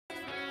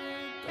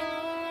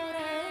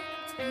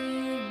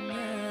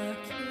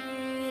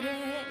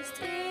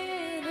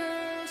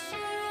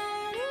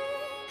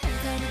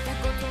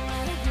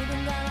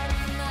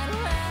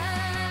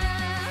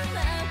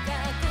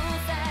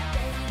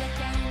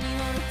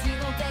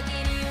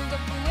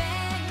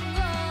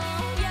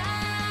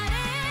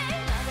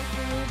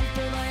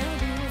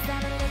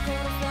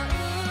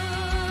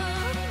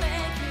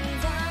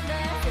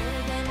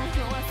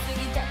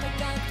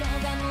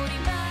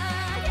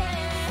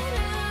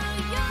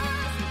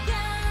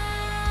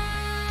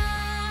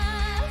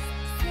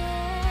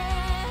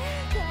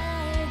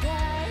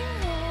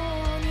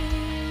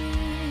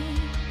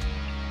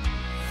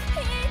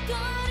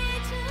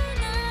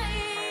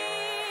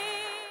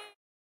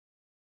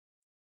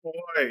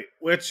Boy,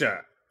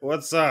 Witcher,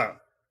 what's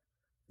up?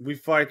 We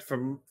fight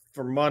for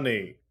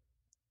money.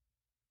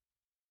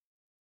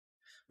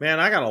 Man,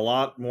 I got a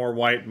lot more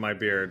white in my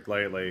beard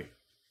lately.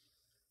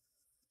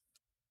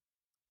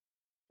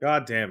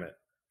 God damn it.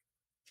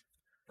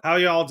 How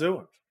y'all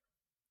doing?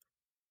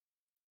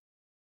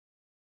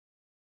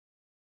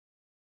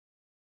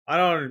 I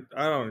don't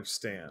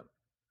understand.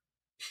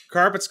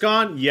 Carpet's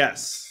gone?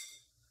 Yes.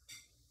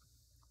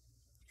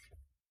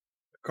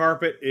 The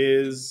carpet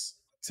is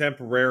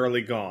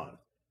temporarily gone.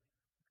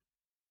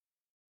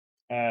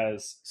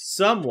 As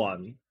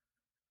someone,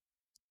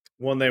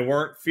 when they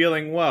weren't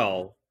feeling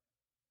well,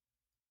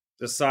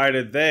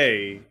 decided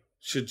they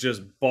should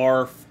just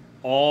barf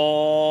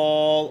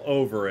all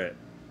over it.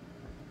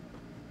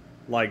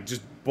 Like,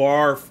 just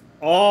barf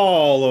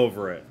all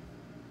over it.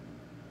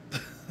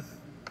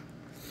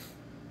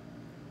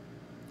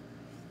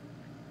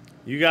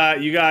 You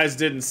guys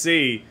didn't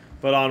see,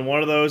 but on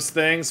one of those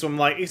things, so I'm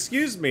like,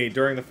 excuse me,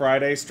 during the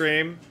Friday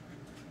stream,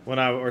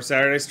 or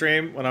Saturday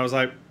stream, when I was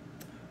like,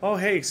 oh,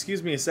 hey,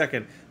 excuse me a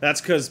second. That's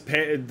because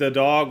the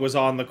dog was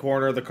on the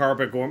corner of the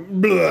carpet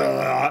going,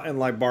 blah, and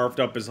like barfed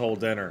up his whole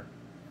dinner.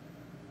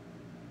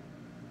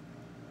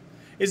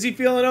 Is he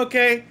feeling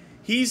okay?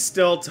 He's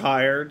still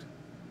tired.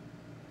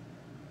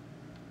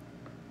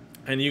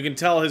 And you can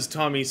tell his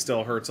tummy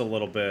still hurts a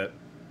little bit,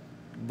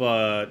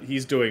 but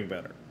he's doing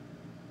better.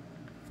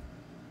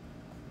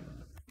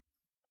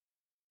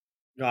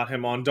 Got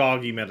him on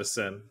doggy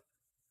medicine.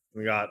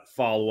 We got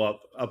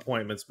follow-up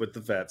appointments with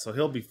the vet, so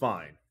he'll be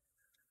fine.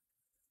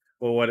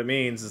 Well, what it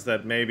means is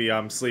that maybe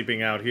I'm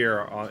sleeping out here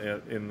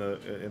in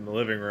the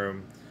living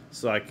room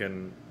so I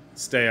can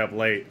stay up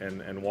late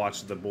and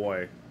watch the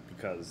boy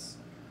because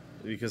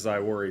I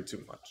worry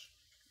too much.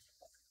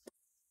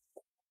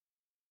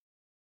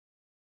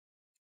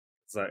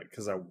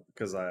 Because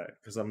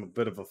I'm a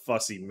bit of a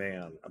fussy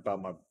man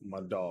about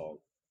my dog.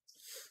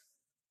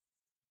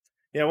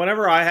 Yeah,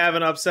 whenever I have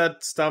an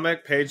upset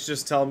stomach, Paige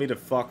just tell me to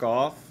fuck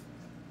off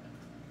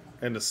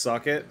and to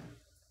suck it.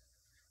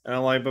 And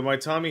I'm like, but my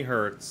tummy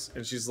hurts.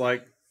 And she's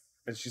like,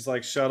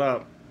 shut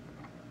up.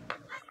 I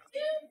do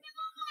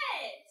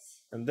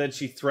not. And then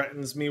she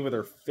threatens me with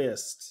her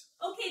fist.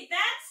 Okay,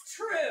 that's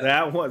true.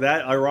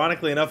 That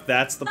ironically enough,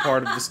 that's the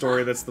part of the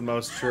story that's the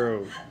most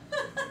true.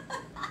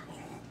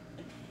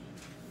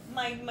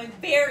 my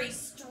very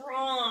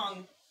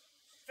strong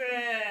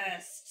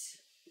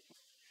fist.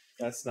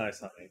 That's nice,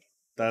 honey.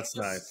 That's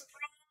nice.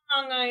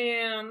 Strong I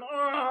am.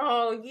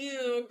 Oh,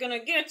 you're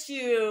gonna get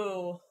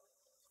you.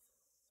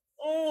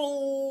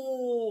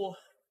 Oh.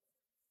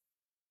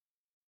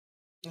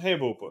 Hey,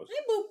 Boopus.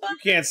 Hey, Boopa. You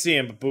can't see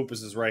him, but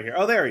Boopus is right here.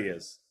 Oh, there he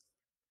is.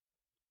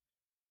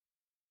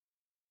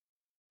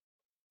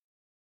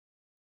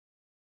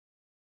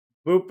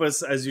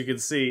 Boopus, as you can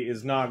see,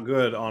 is not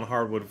good on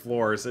hardwood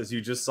floors, as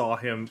you just saw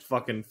him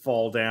fucking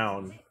fall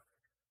down.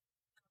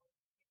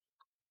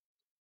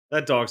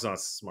 That dog's not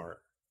smart.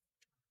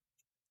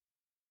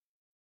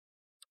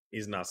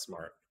 He's not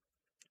smart.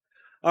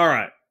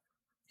 Alright.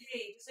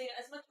 Hey, so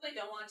as much as I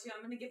don't want to,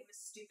 I'm gonna give him a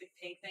stupid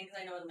pink thing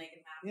because I know it'll make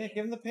him happy. Yeah,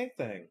 give him the pink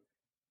thing.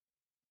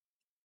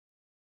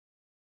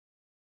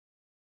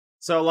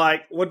 So,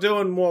 like, we're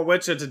doing more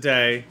Witcher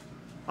today.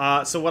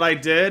 So what I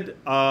did,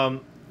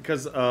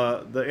 because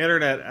the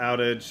internet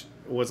outage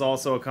was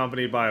also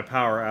accompanied by a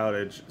power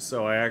outage,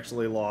 so I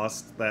actually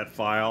lost that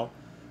file.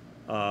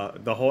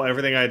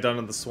 Everything I had done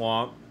in the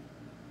swamp,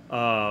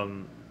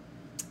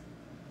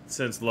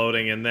 since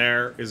loading in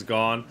there is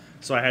gone.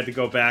 So I had to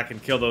go back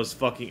and kill those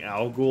fucking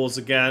owl ghouls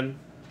again.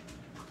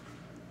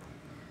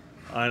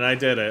 And I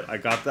did it. I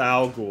got the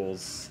owl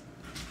ghouls.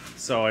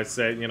 So I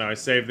said, I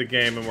saved the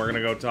game and we're gonna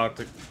go talk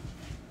to...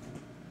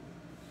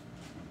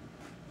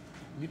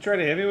 You try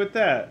to hit me with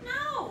that?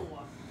 No!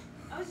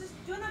 I was just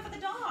doing that for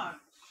the dog.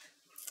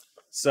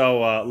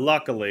 So,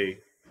 luckily...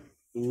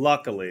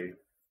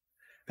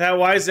 Pat,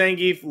 why is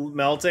Zangief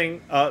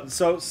melting?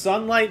 So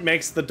sunlight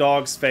makes the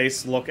dog's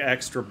face look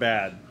extra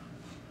bad.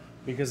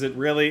 Because it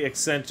really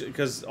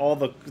because all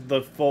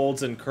the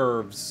folds and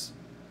curves.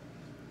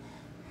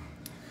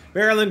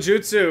 Marilyn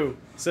Jutsu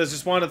says,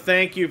 just wanted to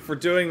thank you for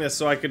doing this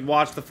so I could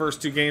watch the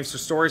first 2 games for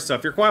story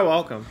stuff. You're quite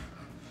welcome.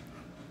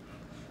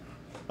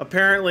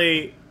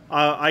 Apparently,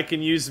 I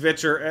can use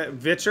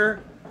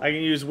Witcher? I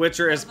can use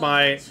Witcher as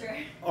my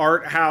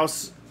art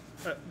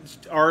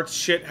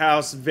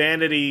shithouse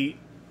vanity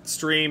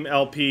stream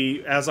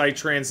LP as I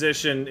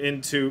transition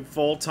into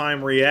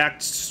full-time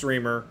React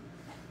streamer.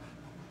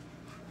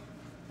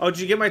 Oh, did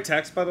you get my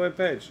text, by the way,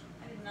 Paige?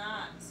 I did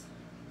not.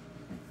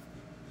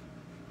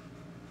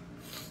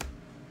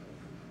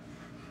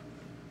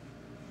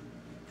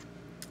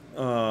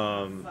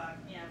 Fuck.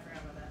 Yeah, I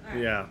forgot about that. All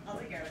right. Yeah. I'll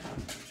take care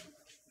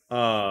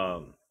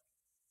of it.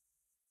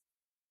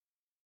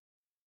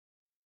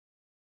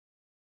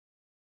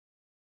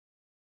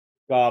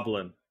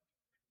 Goblin.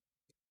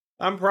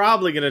 I'm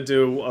probably gonna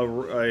do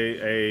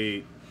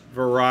a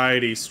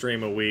variety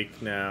stream a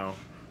week now.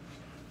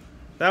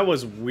 That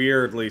was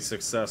weirdly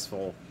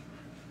successful.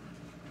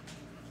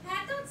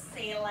 Pat, don't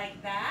say it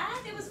like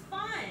that. It was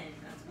fun.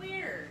 That's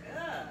weird.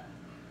 Ugh.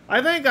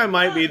 I think I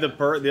might be the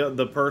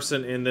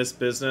person in this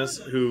business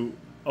who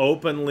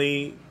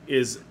openly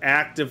is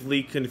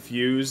actively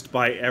confused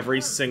by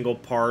every single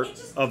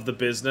part of the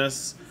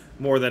business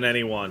more than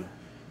anyone.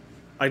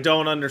 I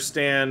don't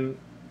understand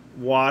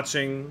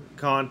watching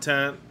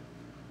content.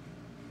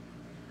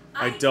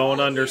 I don't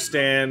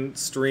understand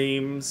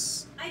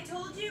streams. I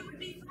told you it would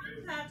be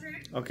fun,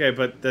 Patrick. Okay,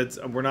 but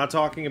we're not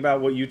talking about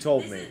what you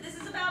told me. This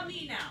is about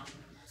me now.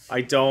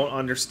 I don't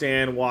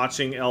understand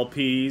watching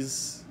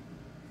LPs.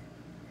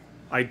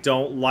 I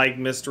don't like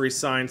Mystery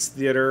Science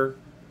Theater.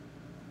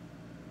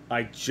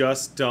 I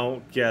just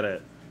don't get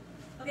it.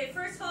 Okay,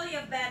 first of all, you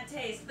have bad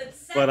taste, but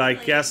secondly... But I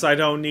guess I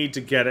don't need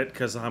to get it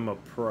because I'm a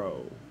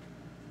pro.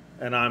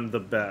 And I'm the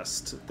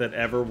best that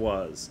ever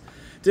was.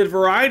 Did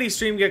Variety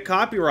Stream get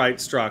copyright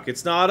struck?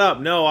 It's not up.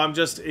 No, I'm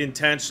just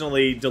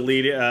intentionally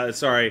deleting...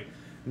 sorry.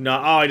 No,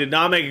 oh, I did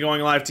not make it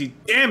going live to...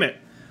 Damn it!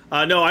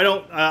 No, I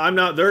don't... I'm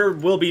not... There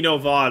will be no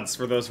VODs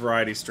for those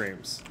Variety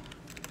Streams.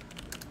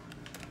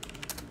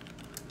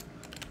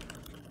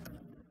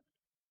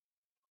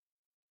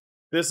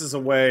 This is a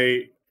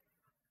way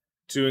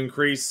to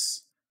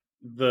increase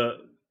the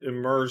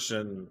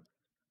immersion.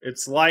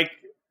 It's like...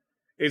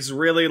 It's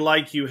really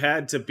like you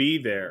had to be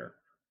there.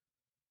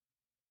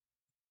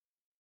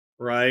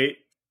 Right?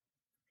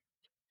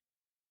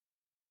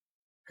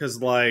 Because,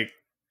 like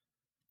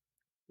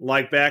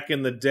back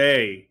in the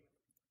day...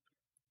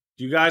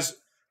 Do you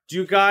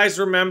guys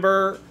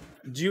remember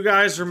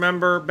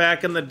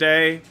back in the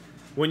day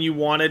when you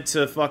wanted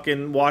to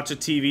fucking watch a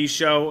TV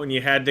show and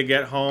you had to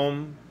get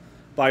home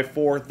by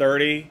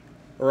 4:30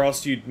 or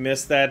else you'd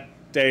miss that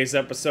day's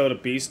episode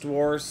of Beast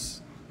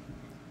Wars?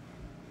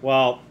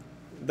 Well,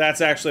 that's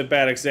actually a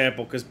bad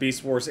example because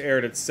Beast Wars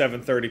aired at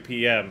 7:30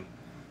 p.m.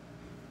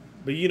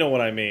 But you know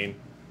what I mean.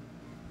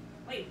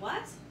 Wait,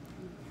 what?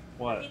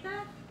 What? Repeat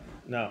that?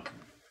 No.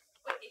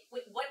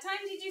 Wait, what time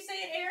did you say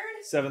it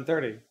aired?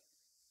 7:30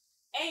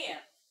 A.M.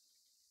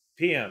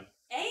 p.m.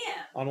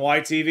 A.M. On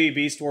YTV,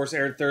 Beast Wars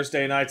aired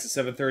Thursday nights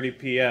at 7:30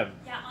 p.m.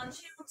 Yeah, on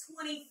channel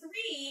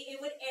 23,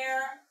 it would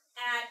air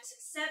at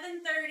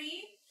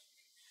 7:30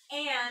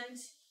 and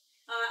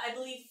I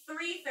believe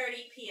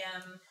 3:30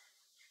 p.m.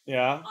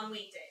 Yeah. on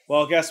weekdays.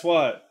 Well, guess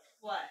what?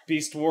 What?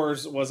 Beast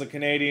Wars was a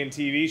Canadian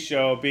TV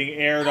show being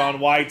aired on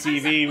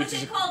YTV, which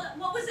is called.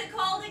 What was it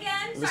called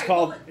again? It was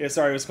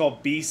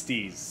called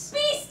Beasties.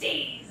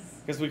 Beasties.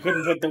 Because we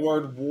couldn't put the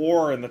word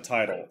war in the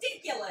title.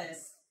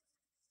 Ridiculous.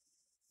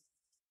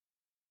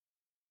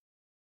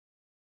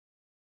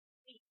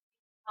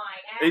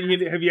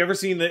 Have you ever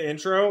seen the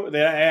intro?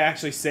 They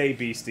actually say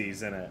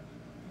Beasties in it.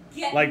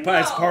 Yeah, like no,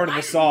 as part of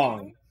the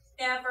song.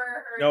 Never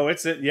heard. No,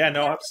 it's it. Yeah,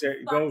 no, I'm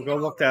serious. Go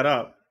look that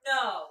up.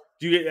 No.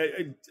 Do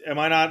you? Am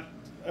I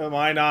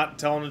not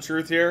telling the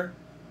truth here?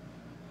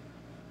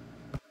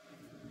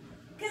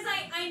 Because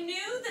I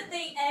knew that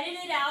they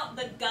edited out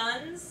the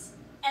guns,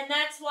 and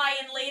that's why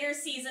in later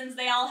seasons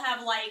they all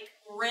have like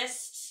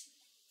wrist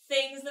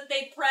things that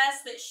they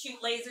press that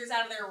shoot lasers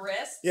out of their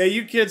wrists. Yeah,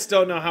 you kids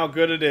don't know how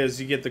good it is.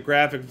 You get the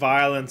graphic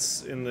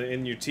violence in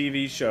your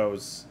TV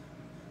shows.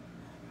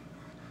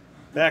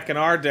 Back in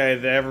our day,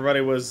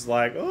 everybody was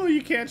like, "Oh,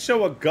 you can't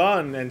show a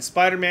gun," and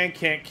Spider-Man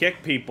can't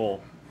kick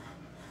people.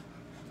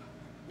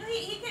 No,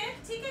 he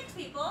kicked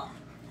people.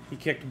 He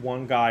kicked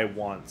one guy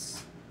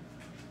once,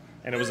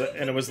 and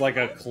it was like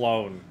a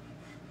clone.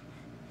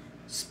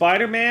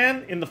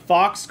 Spider-Man in the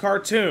Fox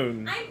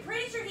cartoon. I'm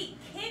pretty sure he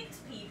kicked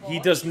people. He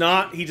does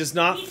not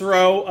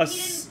throw a. He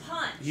didn't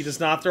punch. He does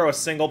not throw a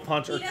single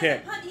punch or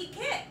kick. He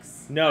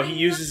kicks. No, he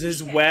uses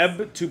his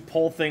web to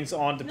pull things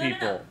onto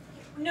people.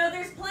 No,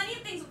 there's plenty of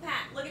things with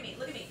Pat. Look at me.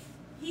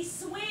 He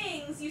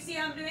swings. You see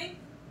how I'm doing?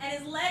 And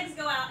his legs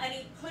go out, and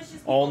he pushes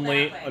people that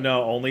way.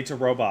 No, only to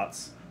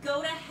robots.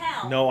 Go to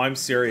hell. No, I'm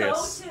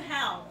serious. Go to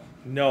hell.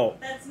 No.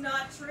 That's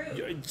not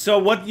true. So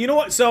what? You know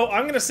what? So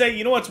I'm gonna say,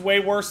 you know what's way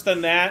worse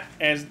than that,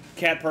 as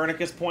Kat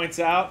Pernicus points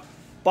out.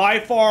 By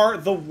far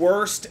the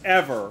worst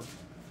ever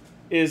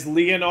is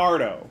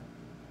Leonardo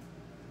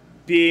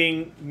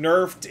being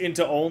nerfed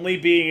into only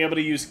being able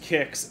to use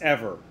kicks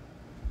ever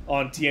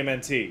on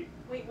TMNT.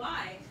 Wait,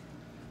 why?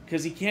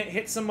 Because he can't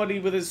hit somebody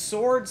with his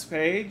swords,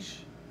 Paige.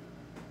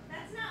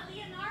 That's not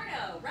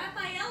Leonardo.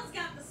 Raphael's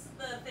got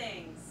the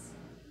things.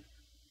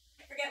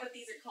 I forget what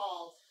these are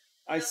called.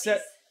 I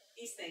said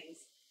these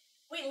things.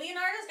 Wait,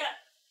 Leonardo's got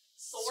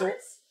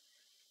swords?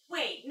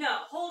 Wait,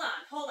 no, hold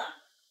on.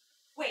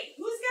 Wait,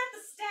 who's got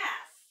the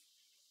staff?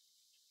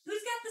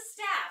 Who's got the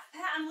staff?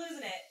 Pat, I'm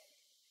losing it.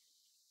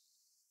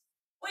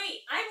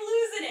 Wait, I'm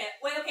losing it.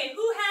 Wait, okay,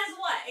 who has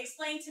what?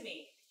 Explain to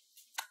me.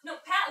 No,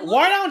 Pat,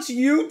 Why don't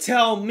you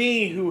tell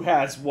me who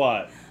has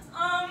what?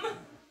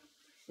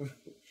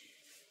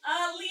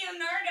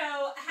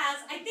 Leonardo has,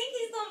 I think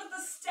he's the one with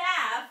the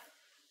staff,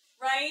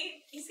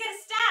 right? He's got a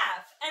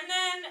staff. And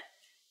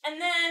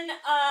then,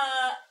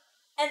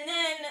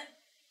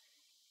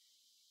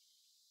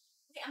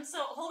 okay,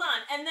 hold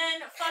on. And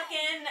then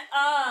fucking,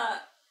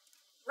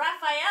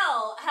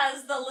 Raphael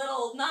has the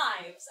little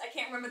knives. I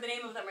can't remember the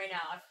name of them right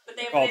now. But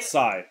they have Called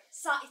Sai.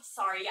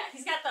 Sorry, yeah,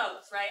 he's got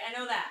those, right? I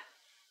know that.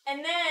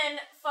 And then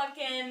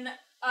fucking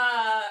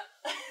oh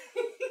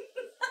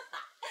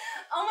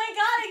my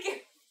god, I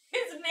can't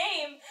his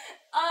name.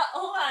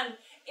 Hold on.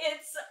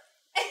 It's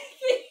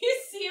can you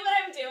see what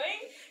I'm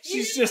doing?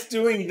 She's just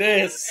doing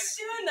this.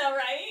 What I'm doing though,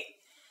 right?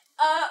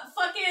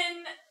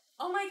 Fucking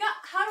oh my god,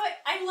 how do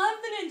I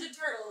love the Ninja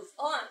Turtles.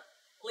 Hold on.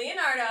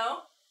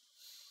 Leonardo,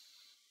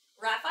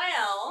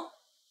 Raphael.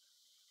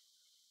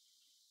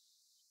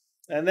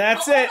 And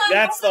that's it.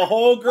 That's the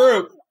whole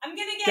group. I'm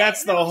gonna get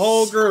That's the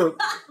whole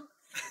group.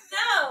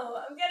 No,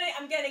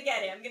 I'm gonna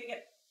get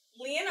it.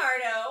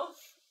 Leonardo.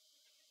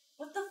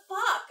 What the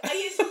fuck? I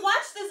used to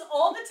watch this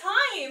all the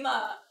time.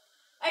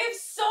 I have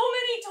so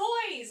many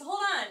toys.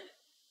 Hold on.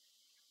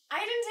 I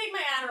didn't take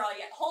my Adderall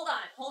yet. Hold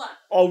on.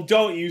 Oh,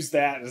 don't use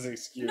that as an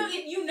excuse. No,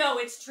 you know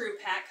it's true,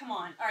 Pat. Come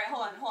on. All right,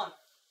 hold on.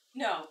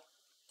 No.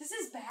 This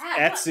is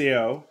bad.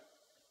 Ezio.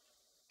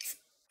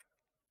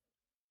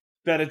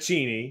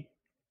 Fettuccine.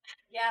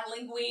 Yeah,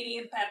 linguine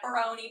and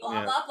pepperoni,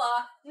 blah, blah,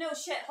 blah. No,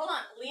 shit. Hold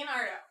on.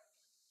 Leonardo.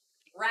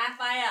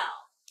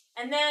 Raphael.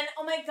 And then,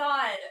 oh my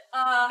god.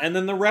 And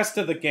then the rest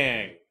of the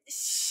gang.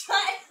 Shut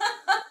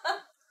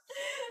up.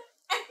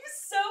 I'm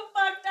so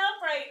fucked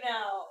up right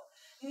now.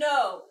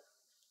 No.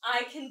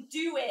 I can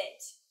do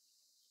it.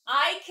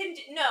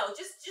 No,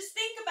 just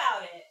think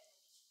about it.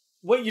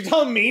 What, you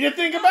telling me to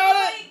think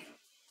about it?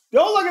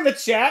 Don't look at the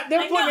chat.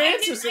 They're putting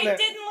answers in there. I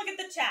didn't look at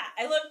the chat.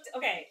 I looked,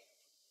 okay.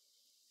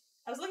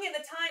 I was looking at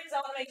the time because I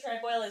want to make sure I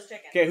boil his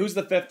chicken. Okay, who's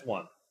the fifth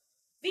one?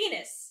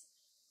 Venus.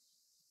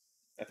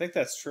 I think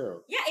that's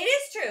true. Yeah, it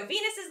is true.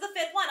 Venus is the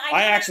fifth one.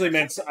 I actually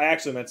meant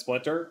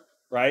Splinter,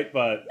 right?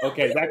 But no,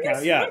 okay, that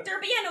counts. Yeah. Splinter,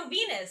 but yeah, no,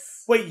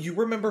 Venus. Wait, you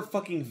remember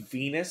fucking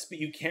Venus, but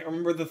you can't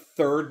remember the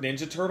third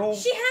Ninja Turtle?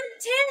 She had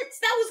tits.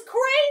 That was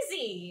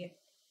crazy.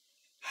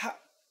 How?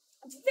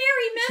 It's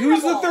very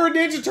memorable. Who's the third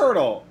Ninja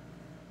Turtle?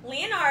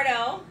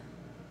 Leonardo,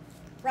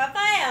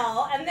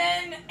 Raphael, and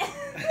then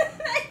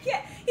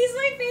he's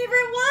my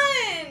favorite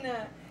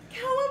one.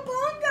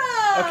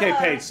 Cowabunga. Okay,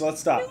 Paige, so let's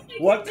stop.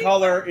 What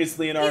color is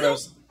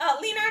Leonardo's?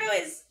 Leonardo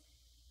is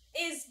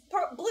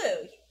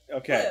blue.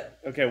 Okay.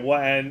 Blue. Okay.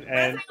 What and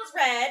Raphael's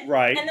red.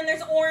 Right. And then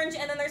there's orange,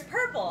 and then there's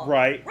purple.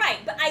 Right. Right,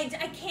 but I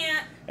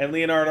can't. And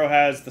Leonardo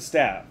has the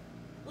staff.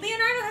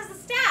 Leonardo has the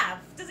staff.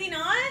 Does he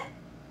not?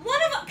 One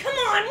of them. Come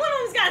on, one of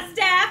them's got a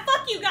staff.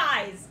 Fuck you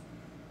guys.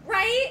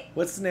 Right?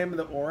 What's the name of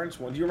the orange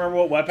one? Do you remember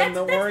what weapon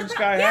the orange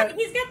guy had? Yeah,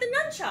 he's got the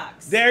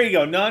nunchucks. There you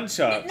go,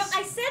 nunchucks. No,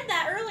 I said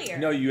that earlier.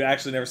 No, you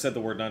actually never said the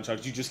word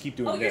nunchucks. You just keep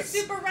doing this. Oh,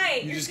 you're super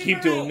right. You just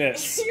keep doing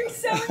this. You're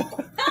so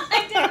right.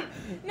 I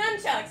didn't.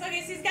 Nunchucks.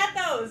 Okay, so he's got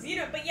those. You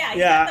know, but yeah,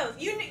 he's got those.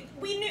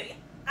 We knew.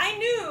 I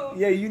knew.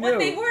 Yeah, you knew what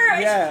they were.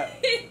 Yeah.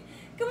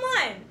 Come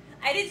on.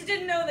 I just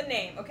didn't know the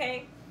name.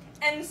 Okay,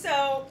 and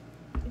so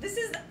this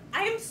is.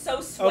 I am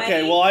so sweaty.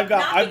 Okay, well I've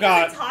got.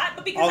 It's hot,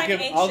 but because I'm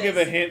anxious. I'll give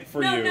a hint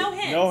for you. No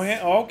hints. No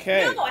hint.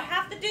 Okay. No, I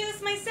have to do this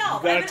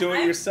myself. You gotta do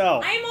it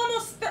yourself. I'm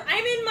almost.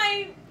 I'm in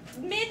my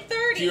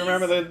mid-30s. Do you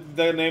remember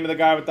the name of the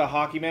guy with the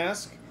hockey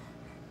mask?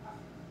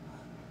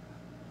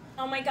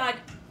 Oh my god.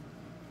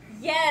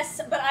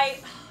 Yes, but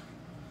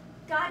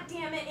God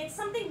damn it! It's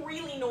something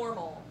really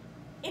normal.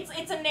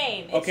 It's a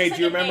name. It's okay,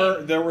 do you remember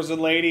name. there was a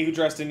lady who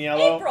dressed in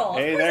yellow? April.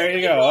 Hey, of course there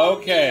you April go.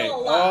 Okay.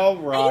 O'Neil. All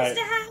right. I used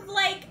to have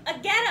like a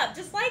getup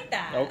just like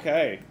that.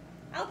 Okay.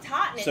 I'll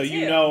tauten it So too.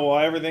 you know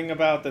everything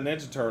about the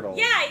Ninja Turtles.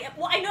 Yeah,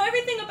 well, I know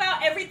everything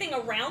about everything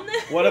around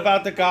them. What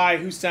about the guy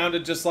who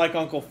sounded just like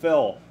Uncle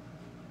Phil?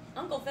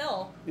 Uncle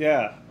Phil?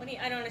 Yeah. What do you,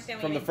 I don't understand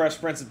what From you the mean. Fresh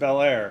Prince of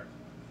Bel-Air.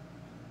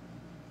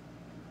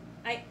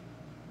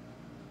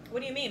 What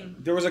do you mean?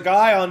 There was a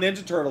guy on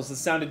Ninja Turtles that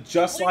sounded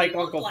just What like did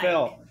he Uncle look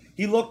Phil. like?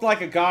 He looked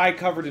like a guy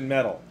covered in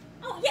metal.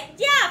 Oh,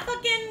 yeah,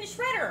 fucking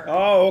Shredder.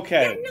 Oh,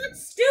 okay. Yeah, I'm not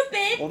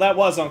stupid. Well, that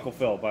was Uncle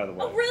Phil, by the way.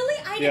 Oh,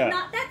 really? I Yeah. did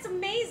not. That's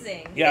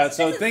amazing. Yeah, This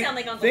so doesn't sound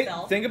like Uncle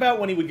Phil. think about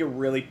when he would get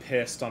really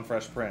pissed on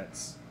Fresh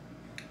Prince.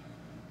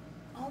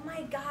 Oh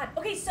my god.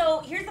 Okay, so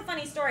here's the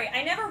funny story.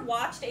 I never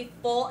watched a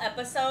full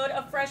episode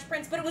of Fresh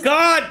Prince, but it was.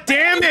 God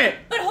damn it!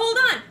 But hold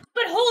on.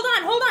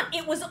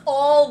 It was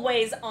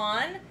always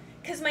on.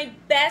 Because my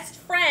best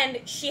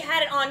friend, she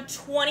had it on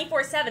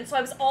 24/7, so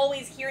I was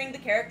always hearing the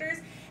characters,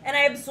 and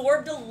I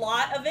absorbed a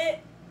lot of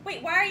it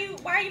Wait, why are you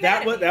mad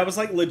at me? That was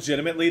like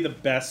legitimately the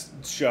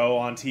best show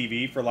on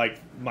TV for like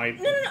my.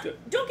 No.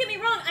 Don't get me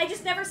wrong. I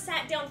just never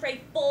sat down for a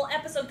full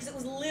episode because it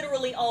was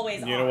literally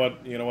always on.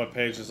 You know what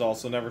Paige has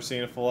also never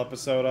seen a full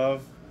episode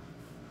of?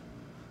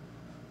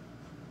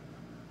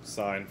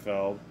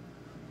 Seinfeld.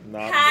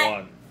 Not Pat,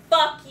 one.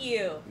 Fuck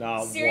you.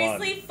 Not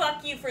Seriously, one.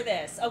 fuck you for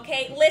this.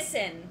 Okay,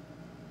 listen.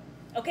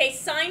 Okay,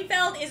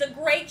 Seinfeld is a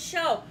great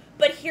show,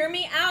 but hear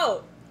me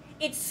out.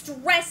 It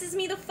stresses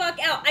me the fuck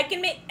out. I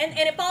can make, and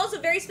it follows a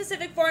very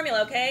specific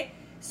formula, okay?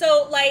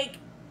 So, like,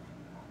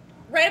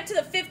 right up to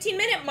the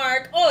 15-minute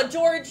mark, oh,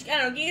 George, I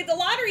don't know, you get the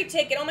lottery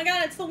ticket. Oh my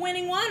god, it's the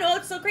winning one. Oh,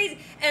 it's so crazy.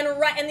 And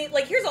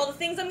like, here's all the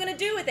things I'm gonna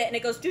do with it. And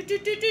it goes do.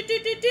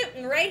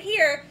 And right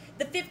here,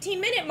 the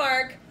 15-minute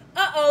mark,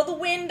 uh-oh, the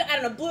wind, I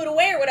don't know, blew it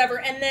away or whatever.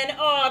 And then,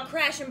 oh,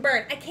 crash and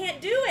burn. I can't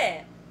do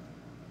it.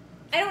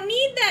 I don't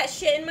need that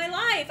shit in my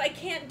life. I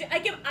can't do,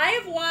 I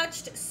have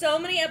watched so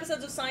many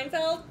episodes of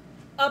Seinfeld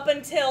up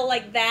until,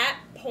 like, that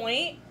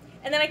point,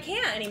 and then I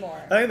can't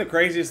anymore. I think the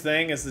craziest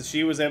thing is that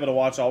she was able to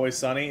watch Always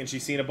Sunny, and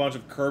she's seen a bunch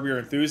of Curb Your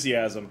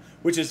Enthusiasm,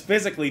 which is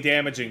physically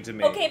damaging to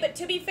me. Okay, but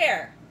to be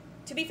fair,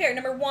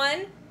 number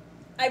one,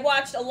 I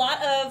watched a lot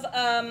of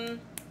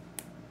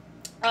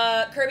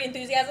Curb Your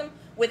Enthusiasm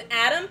with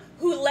Adam,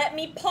 who let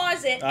me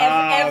pause it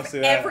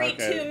every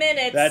 2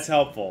 minutes. That's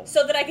helpful.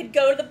 So that I could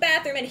go to the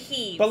bathroom and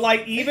heave. But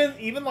like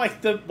even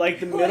like the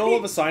middle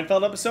of a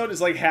Seinfeld episode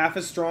is like half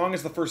as strong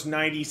as the first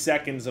 90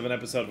 seconds of an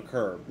episode of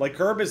Curb. Like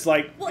Curb is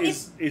like oh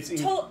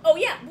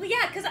yeah,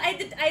 because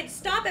I'd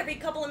stop every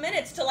couple of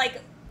minutes to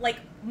like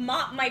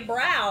mop my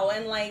brow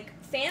and like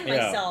fan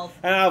myself.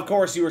 And of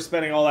course you were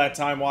spending all that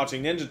time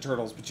watching Ninja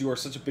Turtles, but you were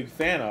such a big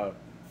fan of.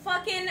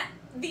 Fucking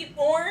the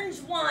orange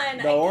one.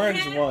 The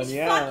orange one,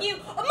 yeah. Fuck you.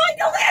 Oh,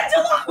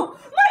 Michelangelo!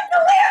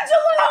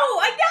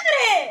 Michelangelo! I did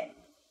it!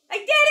 I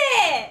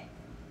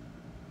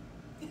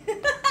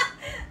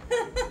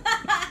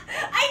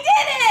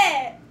did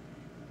it!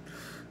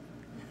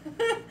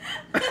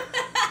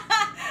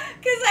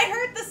 Because I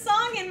heard the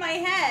song in my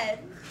head.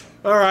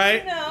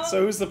 Alright. No.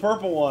 So who's the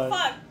purple one?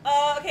 Fuck.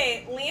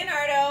 Okay,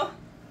 Leonardo,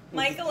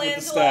 Michelangelo, with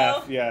the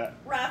staff, yeah.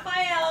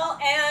 Raphael,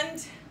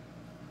 and...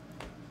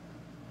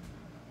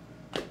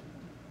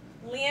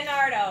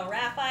 Leonardo,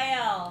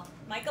 Raphael,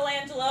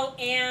 Michelangelo,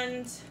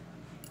 and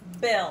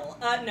Bill.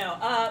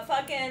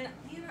 Fucking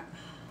Leonardo.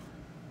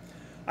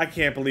 I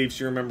can't believe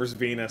she remembers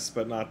Venus,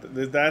 but not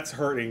that's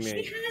hurting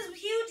me. She has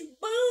huge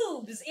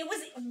boobs. It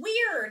was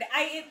weird.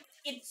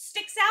 It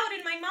sticks out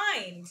in my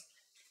mind.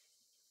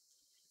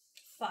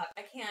 Fuck,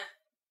 I can't.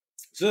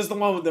 So this is the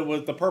one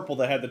with the purple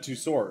that had the two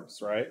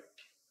swords, right?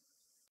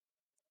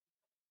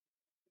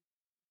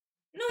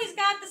 No, he's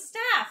got the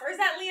staff. Or is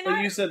that Leonardo?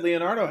 But you said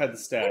Leonardo had the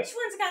staff. Which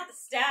one's got the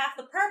staff?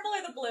 The purple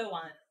or the blue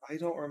one? I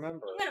don't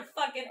remember. I'm gonna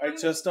fucking... I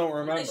just don't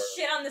remember. I'm gonna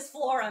shit on this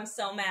floor. I'm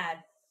so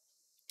mad.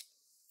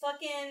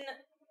 Fucking...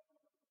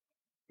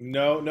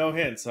 No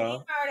hints, huh?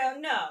 Leonardo,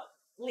 no.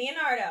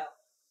 Leonardo.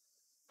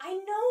 I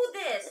know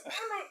this. Where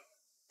am I...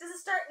 Does it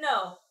start?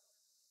 No.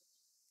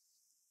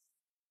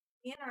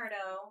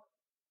 Leonardo.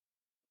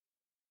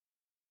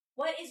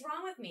 What is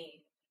wrong with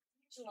me?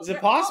 Is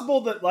it possible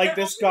that like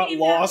this got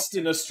lost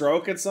in a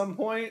stroke at some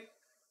point?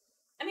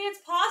 I mean, it's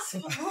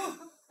possible.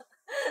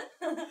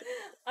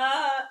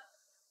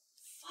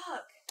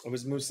 Fuck. It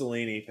was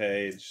Mussolini,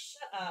 Paige.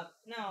 Shut up.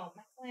 No,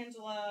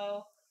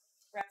 Michelangelo,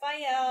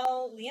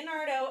 Raphael,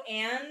 Leonardo,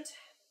 and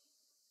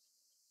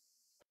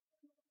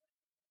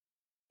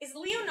is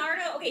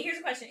Leonardo? Okay, here's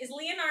a question: is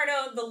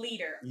Leonardo the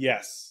leader?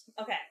 Yes.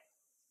 Okay.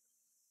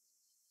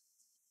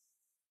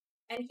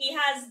 And he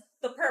has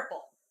the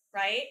purple,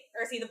 right?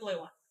 Or is he the blue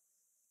one?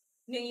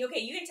 No, okay,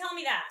 you can tell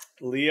me that.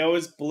 Leo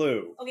is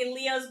blue. Okay,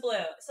 Leo's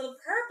blue. So the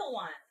purple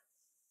one.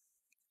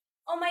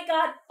 Oh my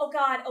god,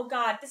 oh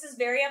god, this is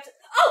very up.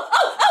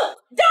 Oh!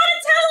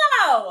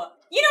 Donatello!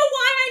 You know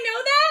why I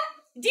know that?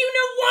 Do you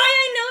know why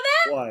I know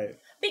that? Why?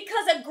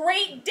 Because a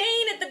Great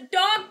Dane at the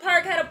dog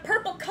park had a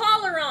purple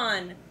collar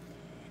on.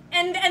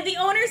 And the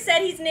owner said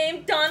he's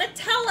named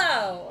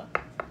Donatello.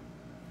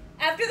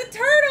 After the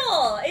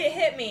turtle! It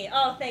hit me.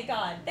 Oh, thank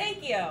God.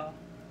 Thank you.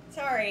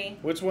 Sorry.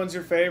 Which one's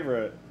your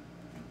favorite?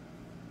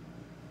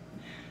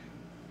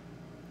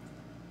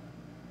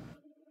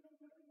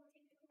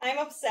 I'm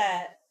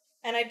upset,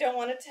 and I don't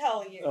want to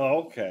tell you. Oh,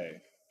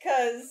 okay.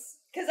 Cause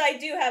I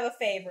do have a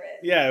favorite.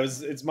 Yeah,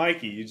 it's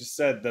Mikey. You just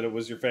said that it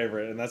was your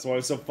favorite, and that's why it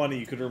was so funny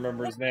you could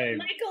remember his name.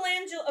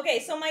 Michelangelo. Okay,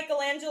 so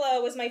Michelangelo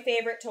was my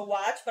favorite to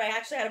watch, but I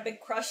actually had a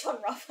big crush on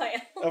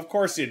Raphael. Of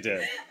course you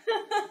did.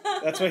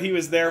 That's what he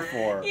was there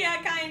for.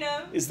 Yeah, kind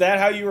of. Is that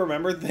how you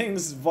remember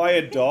things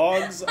via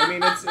dogs? I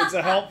mean, it's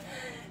a help.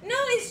 No,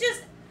 it's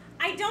just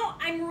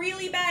I'm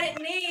really bad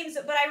at names,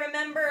 but I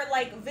remember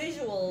like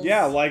visuals.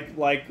 Yeah,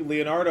 like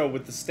Leonardo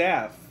with the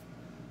staff.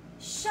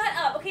 Shut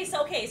up. Okay,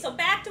 so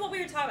back to what we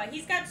were talking about.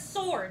 He's got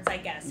swords, I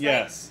guess. Right?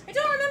 Yes. I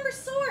don't remember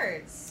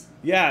swords.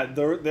 Yeah,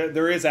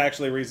 there is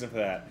actually a reason for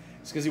that.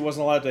 It's because he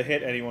wasn't allowed to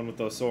hit anyone with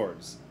those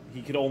swords.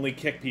 He could only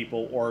kick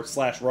people or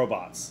slash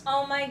robots.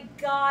 Oh my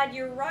god,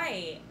 you're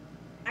right.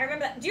 I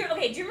remember that. Do you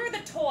remember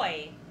the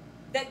toy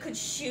that could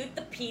shoot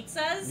the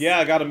pizzas. Yeah,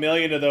 I got 1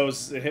 million of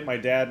those. It hit my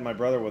dad and my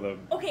brother with them.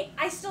 Okay,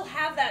 I still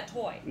have that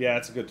toy. Yeah,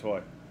 it's a good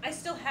toy. I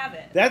still have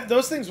it.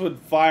 Those things would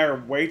fire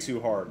way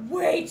too hard.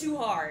 Way too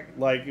hard.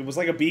 Like, it was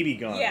like a BB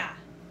gun. Yeah,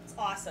 it's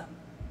awesome.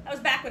 That was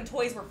back when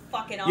toys were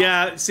fucking awesome.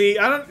 Yeah, see,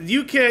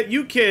 you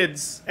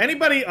kids,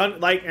 anybody,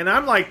 like, and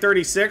I'm like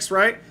 36,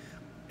 right?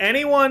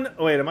 Anyone,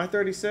 wait, am I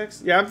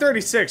 36? Yeah, I'm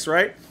 36,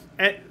 right?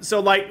 And so,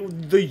 like,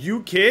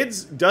 you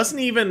kids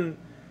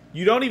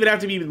you don't even have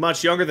to be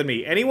much younger than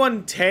me.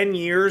 Anyone 10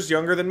 years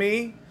younger than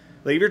me,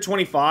 like, if you're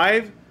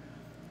 25,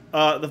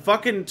 the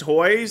fucking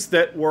toys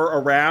that were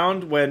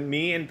around when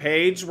me and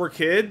Paige were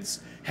kids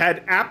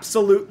had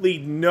absolutely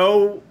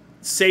no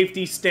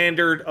safety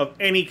standard of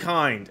any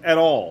kind at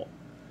all.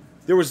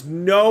 There was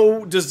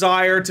no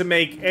desire to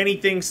make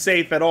anything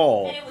safe at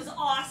all. And it was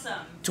awesome.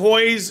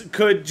 Toys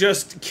could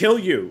just kill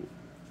you.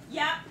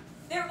 Yeah.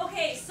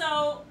 Okay,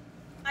 so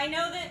I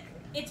know that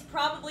it's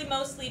probably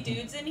mostly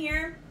dudes in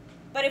here,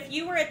 but if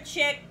you were a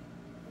chick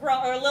or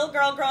a little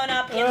girl growing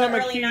up in the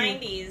early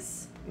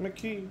 90s,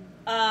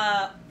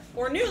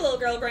 or new little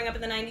girl growing up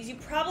in the 90s, you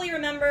probably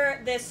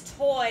remember this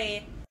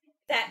toy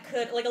that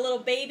could, like a little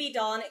baby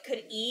doll, and it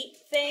could eat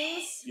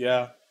things.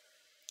 Yeah.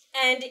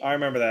 And I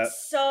remember that.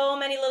 So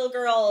many little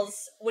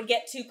girls would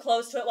get too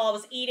close to it while it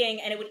was eating,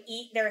 and it would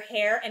eat their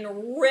hair and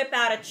rip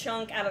out a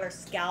chunk out of their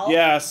scalp.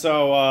 Yeah,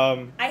 so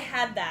I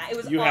had that. It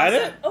was you awesome. had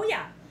it? Oh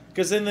yeah.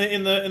 Because in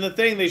the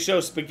thing they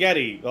show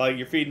spaghetti, like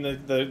you're feeding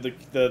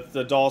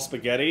the doll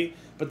spaghetti,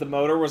 but the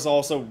motor was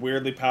also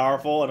weirdly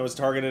powerful, and it was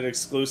targeted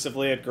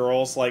exclusively at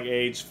girls like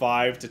age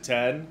 5 to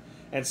 10,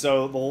 and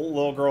so the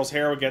little girl's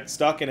hair would get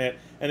stuck in it,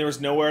 and there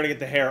was nowhere to get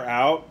the hair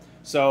out.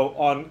 So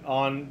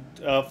on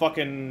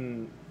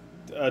fucking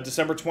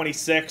December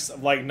 26th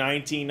of like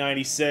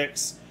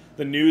 1996,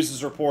 the news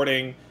is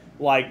reporting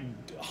like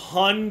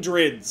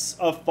hundreds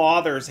of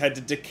fathers had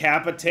to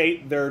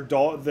decapitate their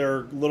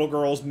little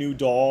girl's new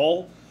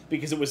doll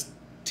because it was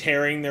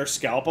tearing their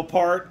scalp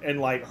apart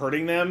and like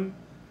hurting them.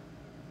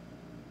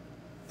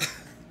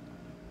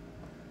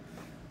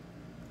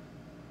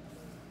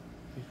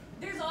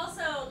 There's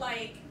also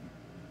like,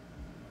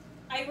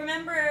 I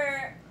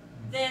remember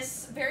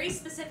this very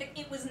specific,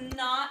 it was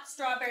not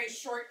strawberry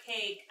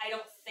shortcake, I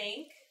don't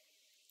think,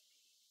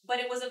 but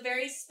it was a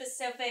very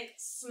specific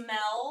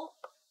smell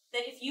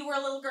that if you were a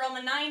little girl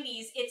in the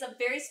 90s, it's a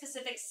very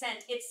specific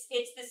scent. It's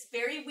this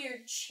very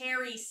weird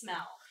cherry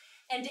smell.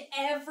 And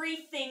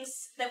everything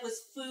that was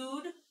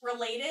food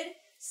related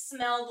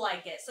smelled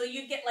like it. So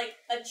you'd get like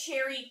a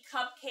cherry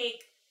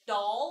cupcake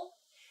doll,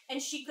 and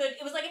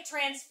it was like a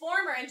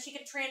transformer, and she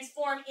could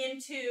transform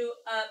into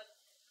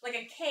like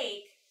a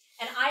cake.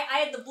 And I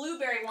had the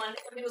blueberry one,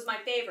 and it was my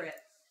favorite.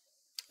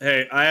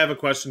 Hey, I have a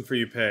question for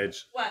you,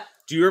 Paige. What?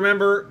 Do you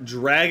remember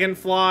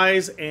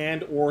dragonflies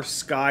and or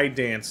sky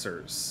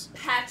dancers?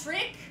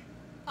 Patrick,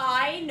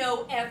 I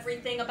know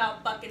everything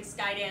about fucking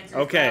sky dancers.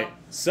 Okay, bro.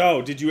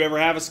 so did you ever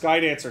have a sky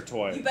dancer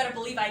toy? You better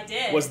believe I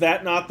did. Was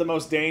that not the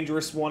most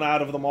dangerous one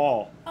out of them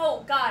all?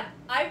 Oh God,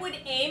 I would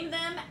aim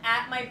them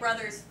at my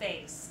brother's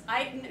face.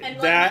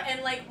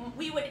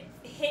 We would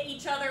hit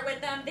each other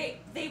with them.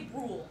 They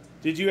ruled.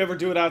 Did you ever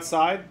do it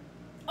outside?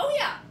 Oh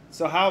yeah.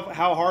 So how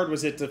hard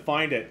was it to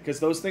find it? Because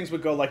those things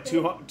would go like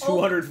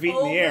 200 feet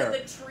in the air. Over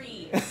the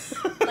trees.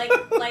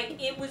 like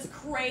it was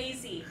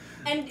crazy.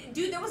 And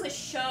dude, there was a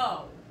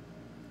show.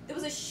 There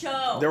was a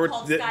show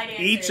called Sky Dancers.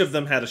 Each of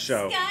them had a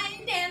show.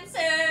 Sky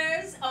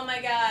Dancers. Oh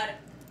my God.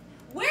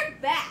 We're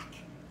back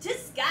to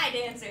Sky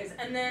Dancers,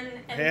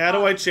 Hey, how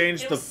do I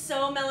change it was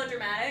so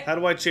melodramatic. How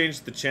do I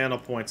change the channel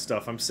point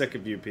stuff? I'm sick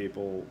of you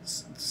people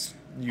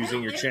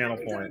using your channel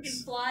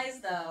points.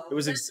 Flies though. It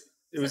was the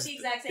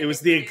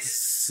the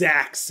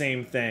exact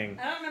same thing.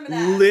 I don't remember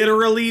that.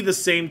 Literally the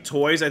same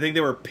toys. I think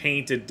they were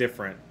painted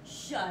different.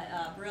 Shut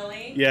up,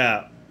 really?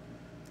 Yeah.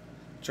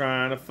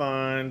 Trying to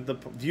find the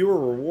viewer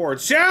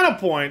rewards. Channel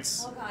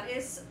points! Oh God,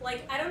 it's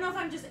like, I don't know if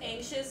I'm just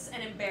anxious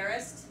and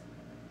embarrassed,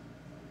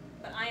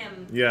 but I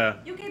am. Yeah.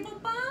 You okay,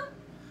 Papa?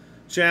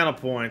 Channel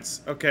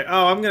points. Okay.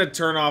 Oh, I'm gonna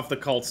turn off the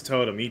cult's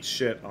totem. Eat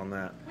shit on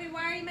that. Wait,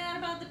 why are you mad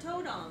about the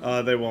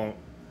totem? They won't.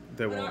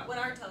 They won't. What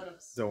are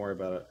totems? Don't worry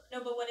about it.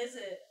 No, but what is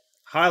it?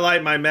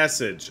 Highlight my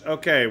message.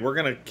 Okay, we're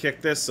gonna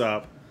kick this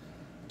up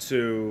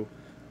to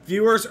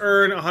viewers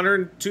earn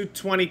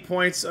 120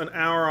 points an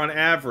hour on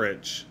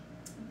average.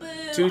 Boo,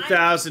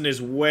 2,000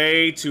 is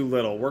way too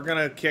little. We're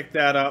gonna kick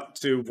that up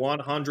to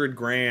 100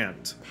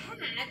 grand.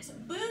 Pat,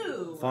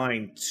 boo.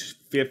 Fine,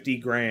 50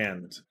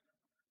 grand.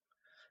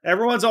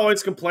 Everyone's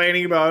always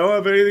complaining about, oh,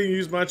 if anything,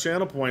 use my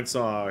channel points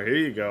on. Here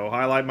you go.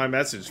 Highlight my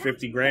message.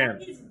 50 grand.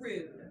 That is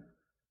rude.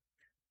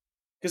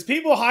 Because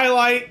people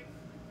highlight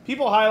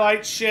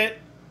shit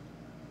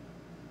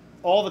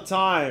all the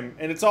time,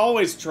 and it's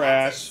always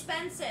trash.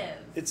 That's expensive.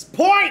 It's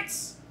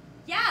points!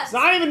 Yes. It's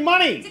not even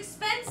money! It's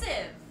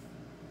expensive.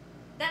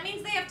 That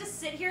means they have to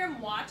sit here and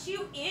watch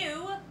you.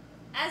 Ew.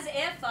 As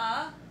if,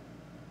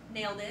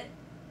 nailed it.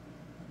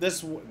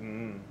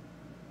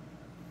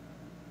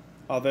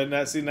 Oh,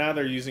 then see, now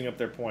they're using up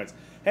their points.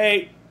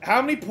 Hey,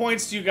 how many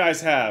points do you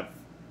guys have?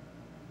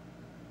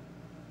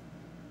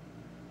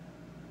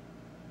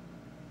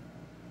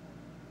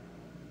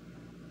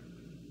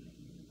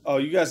 Oh,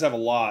 you guys have a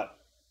lot.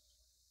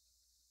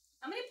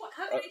 How many points?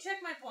 How can I check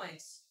my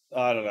points?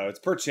 I don't know. It's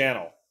per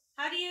channel.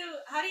 How do you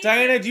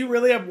Diana, do you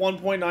really have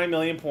 1.9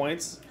 million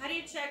points? How do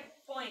you check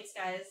points,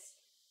 guys?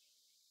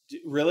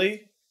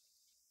 Really?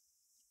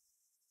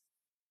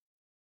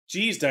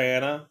 Jeez,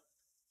 Diana.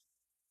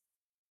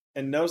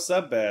 And no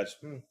sub badge.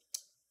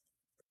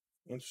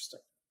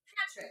 Interesting.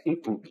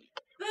 Patrick. Boo,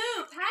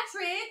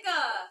 Patrick.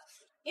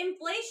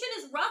 Inflation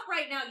is rough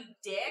right now, you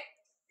dick.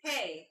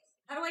 Hey,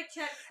 how do I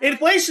check?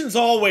 Inflation's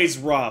always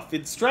rough.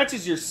 It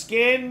stretches your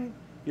skin.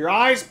 Your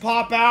eyes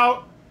pop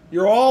out.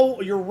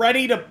 You're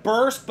ready to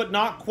burst, but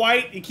not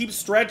quite. You keep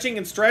stretching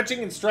and stretching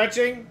and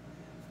stretching.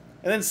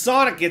 And then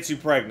Sonic gets you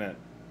pregnant.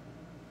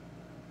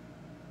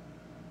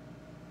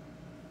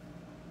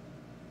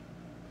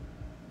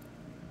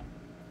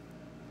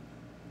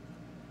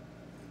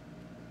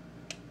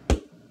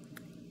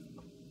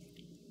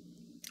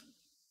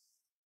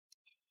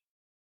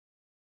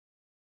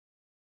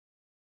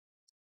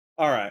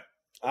 Alright.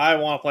 I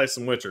want to play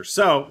some Witcher.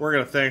 So, we're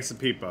going to thank some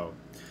people.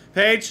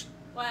 Paige?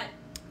 What?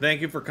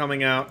 Thank you for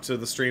coming out to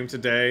the stream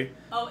today.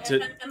 Oh,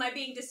 am I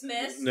being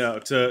dismissed? No,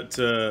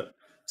 to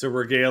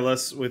regale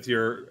us with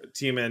your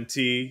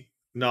TMNT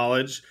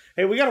knowledge.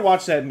 Hey, we gotta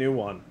watch that new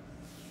one.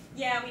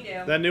 Yeah, we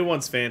do. That new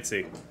one's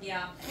fancy.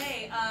 Yeah.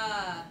 Hey,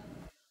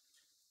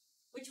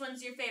 which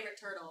one's your favorite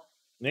turtle?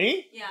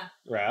 Me? Yeah.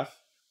 Raph.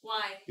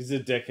 Why? He's a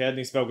dickhead and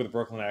he spoke with a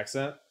Brooklyn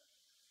accent.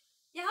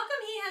 Yeah, how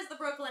come he has the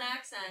Brooklyn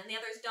accent and the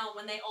others don't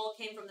when they all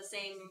came from the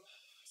same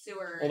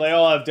sewer? Well, they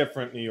all have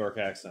different New York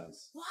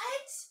accents. What?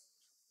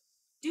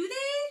 Do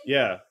they?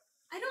 Yeah.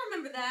 I don't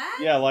remember that.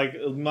 Yeah, like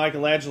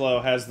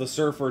Michelangelo has the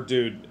surfer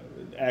dude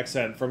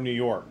accent from New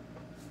York.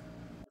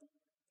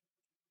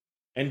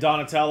 And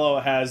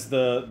Donatello has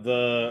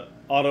the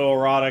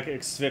autoerotic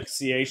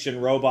asphyxiation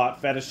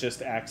robot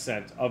fetishist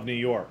accent of New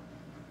York.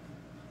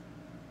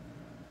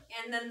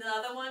 And then the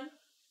other one?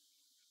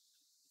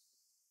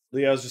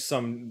 Leo's just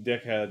some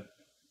dickhead.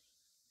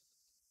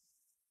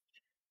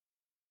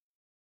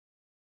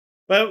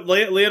 But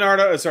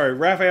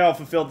Raphael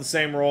fulfilled the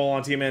same role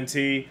on Team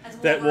NT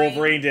that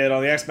Wolverine did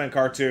on the X-Men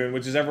cartoon,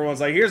 which is everyone's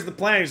like, here's the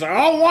plan. He's like,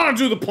 I don't want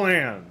to do the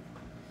plan.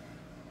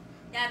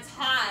 Yeah, it's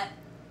hot.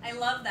 I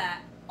love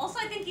that. Also,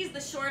 I think he's the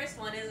shortest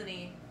one, isn't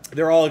he?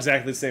 They're all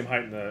exactly the same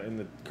height in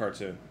the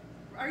cartoon.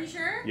 Are you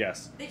sure?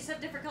 Yes. They just have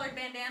different colored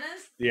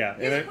bandanas? Yeah.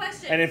 Here's a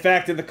question. And in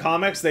fact, in the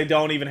comics, they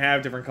don't even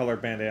have different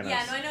colored bandanas.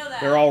 Yeah, no, I know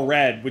that. They're all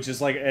red, which is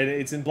like, and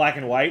it's in black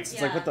and white. So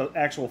it's Yeah. like, what the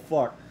actual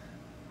fuck?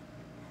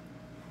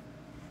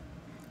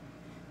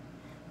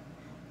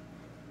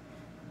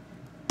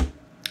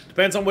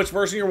 Depends on which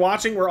version you're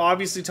watching. We're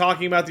obviously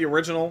talking about the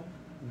original.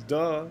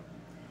 Duh.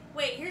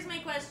 Wait, here's my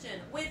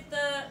question. With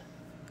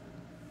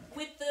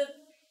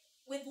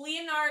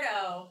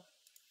Leonardo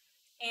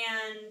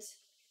and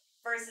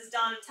versus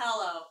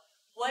Donatello,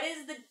 what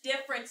is the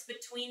difference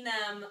between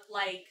them,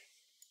 like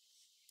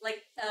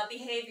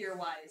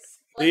behavior-wise?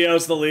 Like,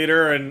 Leo's the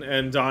leader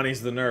and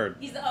Donnie's the nerd.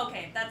 He's the,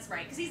 okay, that's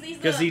right.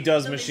 Because he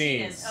does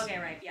machines. Okay,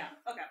 right, yeah,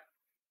 okay.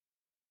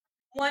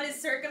 One is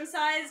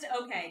circumcised?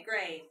 Okay,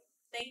 great.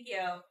 Thank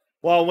you.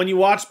 Well, when you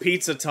watch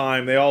Pizza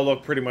Time, they all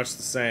look pretty much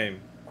the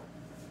same.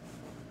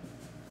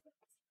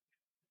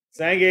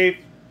 Zangief,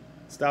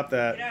 stop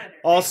that. Get out of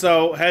there.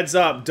 Also, heads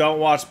up, don't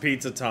watch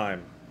Pizza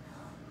Time.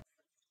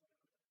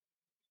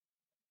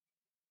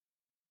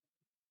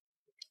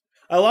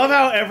 I love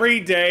how every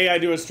day I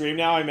do a stream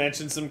now, I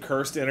mention some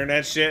cursed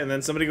internet shit, and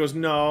then somebody goes,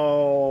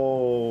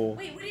 no.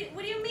 Wait, what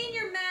do you mean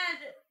you're mad?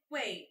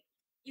 Wait,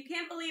 you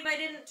can't believe I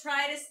didn't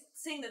try to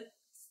sing the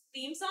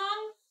theme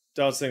song?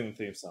 Don't sing the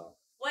theme song.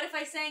 What if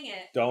I sang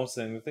it? Don't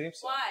sing the theme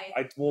song.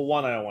 Why? Well,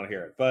 one, I don't want to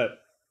hear it,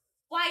 but...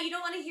 Why, you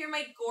don't want to hear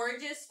my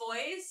gorgeous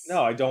voice?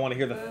 No, I don't want to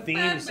hear the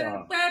theme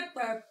song.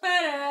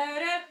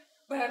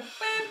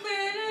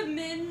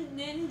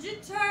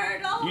 Ninja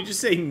Turtle. You just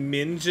say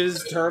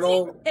Minge's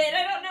turtle? I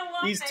don't know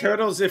why. These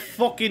turtles are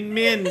fucking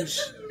minge.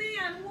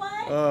 Man,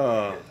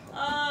 what?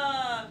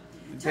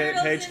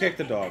 Paige, kick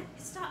the dog.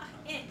 Stop.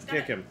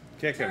 Kick him.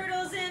 Kick him.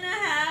 Turtles in a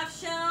half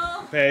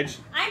shell. Paige,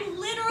 I'm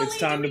literally it's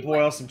time to doing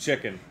boil some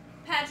chicken.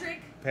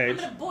 Patrick, Paige. I'm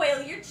gonna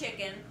boil your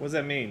chicken. What does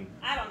that mean?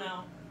 I don't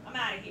know. I'm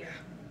out of here.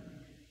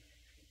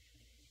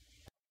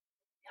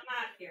 I'm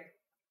out of here.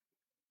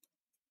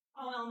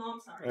 Oh, well, no, I'm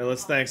sorry. All right,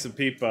 let's thank some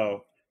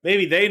people.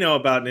 Maybe they know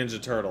about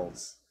Ninja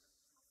Turtles.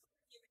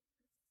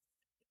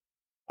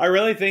 I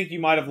really think you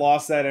might have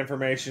lost that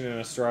information in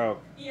a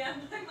stroke. Yeah,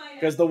 I might have.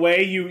 Because the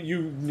way you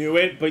knew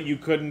it, but you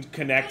couldn't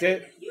connect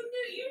it. You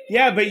knew.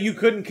 Yeah, but you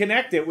couldn't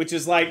connect it, which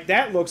is like,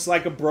 that looks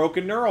like a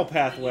broken neural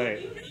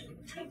pathway. You knew.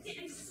 I feel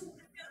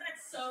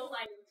that's so,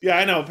 like... Yeah,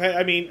 I know.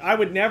 I mean, I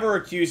would never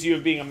accuse you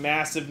of being a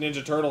massive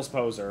Ninja Turtles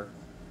poser.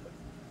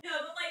 No,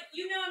 but, like,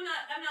 you know I'm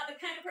not the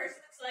kind of person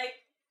that's like,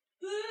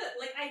 ugh.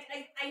 Like,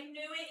 I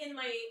knew it in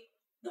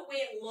the way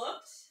it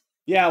looked.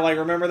 Yeah, like,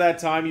 remember that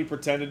time you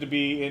pretended to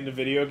be into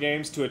video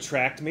games to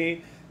attract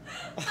me?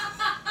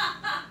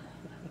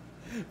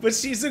 But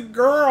she's a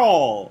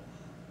girl!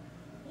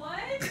 What?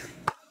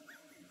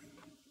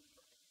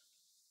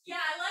 Yeah,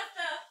 I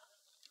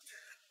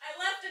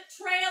left a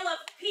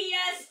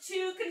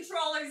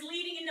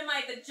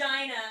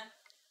vagina.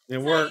 It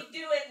That's worked. how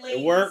you do it,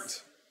 ladies. It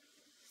worked.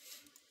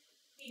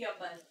 Here you go,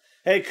 bud.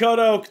 Hey,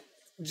 Kodo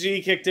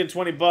G kicked in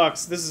 20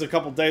 bucks. This is a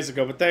couple days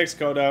ago, but thanks,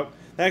 Kodo.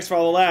 Thanks for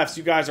all the laughs.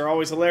 You guys are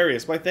always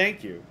hilarious. Why,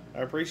 thank you. I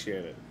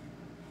appreciate it.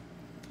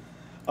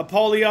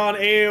 Apollyon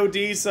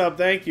AOD sub,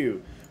 thank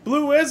you.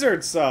 Blue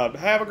Wizard sub,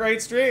 have a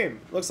great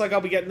stream. Looks like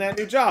I'll be getting that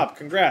new job.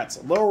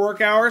 Congrats. Lower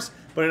work hours,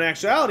 but in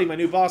actuality, my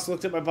new boss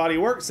looked at my body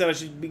of work and said I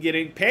should be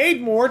getting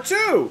paid more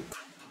too.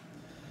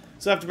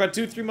 So after about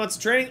 2-3 months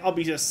of training, I'll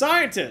be a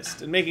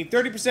scientist and making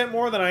 30%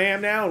 more than I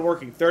am now and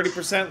working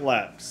 30%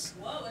 less.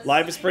 Whoa,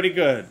 Life is pretty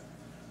good.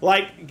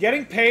 Like,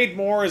 getting paid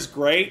more is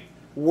great.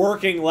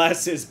 Working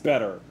less is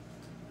better.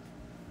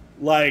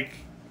 Like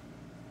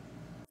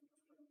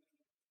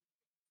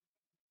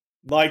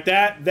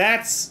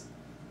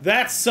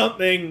that's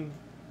something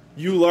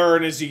you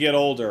learn as you get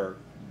older.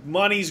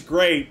 Money's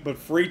great, but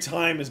free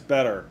time is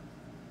better.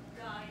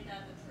 God, ain't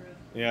that the truth?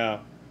 Yeah.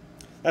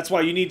 That's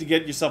why you need to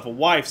get yourself a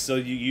wife so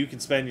you can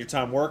spend your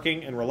time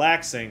working and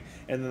relaxing,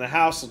 and then the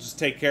house will just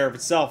take care of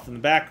itself in the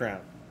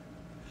background.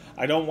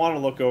 I don't want to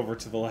look over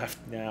to the left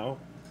now,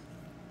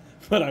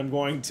 but I'm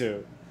going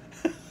to.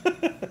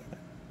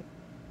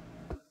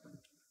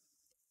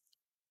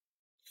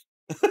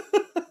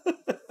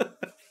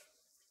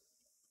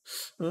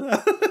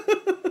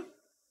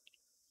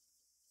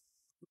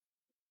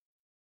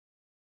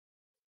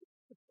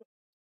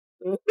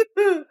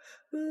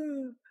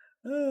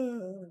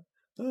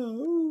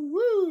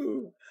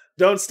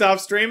 Don't stop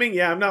streaming?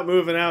 Yeah, I'm not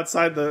moving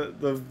outside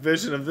the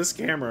vision of this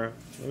camera.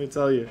 Let me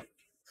tell you.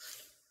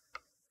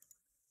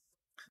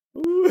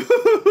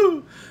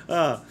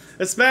 A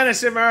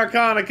Spanish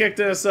Americana kicked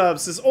in a sub.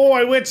 Says, oh,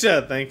 I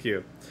witcha. Thank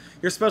you.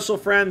 Your special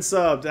friend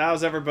subbed.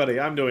 How's everybody?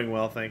 I'm doing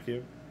well, thank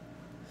you.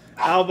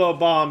 Albo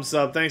Bomb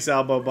sub. Thanks,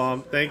 Albo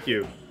Bomb. Thank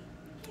you.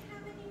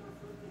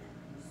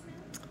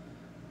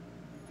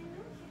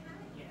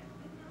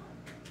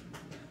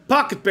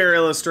 Pocket Bear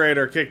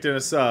Illustrator kicked in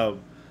a sub.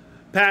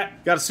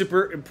 Pat, got a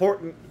super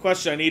important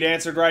question I need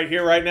answered right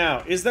here, right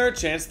now. Is there a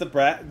chance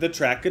the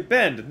track could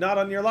bend? Not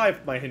on your life,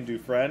 my Hindu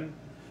friend.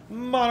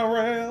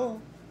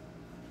 Monorail.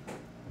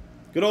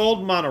 Good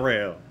old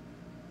monorail.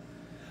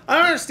 I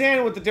don't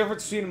understand what the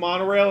difference between a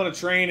monorail and a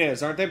train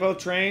is. Aren't they both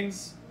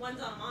trains? One's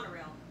on a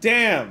monorail.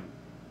 Damn.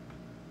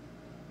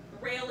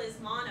 The rail is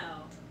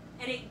mono,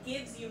 and it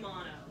gives you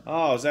mono.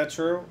 Oh, is that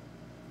true?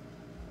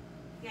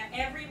 Yeah,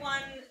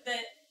 everyone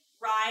that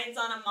rides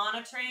on a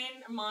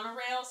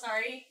monorail,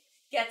 sorry,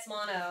 gets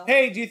mono.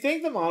 Hey, do you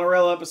think the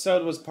monorail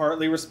episode was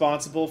partly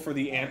responsible for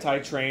the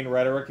anti-train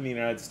rhetoric in the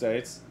United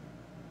States?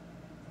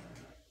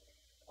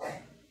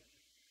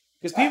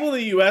 Because people in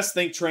the U.S.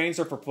 think trains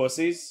are for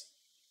pussies.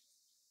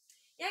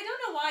 Yeah, I don't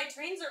know why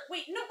trains are...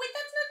 Wait, that's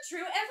not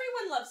true.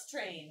 Everyone loves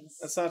trains.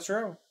 That's not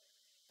true.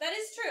 That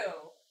is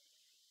true.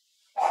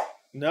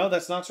 No,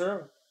 that's not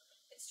true.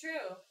 It's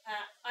true.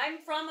 I'm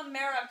from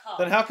America.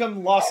 Then how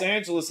come Los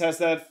Angeles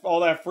has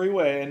all that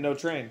freeway and no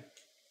train?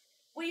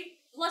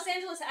 Los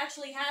Angeles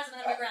actually has an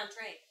underground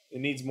train. It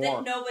needs more.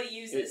 That nobody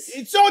uses.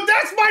 So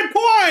that's my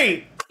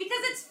point!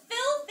 Because it's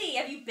filthy.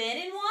 Have you been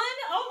in one?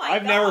 Oh my god.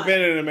 I've never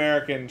been in an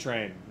American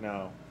train,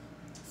 no.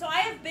 So I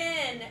have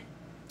been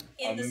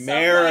in the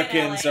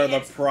Americans subway are in the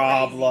LA. It's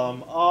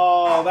problem. crazy.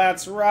 Oh,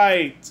 that's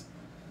right.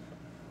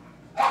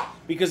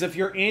 Because if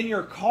you're in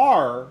your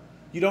car,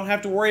 you don't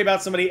have to worry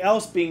about somebody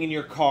else being in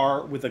your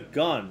car with a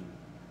gun.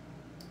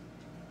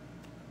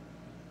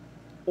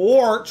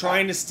 Or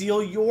trying to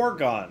steal your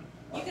gun.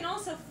 You can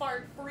also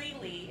fart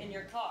freely in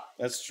your car.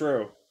 That's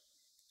true.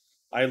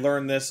 I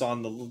learned this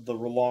on the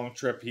long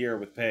trip here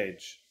with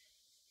Paige.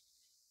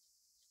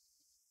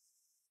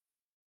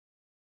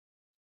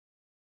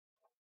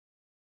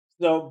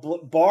 So,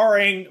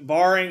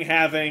 barring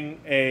having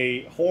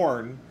a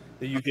horn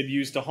that you could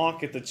use to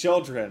honk at the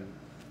children,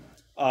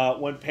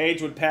 when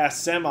Paige would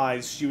pass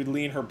semis, she would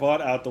lean her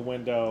butt out the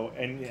window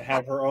and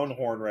have her own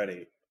horn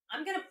ready.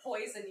 I'm gonna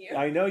poison you.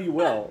 I know you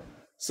will.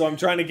 So I'm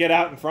trying to get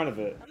out in front of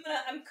it.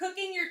 I'm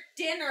cooking your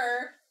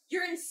dinner.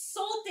 You're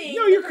insulting.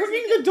 No, you're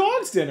cooking the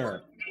dog's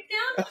dinner. Right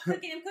now I'm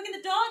cooking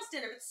the dog's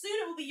dinner, but soon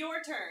it will be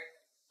your turn.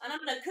 And I'm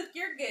gonna cook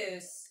your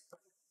goose.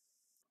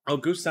 Oh,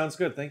 goose sounds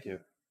good, thank you.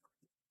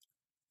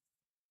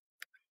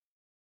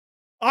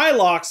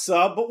 iLock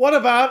sub, but what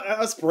about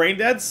us brain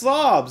dead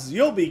slobs?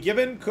 You'll be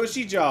given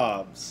cushy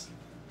jobs.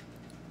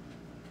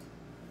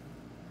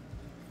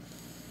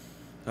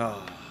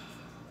 Ah.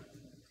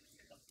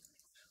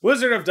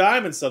 Wizard of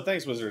Diamonds sub.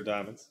 Thanks, Wizard of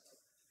Diamonds.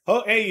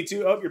 Oh, hey, you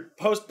two. Hope your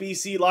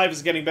post-BC life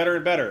is getting better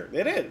and better.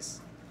 It is.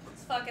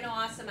 It's fucking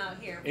awesome out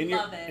here.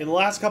 Love it. In the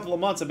last couple of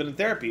months, I've been in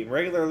therapy and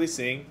regularly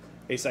seeing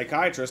a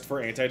psychiatrist for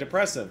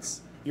antidepressants.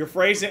 Your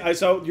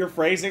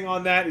phrasing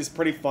on that is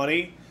pretty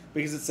funny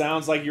because it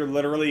sounds like you're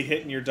literally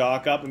hitting your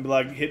doc up and be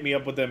like, hit me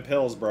up with them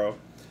pills, bro.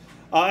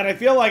 And I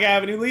feel like I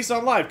have a new lease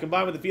on life,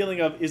 combined with the feeling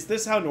of, is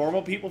this how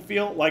normal people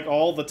feel, like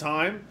all the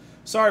time?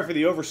 Sorry for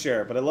the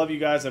overshare, but I love you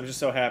guys. I'm just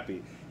so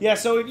happy. Yeah,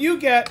 so if you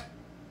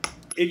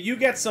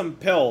get some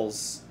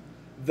pills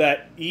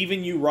that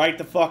even you right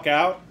the fuck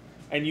out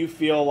and you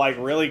feel like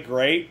really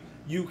great,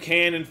 you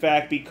can in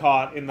fact be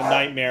caught in the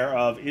nightmare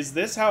of, is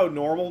this how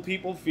normal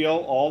people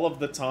feel all of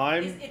the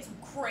time? It's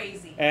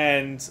crazy.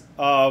 And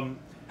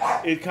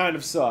it kind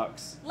of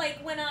sucks. Like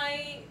when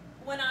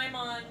I'm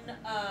on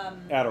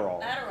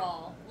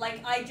Adderall.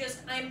 like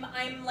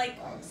I'm like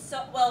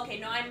so well, okay,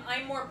 no,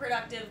 I'm more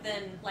productive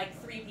than like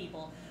 3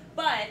 people.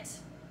 But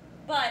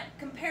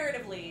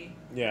comparatively,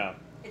 yeah.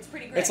 it's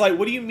pretty great. It's like,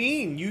 what do you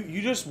mean?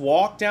 You just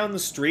walk down the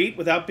street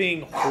without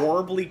being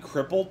horribly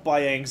crippled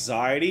by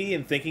anxiety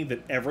and thinking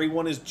that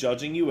everyone is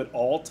judging you at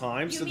all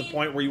times to the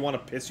point where you want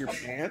to piss your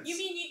pants?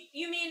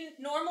 You mean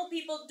normal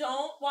people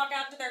don't walk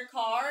out to their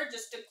car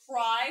just to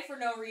cry for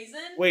no reason?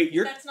 Wait,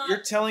 you're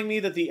telling me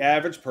that the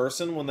average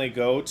person, when they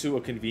go to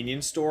a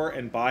convenience store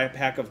and buy a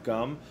pack of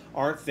gum,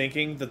 aren't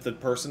thinking that the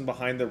person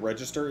behind the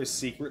register is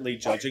secretly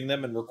judging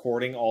them and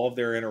recording all of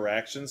their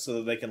interactions so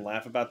that they can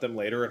laugh about them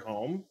later at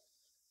home?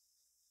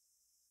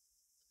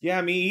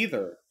 Yeah, me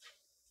either.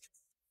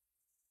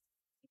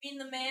 You mean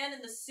the man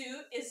in the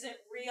suit isn't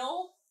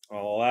real?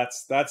 Oh,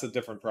 that's a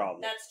different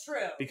problem. That's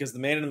true. Because the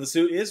man in the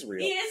suit is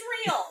real. He is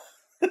real.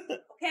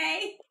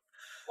 Okay?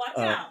 Watch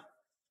out.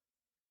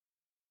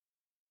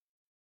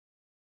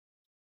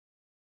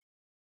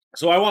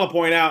 So I want to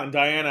point out, and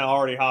Diana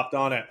already hopped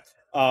on it,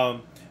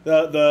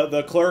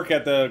 the clerk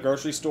at the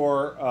grocery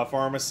store,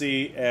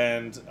 pharmacy,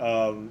 and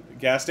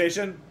gas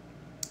station,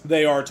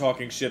 they are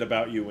talking shit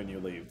about you when you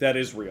leave. That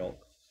is real.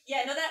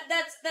 Yeah, no,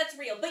 that's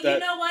real. But you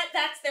know what?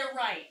 That's their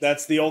right.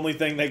 That's the only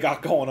thing they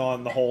got going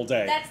on the whole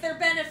day. That's their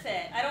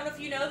benefit. I don't know if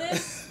you know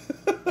this,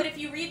 but if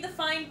you read the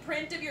fine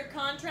print of your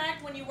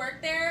contract when you work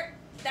there,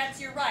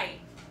 that's your right.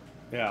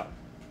 Yeah.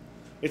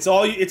 It's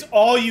all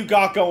you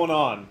got going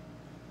on.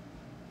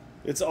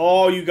 It's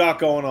all you got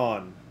going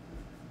on.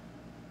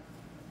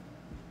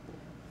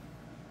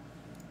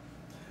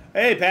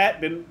 Hey,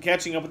 Pat, been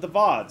catching up with the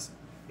VODs.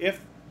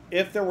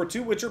 If there were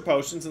 2 Witcher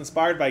potions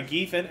inspired by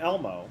Geef and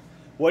Elmo,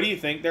 what do you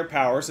think their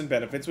powers and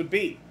benefits would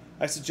be?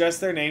 I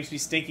suggest their names be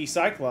Stinky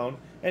Cyclone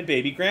and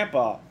Baby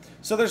Grandpa.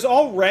 So there's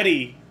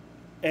already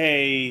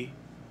a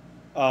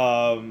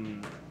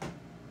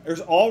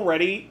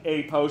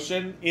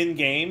potion in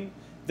game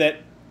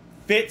that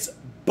fits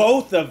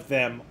both of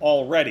them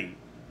already.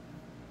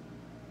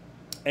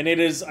 And it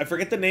is, I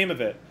forget the name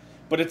of it,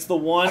 but it's the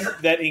one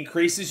that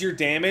increases your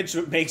damage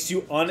but makes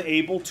you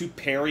unable to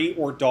parry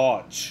or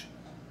dodge.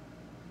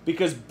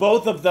 Because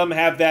both of them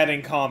have that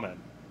in common.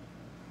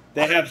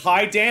 They have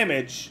high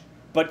damage,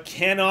 but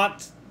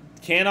cannot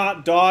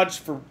dodge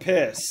for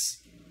piss.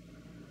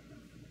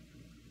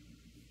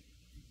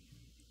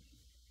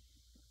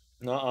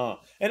 And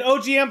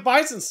OGM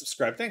Bison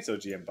subscribed. Thanks,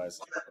 OGM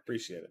Bison.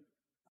 Appreciate it.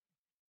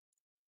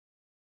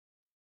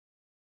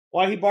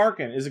 Why he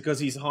barking? Is it because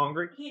he's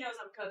hungry? He knows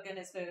I'm cooking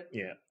his food.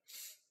 Yeah.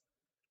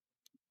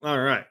 All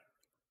right.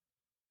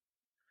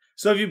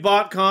 So if you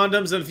bought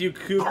condoms and a few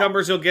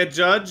cucumbers, you'll get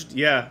judged?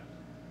 Yeah.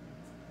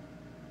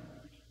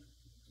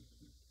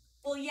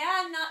 Well,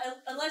 yeah, not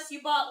unless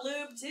you bought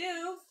lube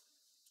too.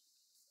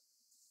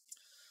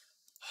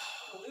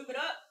 Lube it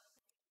up.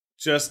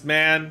 Just,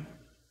 man.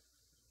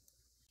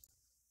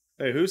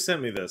 Hey, who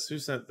sent me this? Who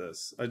sent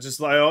this? I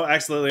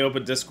accidentally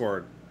opened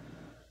Discord.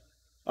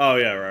 Oh,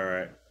 yeah,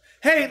 right.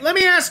 Hey, let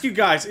me ask you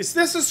guys, is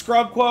this a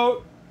scrub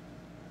quote?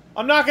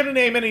 I'm not going to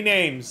name any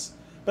names,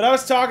 but I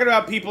was talking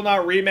about people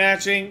not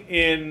rematching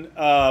in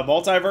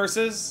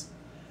multiverses,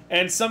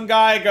 and some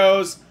guy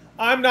goes,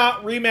 I'm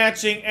not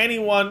rematching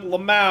anyone,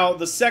 Lamau.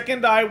 The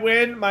second I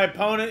win, my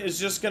opponent is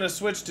just going to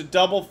switch to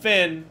Double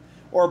Finn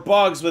or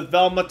Bugs with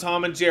Velma,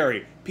 Tom, and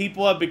Jerry.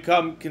 People have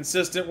become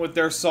consistent with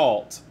their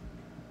salt.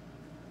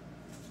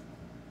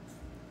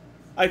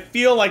 I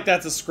feel like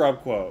that's a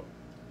scrub quote.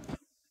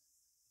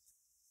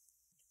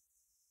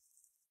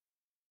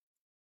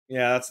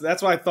 Yeah,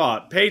 that's what I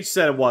thought. Paige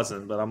said it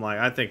wasn't, but I'm like,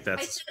 I think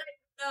that's... I said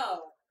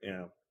no.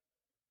 Yeah. Are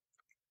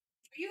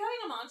you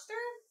having a monster?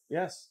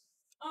 Yes.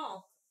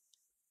 Oh.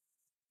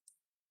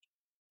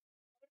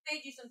 I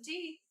made you some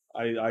tea.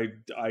 I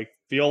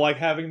feel like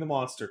having the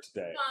monster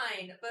today.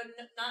 Fine, but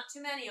not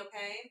too many,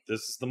 okay?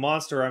 This is the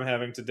monster I'm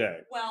having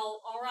today.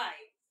 Well,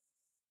 alright.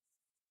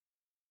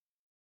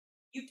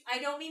 I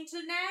don't mean to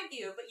nag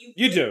you, but you...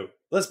 You do.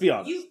 Let's be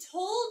honest. You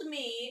told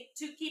me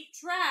to keep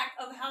track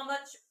of how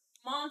much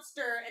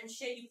monster and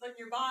shit you put in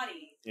your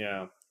body.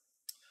 Yeah.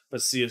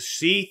 But see,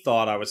 she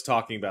thought I was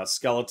talking about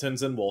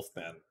skeletons and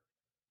wolfmen.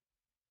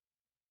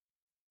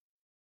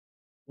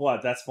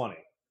 What? That's funny.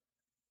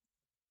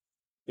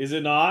 Is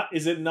it not?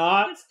 Is it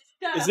not?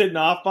 Is it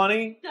not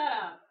funny? Shut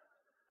up.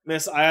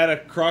 Miss, I had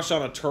a crush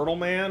on a turtle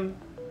man.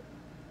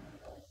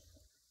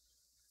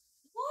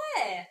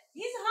 What?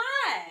 He's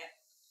hot.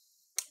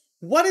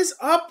 What is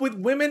up with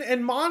women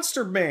and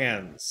monster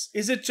mans?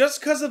 Is it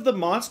just because of the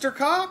monster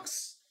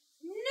cocks?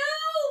 No,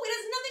 it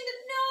has nothing to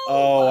know.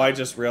 Oh, I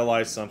just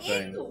realized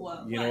something. Ew.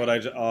 You know what I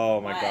just...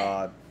 Oh, my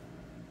God.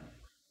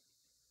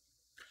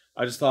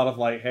 I just thought of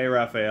like, hey,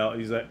 Raphael.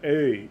 He's like,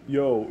 hey,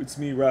 yo, it's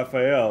me,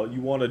 Raphael.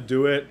 You want to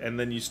do it? And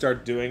then you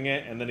start doing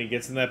it, and then he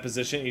gets in that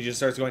position, and he just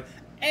starts going,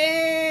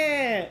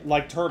 eh,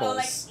 like turtles. Oh,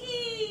 like,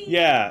 ee.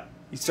 Yeah.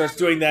 He starts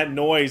doing that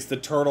noise the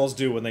turtles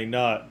do when they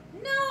nut.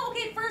 No,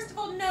 okay, first of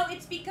all, no,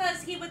 it's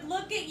because he would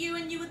look at you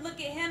and you would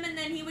look at him and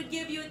then he would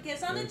give you a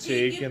kiss on the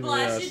cheek, you'd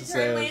blush, you'd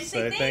turn away and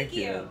say thank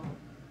you.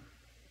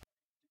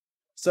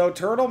 So,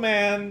 Turtle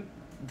Man,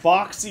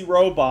 boxy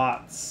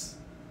robots,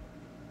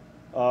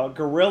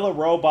 gorilla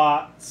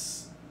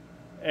robots,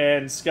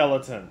 and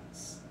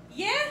skeletons.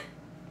 Yeah.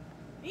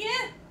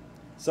 Yeah.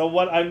 So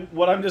what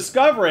I'm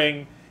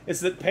discovering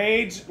is that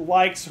Paige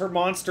likes her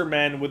monster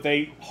men with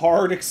a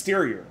hard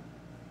exterior.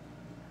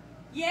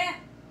 Yeah.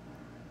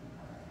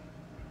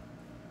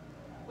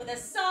 With a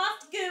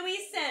soft, gooey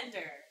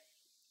center.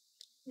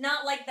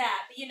 Not like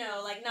that, but you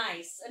know, like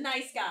nice. A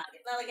nice guy.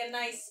 Not like a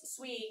nice,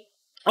 sweet...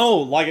 Oh,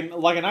 like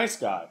a nice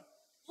guy.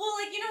 Well,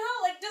 like, you know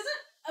how, like, doesn't...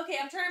 Okay,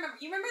 I'm trying to remember.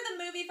 You remember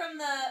the movie from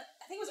the...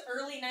 I think it was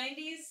early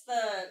 90s?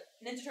 The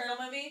Ninja Turtle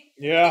movie?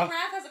 Yeah. I think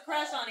Raph has a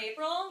crush on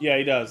April. Yeah,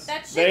 he does.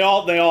 That shit, they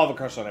all have a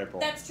crush on April.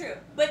 That's true.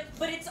 But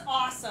it's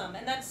awesome,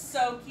 and that's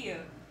so cute.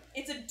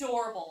 It's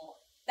adorable.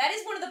 That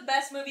is one of the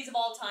best movies of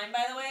all time,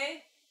 by the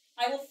way.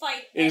 I will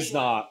fight anyone. It is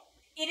not.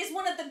 It is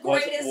one of the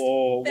greatest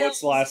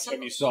what's the last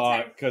time you saw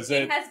it? Because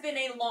it has been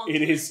a long time.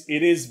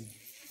 It is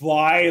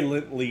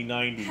violently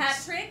 90s.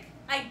 Patrick,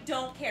 I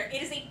don't care.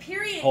 It is a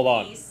period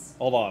piece.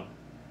 Hold on.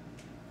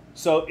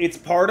 So it's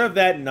part of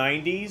that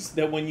 90s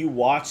that when you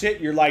watch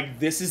it, you're like,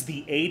 this is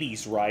the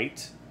 80s,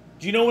 right?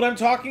 Do you know what I'm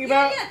talking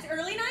about? Yeah, it's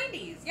early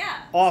 90s,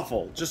 yeah.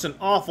 Awful. Just an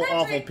awful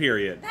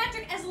period.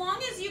 Patrick, as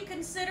long as you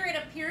consider it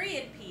a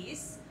period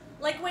piece,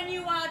 like when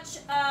you watch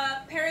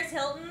Paris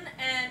Hilton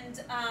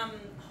and,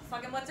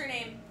 fucking what's her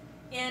name,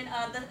 in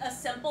The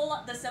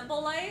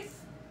Simple Life,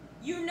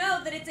 you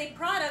know that it's a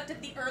product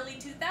of the early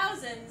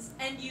 2000s,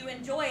 and you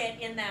enjoy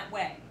it in that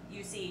way,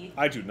 you see.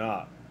 I do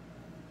not.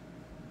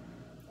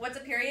 What's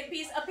a period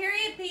piece? A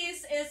period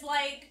piece is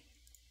like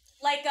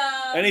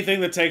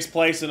anything that takes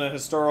place in a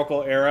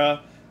historical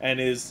era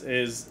and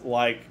is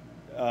like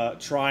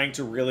trying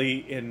to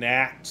really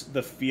enact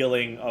the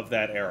feeling of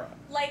that era.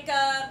 Like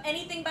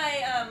anything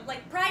by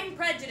like Pride and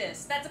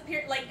Prejudice. That's a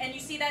and you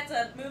see that's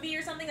a movie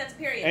or something. That's a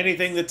period.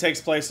 Anything that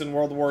takes place in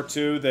World War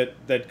II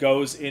that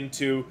goes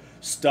into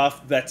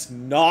stuff that's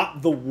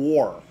not the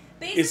war.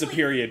 Basically, is a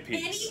period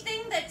piece.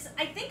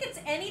 I think it's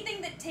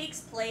anything that takes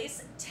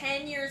place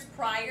 10 years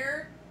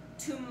prior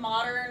to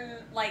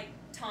modern, like,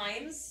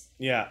 times.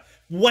 Yeah.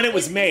 When it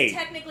was made. It's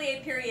technically a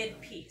period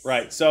piece.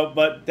 Right. So,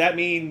 but that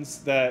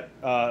means that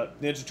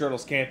Ninja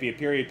Turtles can't be a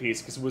period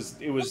piece because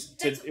it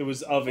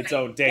was of its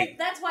own date. Well,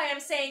 that's why I'm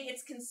saying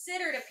it's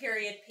considered a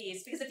period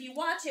piece, because if you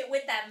watch it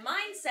with that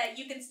mindset,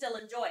 you can still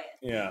enjoy it.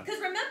 Yeah. Because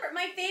remember,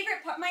 my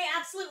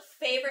absolute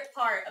favorite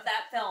part of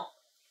that film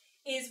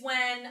is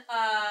when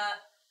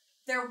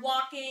they're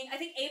walking. I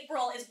think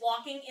April is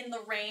walking in the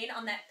rain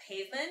on that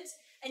pavement,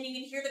 and you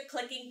can hear the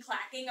clicking,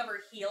 clacking of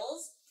her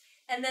heels.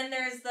 And then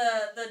there's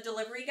the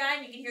delivery guy,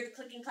 and you can hear the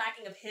clicking,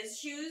 clacking of his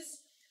shoes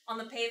on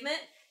the pavement.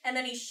 And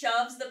then he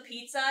shoves the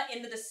pizza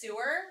into the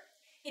sewer.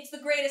 It's the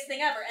greatest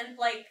thing ever, and,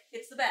 like,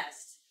 it's the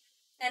best.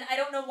 And I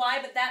don't know why,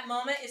 but that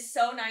moment is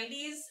so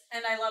 90s,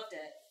 and I loved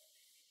it.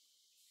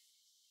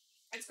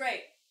 It's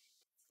great.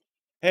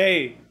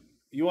 Hey,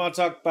 you want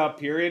to talk about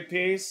period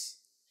piece?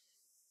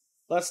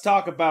 Let's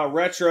talk about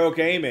retro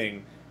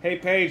gaming. Hey,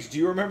 Paige, do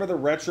you remember the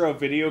retro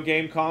video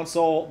game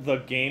console, the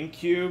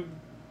GameCube?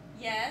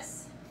 Yes.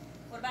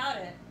 What about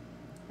it?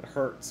 It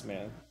hurts,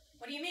 man.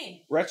 What do you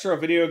mean? Retro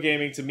video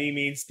gaming to me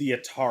means the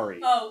Atari.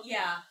 Oh,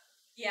 yeah.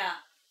 Yeah.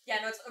 Yeah,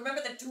 no,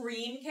 remember the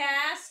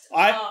Dreamcast?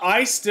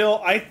 I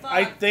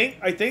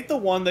think the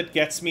one that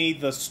gets me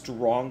the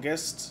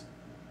strongest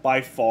by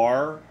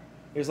far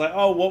is like,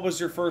 oh, what was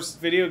your first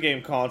video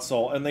game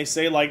console? And they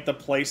say like the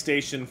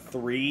PlayStation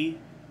 3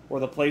 or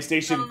the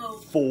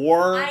PlayStation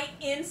 4. I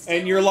instantly...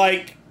 And you're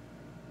like...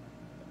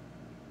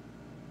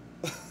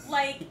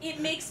 like,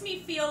 it makes me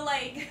feel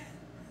like...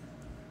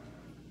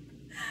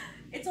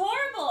 it's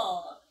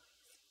horrible.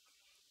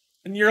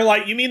 And you're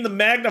like, you mean the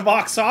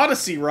Magnavox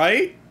Odyssey,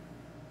 right?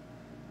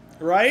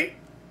 Right?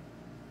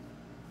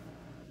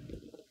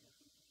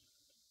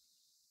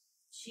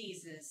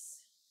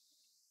 Jesus.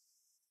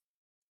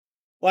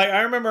 Like,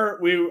 I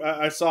remember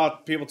I saw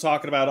people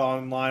talking about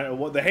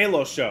online, the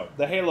Halo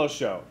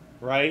show,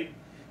 right?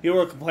 People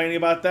were complaining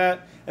about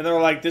that, and they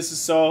were like, this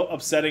is so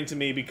upsetting to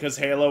me because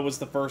Halo was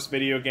the first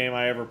video game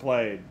I ever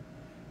played.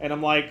 And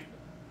I'm like,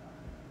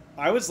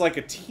 I was like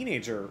a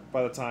teenager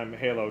by the time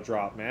Halo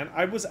dropped, man.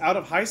 I was out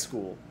of high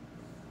school.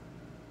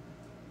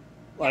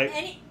 Like,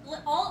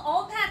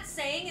 all Pat's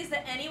saying is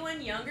that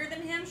anyone younger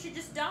than him should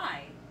just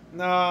die.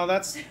 No,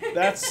 that's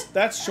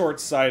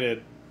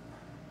short-sighted.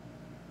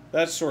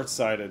 That's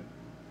short-sighted.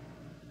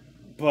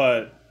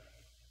 But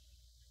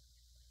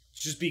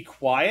just be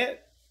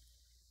quiet?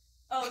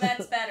 Oh,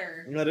 that's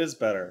better. That is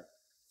better.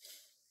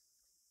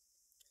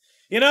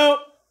 You know,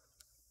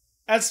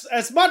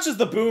 as much as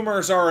the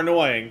boomers are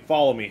annoying,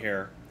 follow me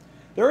here,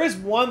 there is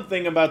one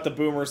thing about the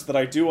boomers that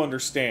I do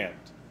understand.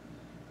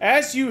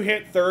 As you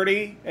hit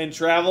 30 and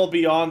travel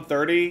beyond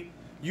 30,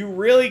 you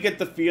really get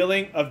the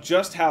feeling of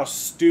just how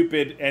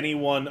stupid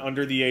anyone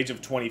under the age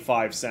of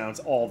 25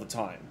 sounds all the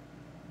time.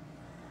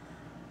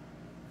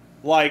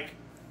 Like,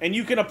 and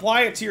you can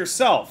apply it to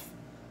yourself.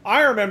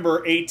 I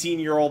remember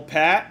 18-year-old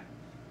Pat,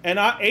 and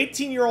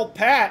 18-year-old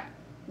Pat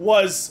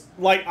was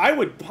like, I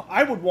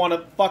would want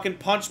to fucking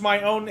punch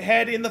my own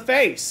head in the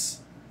face.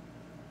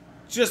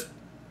 Just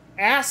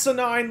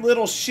asinine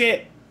little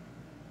shit.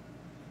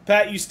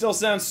 Pat, you still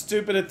sound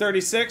stupid at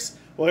 36?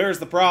 Well, here's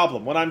the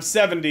problem. When I'm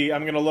 70,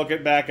 I'm going to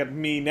look back at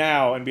me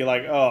now and be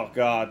like, oh,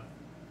 God.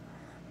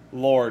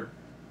 Lord.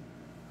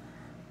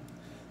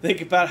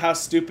 Think about how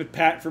stupid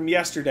Pat from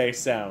yesterday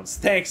sounds.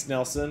 Thanks,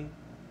 Nelson.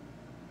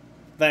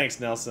 Thanks,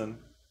 Nelson.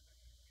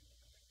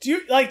 Do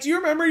you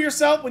remember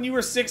yourself when you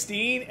were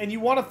 16 and you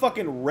want to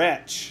fucking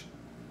retch?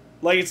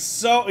 Like, it's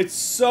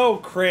so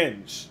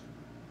cringe.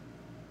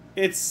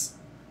 It's,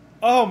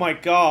 oh my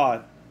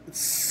God. It's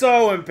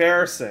so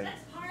embarrassing.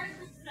 That's hard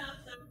for stuff,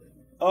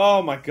 though.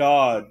 Oh my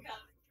God.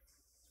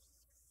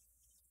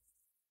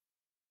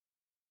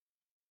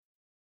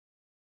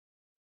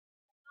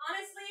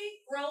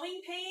 Honestly,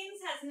 growing pains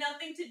has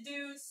nothing to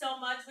do so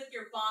much with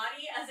your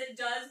body as it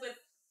does with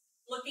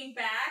looking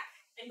back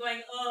and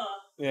going, ugh.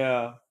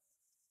 Yeah.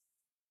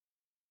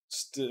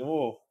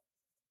 Oh.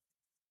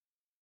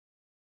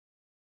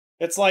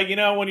 It's like, you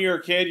know, when you're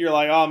a kid, you're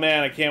like, oh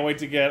man, I can't wait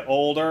to get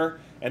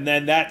older. And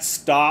then that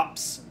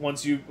stops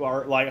once you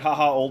are like,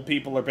 haha, old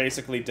people are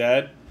basically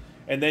dead.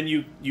 And then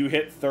you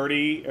hit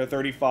 30 or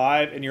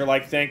 35 and you're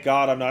like, thank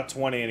God I'm not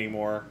 20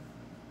 anymore.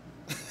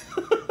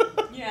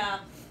 Yeah.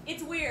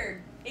 It's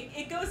weird.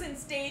 It goes in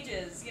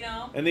stages, you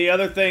know? And the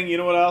other thing, you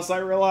know what else I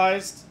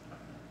realized?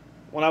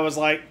 When I was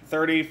like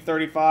 30,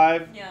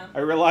 35, yeah. I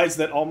realized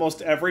that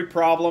almost every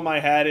problem I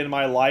had in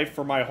my life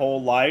for my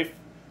whole life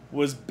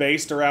was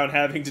based around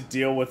having to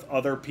deal with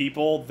other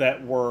people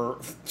that were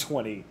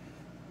 20.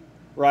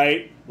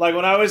 Right? Like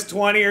when I was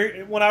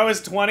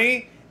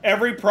 20,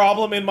 every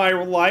problem in my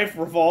life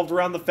revolved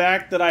around the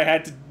fact that I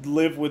had to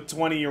live with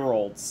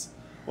 20-year-olds.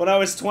 When I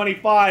was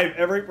 25,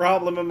 every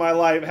problem in my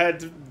life had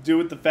to do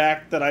with the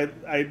fact that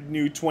I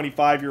knew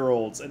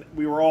 25-year-olds, and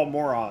we were all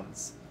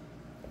morons.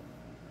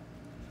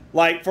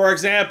 Like, for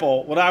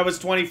example, when I was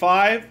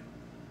 25,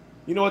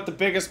 you know what the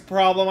biggest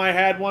problem I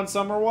had one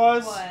summer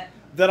was? What?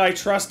 That I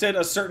trusted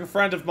a certain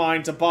friend of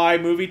mine to buy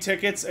movie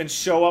tickets and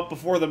show up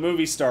before the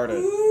movie started.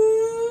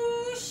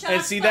 Ooh,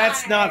 and see,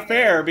 that's not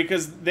fair,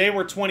 because they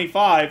were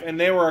 25, and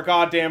they were a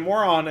goddamn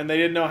moron, and they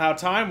didn't know how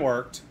time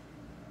worked.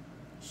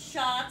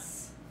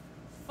 Shots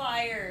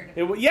fired.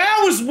 It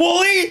was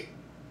Wooly!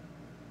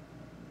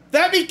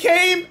 That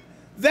became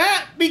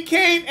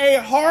a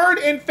hard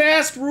and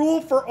fast rule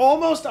for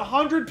almost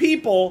 100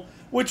 people,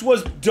 which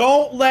was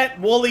don't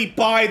let Wooly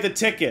buy the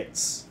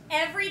tickets.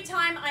 Every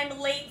time I'm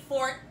late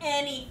for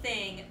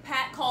anything,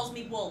 Pat calls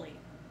me Wooly.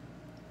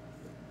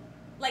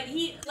 Like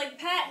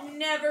Pat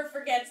never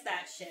forgets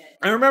that shit.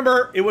 I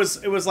remember it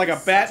was like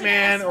a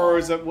Batman, or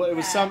it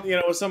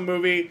was some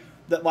movie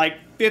that like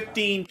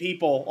 15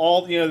 people,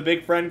 all, you know, the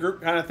big friend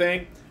group kind of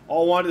thing,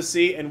 all wanted to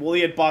see, and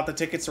Wooly had bought the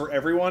tickets for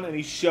everyone, and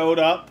he showed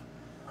up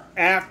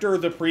after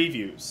the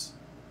previews.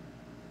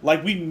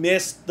 Like, we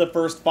missed the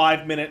first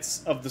 5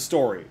 minutes of the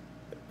story,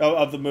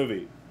 of the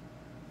movie.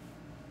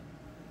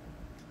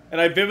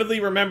 And I vividly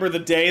remember the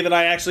day that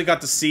I actually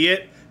got to see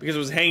it, because I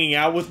was hanging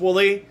out with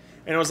Wooly,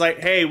 and it was like,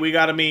 hey, we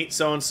gotta meet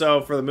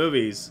so-and-so for the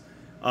movies.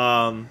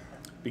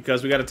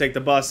 Because we gotta take the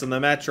bus and the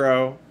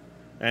metro,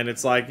 and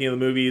it's like, you know,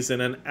 the movie's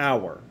in an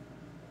hour,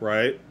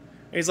 right? And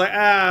he's like,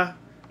 ah.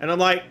 And I'm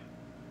like,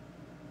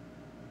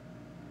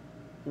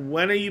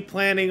 when are you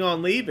planning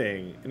on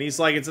leaving? And he's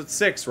like, it's at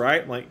 6,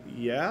 right? I'm like,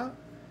 yeah.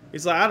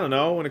 He's like, I don't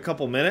know, in a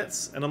couple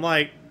minutes. And I'm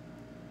like,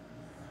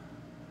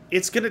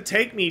 it's gonna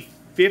take me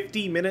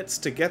 50 minutes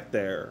to get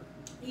there.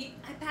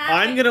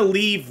 I'm gonna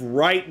leave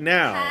right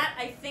now. Pat,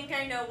 I think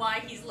I know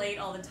why he's late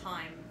all the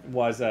time.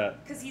 Why is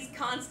that? Because he's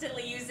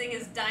constantly using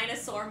his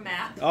dinosaur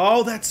map.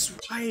 Oh, that's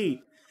right.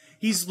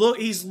 He's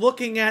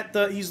looking at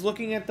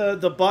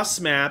the bus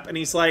map, and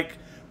he's like,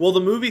 well, the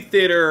movie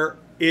theater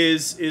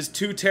is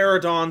 2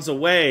 pterodons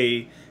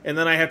away, and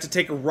then I have to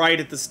take a right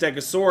at the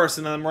Stegosaurus,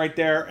 and I'm right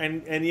there,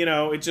 and you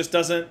know, it just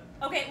doesn't.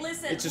 Okay,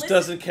 listen. It just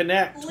doesn't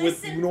connect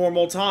with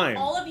normal time.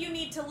 All of you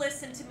need to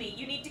listen to me.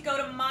 You need to go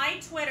to my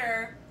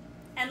Twitter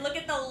and look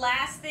at the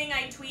last thing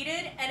I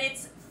tweeted, and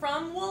it's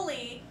from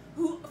Wooly,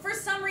 who for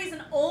some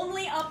reason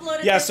only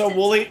uploaded. Yeah, this so to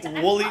Wooly. Damn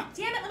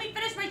it! Let me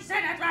finish my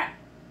sentence.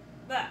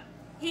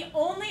 He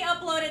only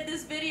uploaded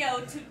this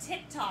video to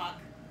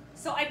TikTok,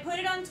 so I put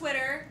it on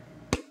Twitter.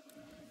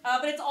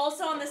 But it's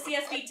also on the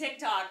CSB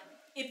TikTok.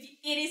 It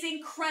is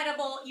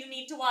incredible. You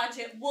need to watch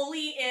it.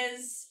 Wooly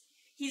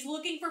he's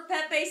looking for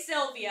Pepe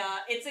Sylvia.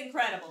 It's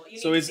incredible. You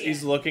need to see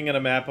he's looking at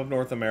a map of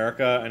North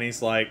America, and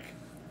he's like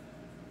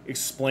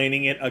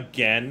explaining it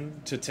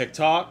again to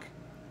TikTok.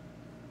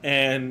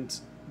 And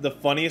the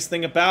funniest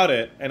thing about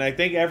it, and I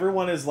think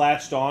everyone has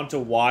latched on to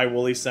why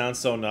Wooly sounds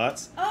so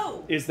nuts,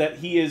 is that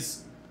he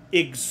is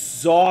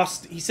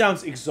exhausted. He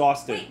sounds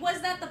exhausted. Wait,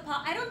 was that the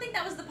I don't think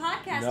that was the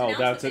podcast. No,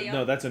 that's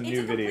video. that's a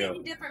new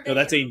video. Different video. No,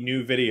 that's a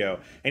new video,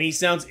 and he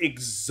sounds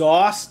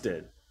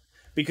exhausted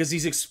because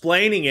he's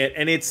explaining it,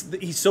 and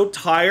he's so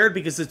tired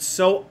because it's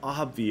so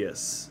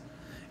obvious.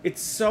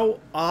 It's so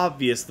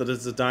obvious that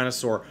it's a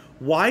dinosaur.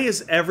 Why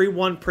is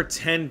everyone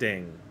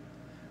pretending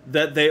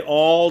that they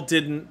all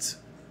didn't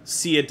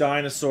see a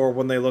dinosaur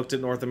when they looked at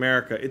North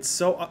America? It's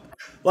so...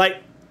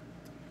 like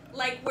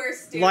we're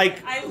stupid.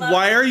 Like, I love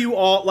why it. are you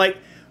all... like,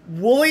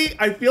 Wooly...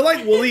 I feel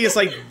like Wooly is,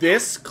 like,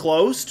 this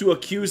close to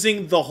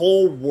accusing the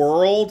whole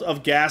world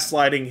of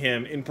gaslighting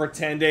him in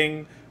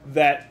pretending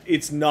that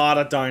it's not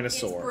a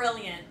dinosaur. It's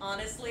brilliant,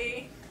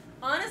 honestly.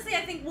 Honestly,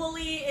 I think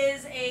Wooly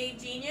is a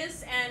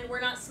genius, and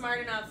we're not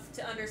smart enough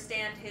to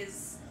understand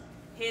his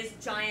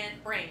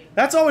giant brain.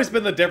 That's always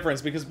been the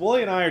difference, because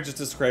Wooly and I are just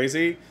as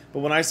crazy, but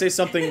when I say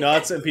something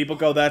nuts and people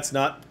go, that's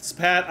nuts,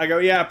 Pat, I go,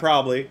 yeah,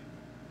 probably.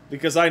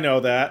 Because I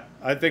know that.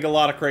 I think a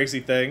lot of crazy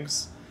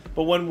things.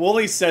 But when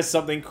Wooly says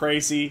something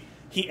crazy,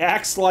 he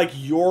acts like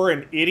you're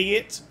an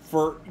idiot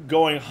for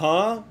going,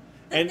 huh?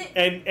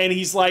 And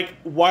he's like,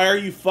 why are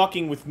you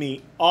fucking with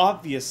me?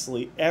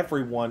 Obviously,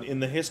 everyone in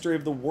the history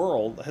of the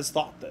world has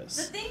thought this.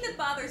 The thing that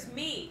bothers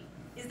me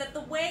is that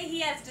the way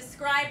he has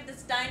described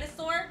this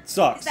dinosaur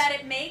sucks. Is that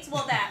it makes,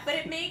 but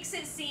it makes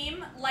it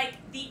seem like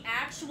the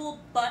actual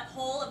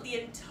butthole of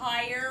the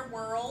entire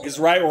world is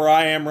right where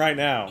I am right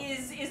now.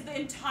 Is the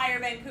entire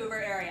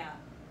Vancouver area.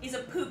 Is a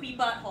poopy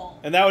butthole.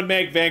 And that would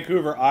make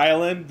Vancouver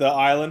Island, the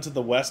island to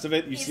the west of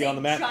it, you see on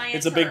the map,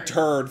 it's a big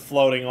turd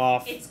floating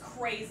off. It's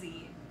crazy.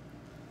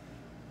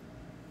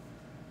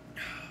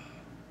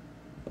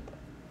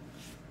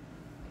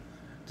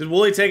 Did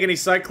Wooly take any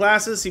psych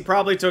classes? He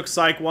probably took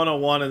Psych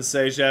 101 and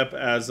CEGEP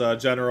as a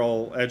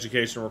general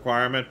education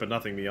requirement, but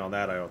nothing beyond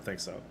that, I don't think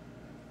so.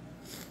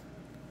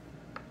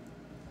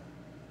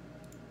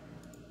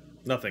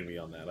 Nothing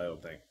beyond that, I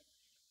don't think.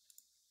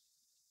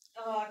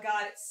 Oh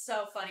god, it's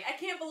so funny. I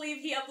can't believe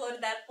he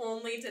uploaded that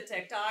only to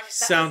TikTok.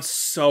 Sounds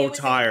so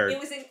tired. It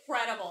was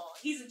incredible.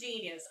 He's a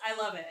genius. I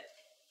love it.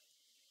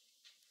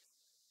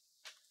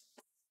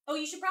 Oh,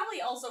 you should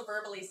probably also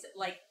verbally,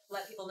 like,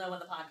 let people know when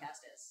the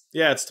podcast is.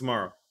 Yeah, it's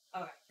tomorrow.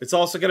 Okay. It's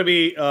also going to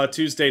be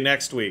Tuesday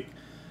next week.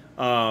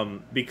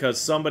 Because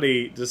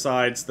somebody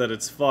decides that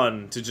it's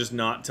fun to just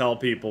not tell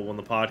people when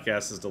the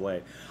podcast is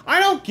delayed. I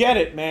don't get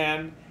it,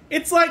 man.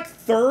 It's like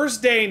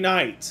Thursday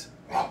night.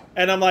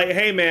 And I'm like,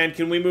 hey, man,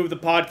 can we move the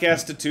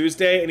podcast to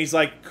Tuesday? And he's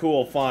like,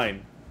 cool,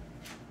 fine.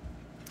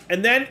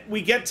 And then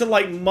we get to,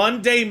 like,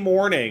 Monday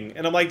morning,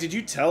 and I'm like, did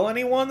you tell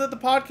anyone that the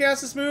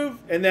podcast is moved?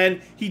 And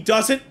then he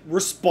doesn't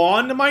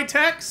respond to my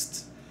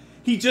text.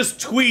 He just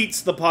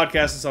tweets the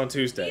podcast is on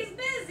Tuesday. He's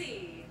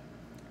busy.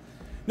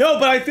 No,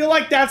 but I feel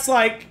like that's,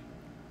 like,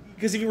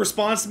 because if he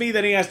responds to me,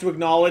 then he has to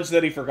acknowledge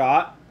that he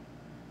forgot.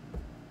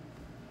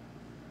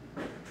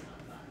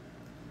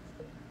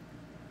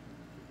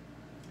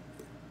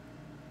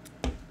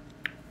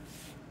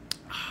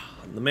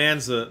 The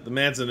man's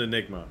an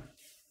enigma.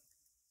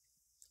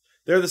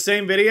 They're the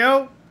same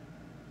video?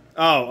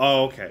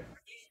 Oh, okay.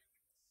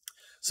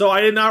 So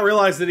I did not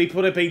realize that he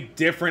put up a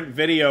different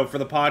video for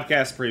the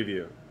podcast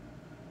preview.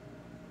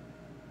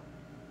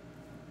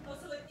 Oh,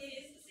 so it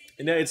is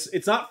the same No,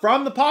 it's not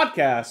from the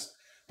podcast,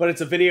 but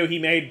it's a video he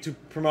made to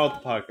promote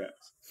the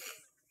podcast.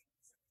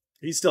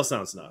 He still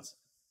sounds nuts.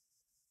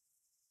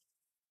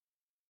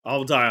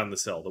 I'll die on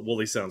this hill. The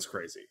Wooly sounds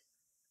crazy.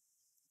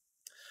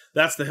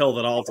 That's the hill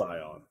that I'll die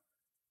on.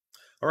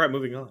 All right,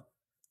 moving on.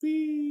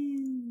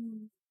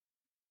 Whee!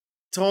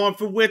 Time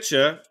for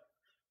Witcher.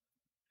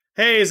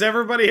 Hey, is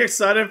everybody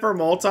excited for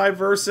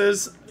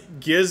Multiverses,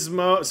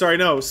 Gizmo... Sorry,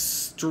 no,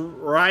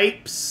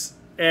 Stripes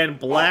and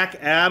Black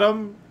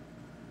Adam?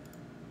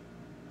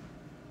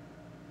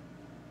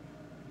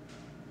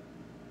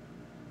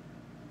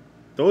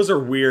 Those are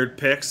weird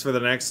picks for the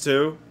next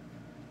two.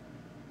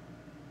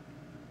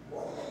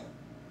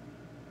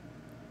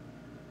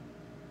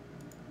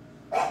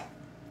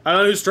 I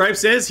don't know who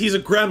Stripes is. He's a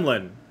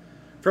gremlin.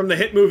 From the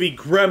hit movie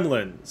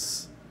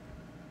Gremlins.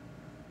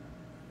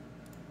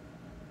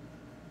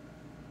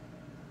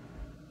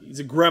 He's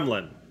a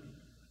gremlin.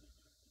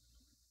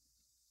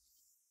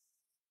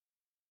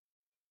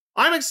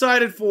 I'm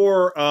excited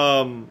for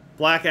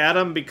Black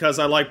Adam because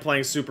I like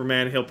playing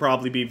Superman. He'll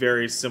probably be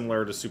very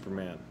similar to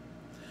Superman.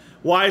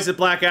 Why is it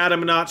Black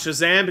Adam and not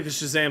Shazam? Because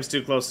Shazam's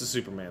too close to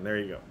Superman. There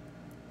you go.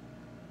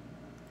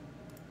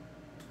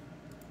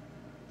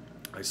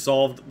 I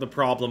solved the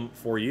problem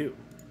for you.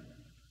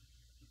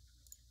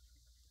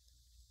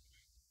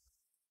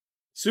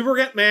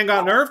 Superman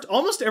got nerfed?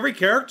 Almost every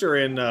character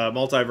in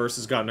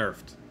Multiverses got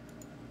nerfed.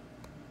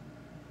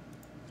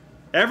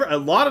 A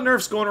lot of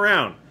nerfs going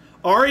around.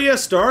 Arya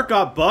Stark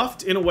got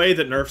buffed in a way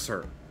that nerfs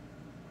her.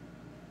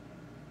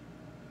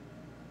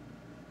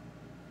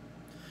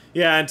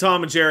 Yeah, and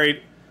Tom and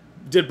Jerry...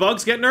 Did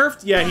Bugs get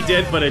nerfed? Yeah, he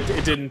did, but it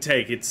didn't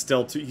take. He's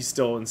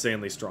still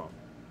insanely strong.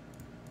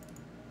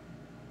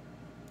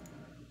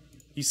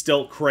 He's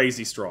still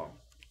crazy strong.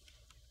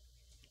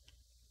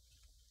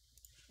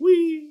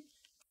 Whee!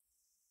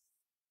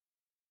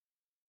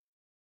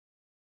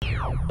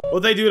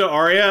 What'd they do to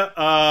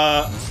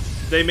Arya?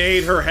 They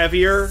made her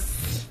heavier,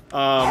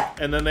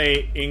 and then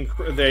they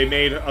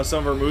made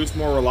some of her moves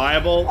more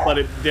reliable, but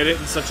it did it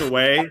in such a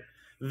way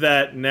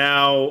that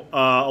now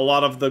a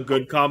lot of the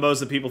good combos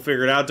that people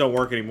figured out don't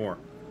work anymore.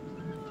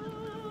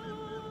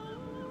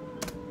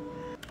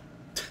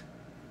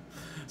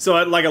 So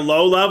at like a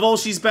low level,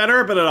 she's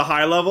better, but at a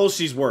high level,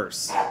 she's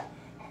worse.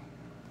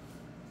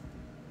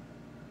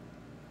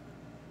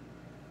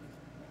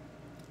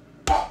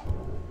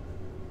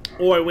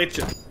 Oi,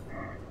 Witcher.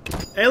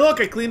 Hey, look,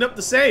 I cleaned up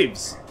the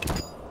saves.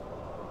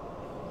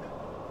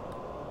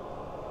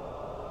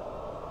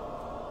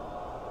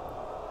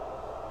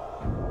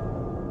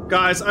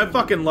 Guys, I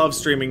fucking love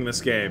streaming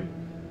this game.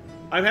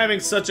 I'm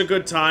having such a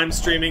good time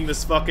streaming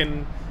this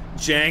fucking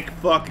jank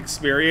fuck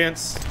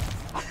experience.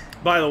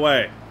 By the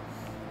way,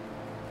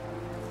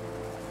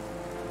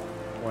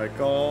 like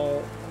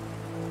all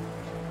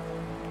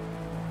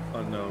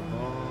unknown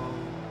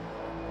bomb.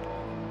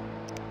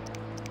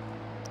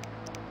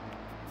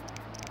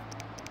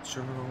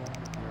 Journal.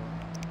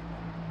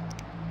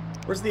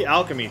 Where's the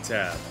alchemy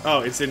tab?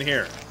 Oh, it's in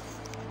here.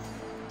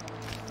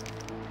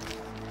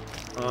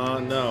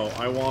 No,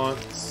 I want...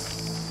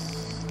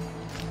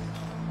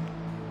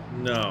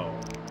 No.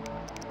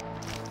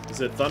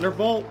 Is it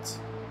Thunderbolt?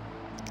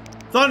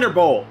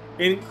 Thunderbolt!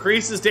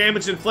 Increases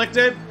damage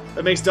inflicted,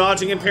 that makes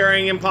dodging and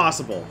parrying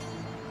impossible.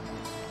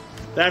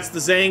 That's the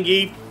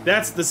Zangief.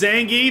 That's the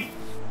Zangief.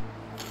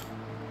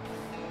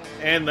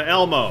 And the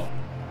Elmo.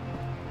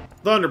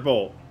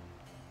 Thunderbolt.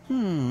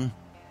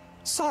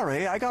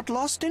 Sorry, I got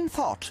lost in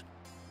thought.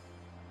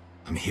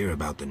 I'm here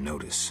about the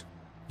notice.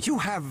 You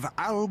have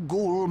Al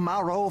Ghul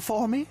marrow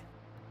for me?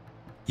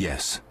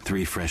 Yes,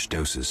 3 fresh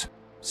doses.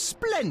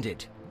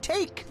 Splendid.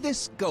 Take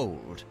this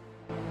gold.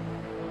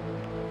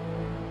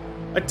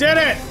 I did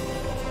it!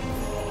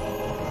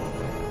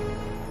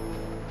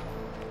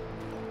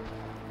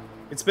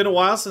 It's been a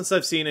while since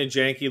I've seen a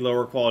janky,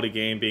 lower quality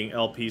game being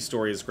LP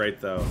story is great,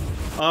 though.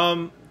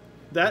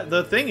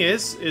 The thing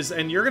is,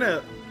 and you're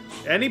gonna...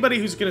 Anybody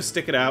who's gonna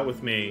stick it out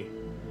with me...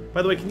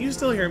 By the way, can you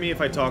still hear me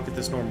if I talk at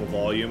this normal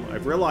volume?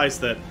 I've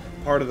realized that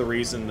part of the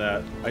reason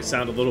that I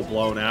sound a little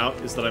blown out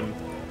is that I'm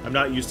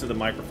not used to the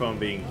microphone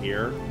being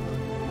here.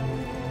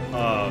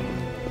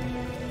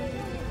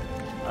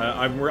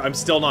 I'm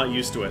still not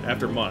used to it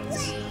after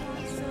months.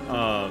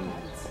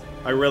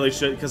 I really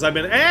should, because I've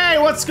been, hey,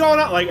 what's going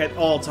on? Like, at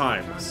all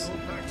times.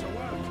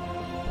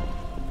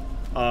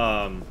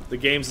 The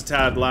game's a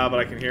tad loud, but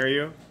I can hear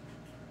you.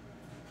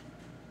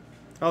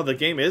 Oh, the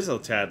game is a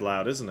tad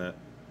loud, isn't it?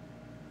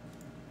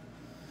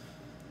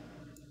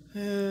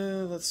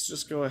 Let's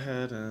just go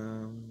ahead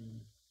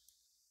and...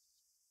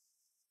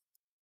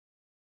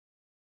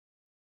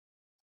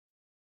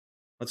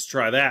 Let's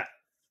try that.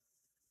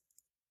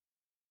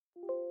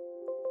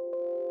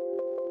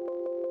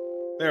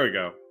 There we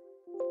go.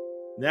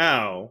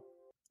 Now,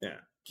 yeah,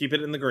 keep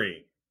it in the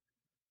green.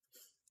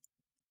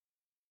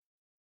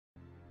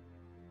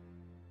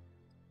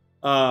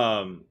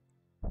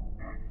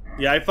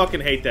 Yeah, I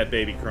fucking hate that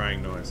baby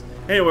crying noise.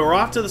 Anyway, we're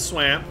off to the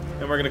swamp,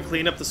 and we're gonna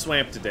clean up the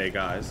swamp today,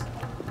 guys.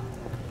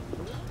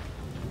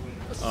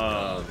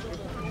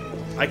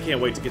 I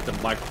can't wait to get the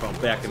microphone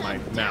back in my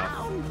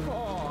mouth.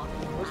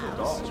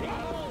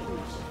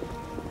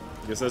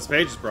 Guess that's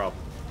Paige's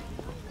problem.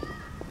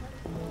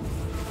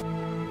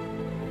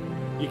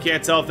 You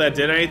can't tell if that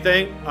did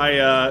anything.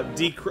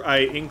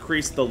 I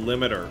increased the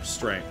limiter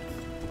strength.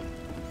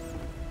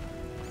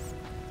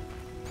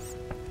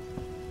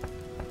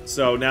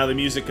 So now the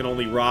music can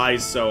only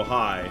rise so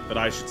high, but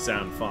I should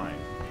sound fine.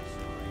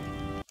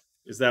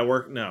 Is that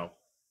work? No,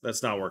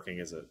 that's not working,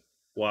 is it?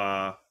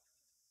 Wah.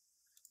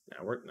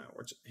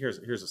 Here's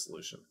a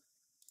solution.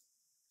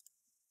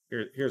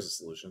 Here's a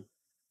solution.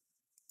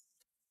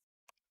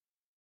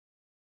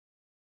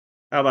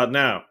 How about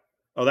now?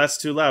 Oh, that's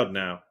too loud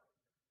now.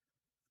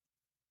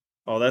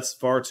 Oh, that's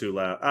far too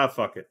loud. Ah,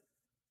 fuck it.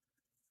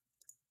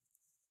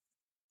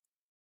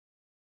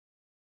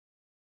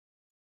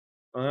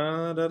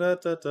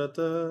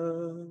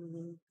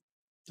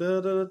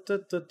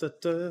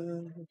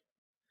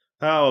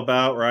 How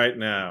about right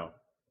now?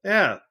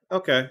 Yeah,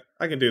 okay,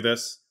 I can do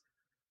this.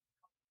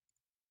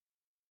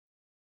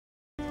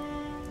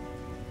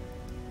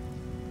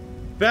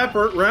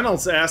 Bert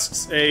Reynolds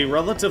asks a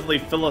relatively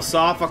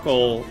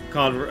philosophical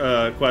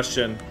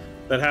question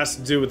that has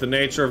to do with the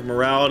nature of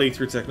morality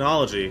through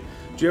technology.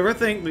 Do you ever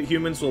think that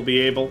humans will be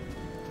able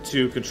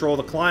to control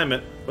the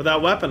climate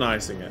without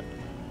weaponizing it?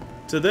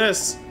 To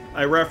this,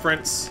 I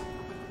reference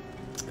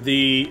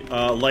the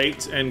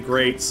late and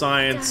great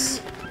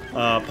science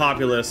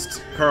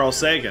populist Carl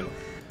Sagan,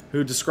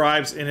 who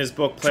describes in his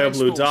book Pale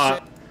Blue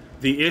Dot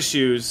the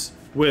issues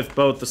with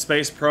both the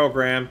space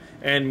program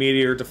and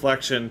meteor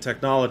deflection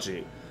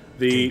technology.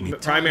 The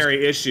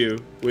primary issue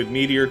with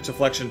meteor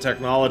deflection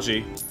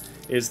technology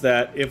is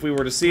that if we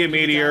were to see a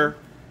meteor,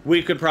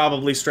 we could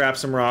probably strap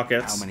some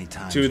rockets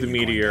to the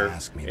meteor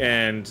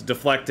and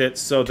deflect it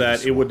so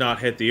that it would not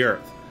hit the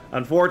Earth.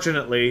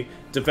 Unfortunately,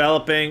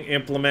 developing,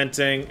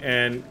 implementing,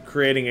 and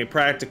creating a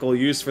practical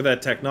use for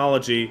that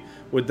technology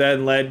would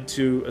then lead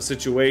to a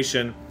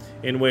situation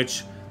in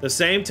which the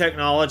same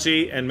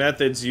technology and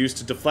methods used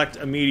to deflect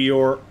a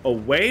meteor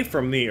away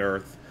from the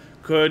Earth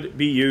could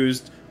be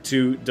used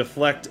to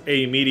deflect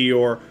a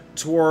meteor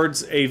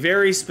towards a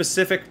very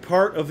specific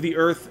part of the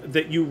Earth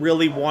that you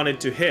really wanted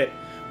to hit,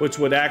 which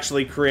would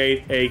actually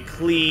create a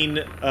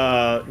clean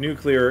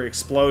nuclear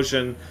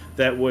explosion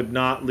that would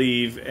not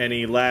leave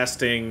any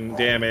lasting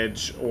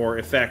damage or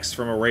effects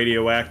from a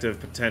radioactive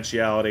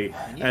potentiality,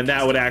 and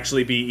that would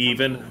actually be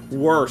even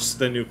worse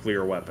than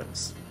nuclear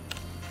weapons.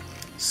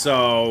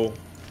 So,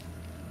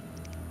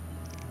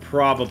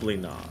 probably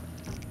not.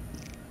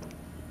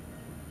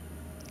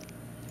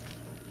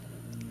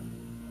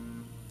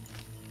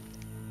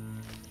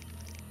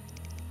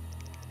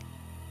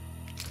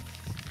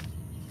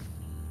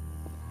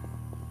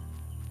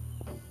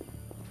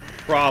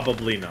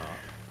 Probably not.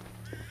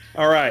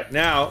 Alright,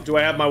 now, do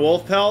I have my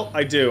wolf pelt?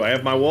 I do. I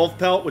have my wolf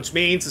pelt, which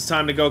means it's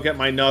time to go get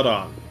my nut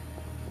on.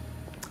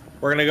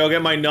 We're gonna go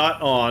get my nut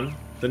on.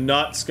 The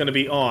nut's gonna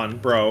be on,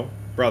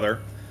 brother.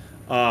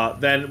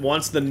 Then,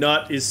 once the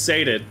nut is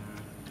sated,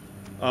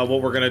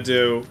 what we're gonna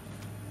do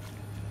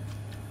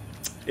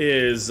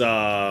is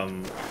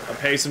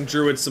pay some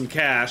druids some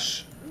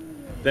cash.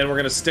 Then we're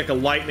gonna stick a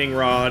lightning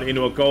rod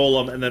into a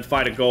golem and then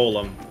fight a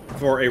golem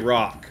for a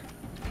rock.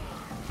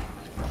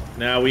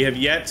 Now, we have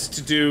yet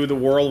to do the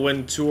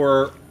whirlwind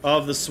tour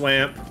of the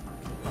swamp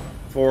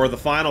for the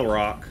final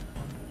rock,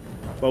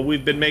 but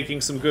we've been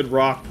making some good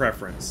rock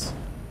progress,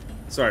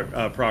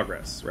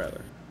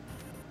 rather.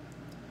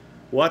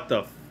 What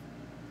the f-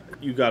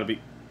 You gotta be...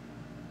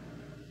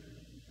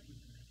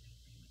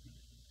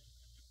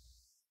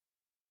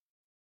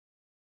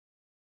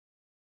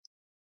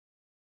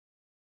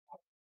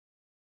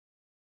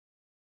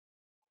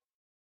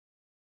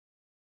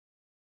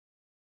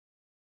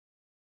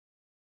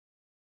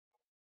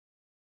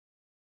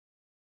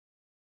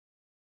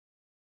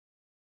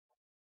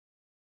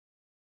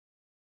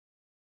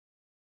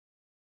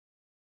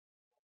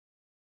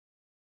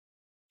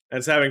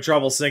 It's having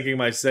trouble syncing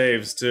my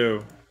saves,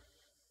 too.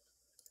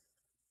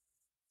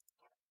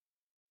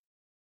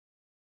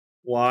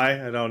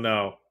 Why? I don't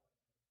know.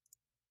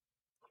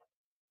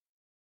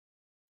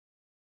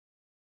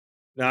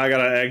 Now I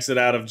gotta exit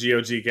out of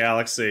GOG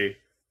Galaxy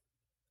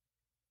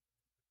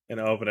and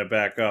open it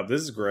back up.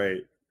 This is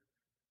great.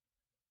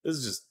 This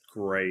is just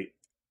great.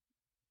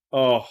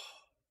 Oh.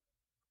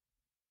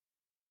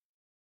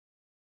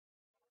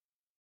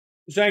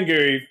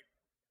 Zangief.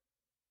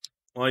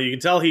 Well, you can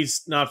tell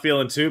he's not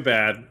feeling too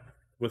bad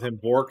with him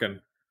borking.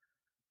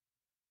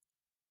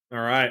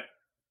 Alright.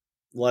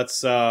 Let's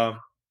try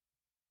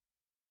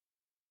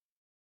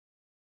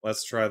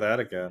that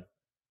again.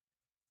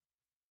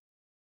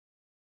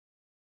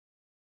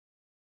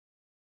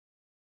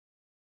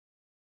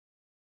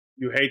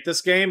 You hate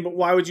this game? But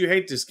why would you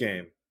hate this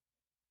game?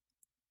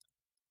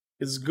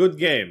 It's a good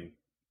game.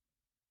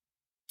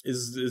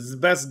 It's the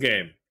best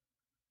game.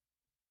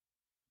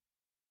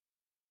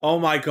 Oh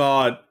my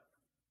god.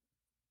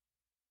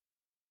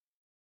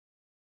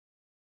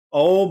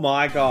 Oh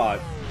my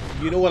god.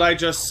 You know what I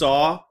just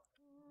saw?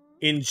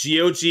 In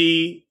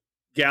GOG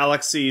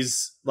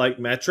Galaxy's, like,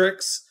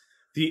 metrics,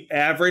 the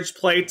average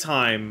play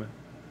time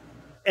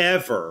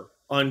ever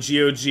on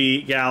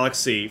GOG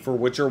Galaxy for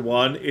Witcher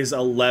 1 is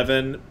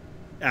 11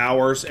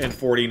 hours and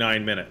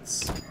 49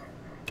 minutes.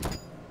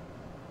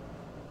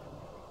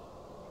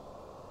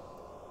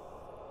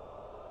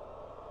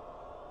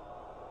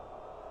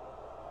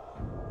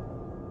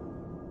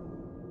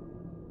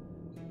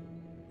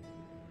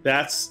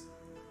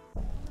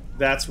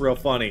 That's real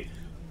funny.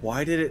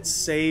 Why did it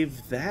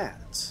save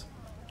that?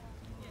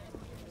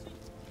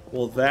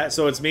 Well,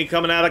 so it's me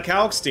coming out of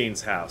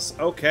Kalkstein's house.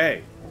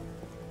 Okay.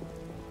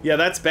 Yeah,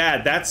 that's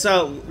bad.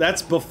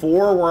 That's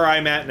before where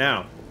I'm at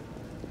now.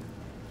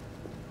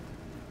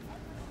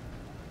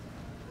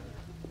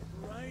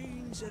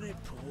 Rains and it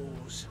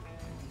pours.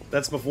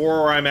 That's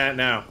before where I'm at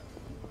now.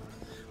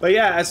 But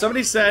yeah, as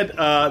somebody said,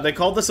 they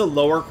called this a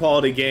lower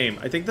quality game.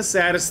 I think the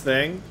saddest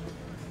thing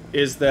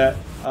is that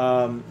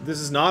this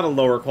is not a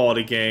lower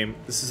quality game.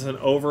 This is an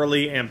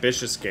overly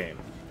ambitious game.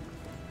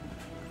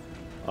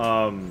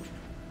 And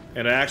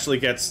it actually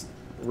gets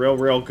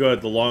real good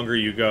the longer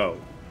you go.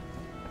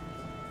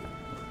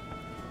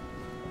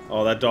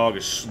 Oh, that dog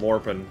is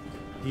slurping.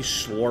 He's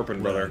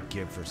slurping, brother. What I'd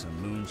give for some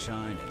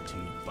moonshine and tea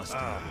busted.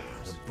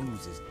 The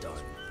booze is done.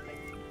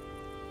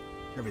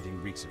 Everything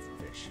reeks of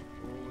fish.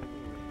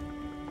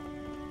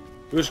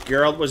 You wish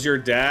Geralt was your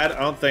dad?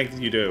 I don't think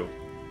you do.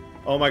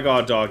 Oh my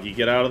god, doggy,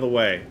 get out of the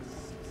way.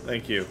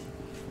 Thank you.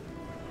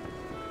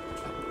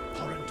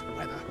 Abhorrent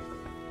weather.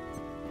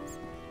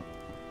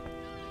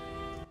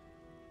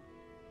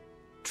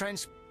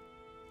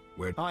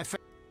 Where?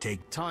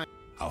 Take Time.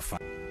 I'll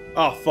find.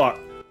 Oh, fuck.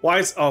 Why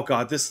is... Oh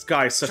god, this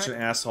guy is such an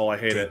asshole. I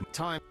hate it.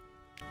 Time.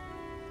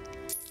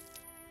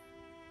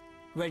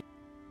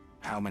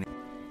 How many?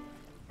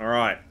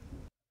 Alright.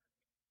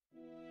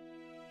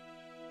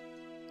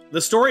 The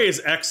story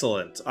is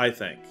excellent, I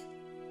think.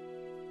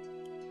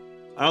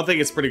 I don't think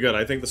it's pretty good.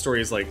 I think the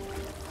story is, like,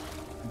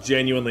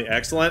 genuinely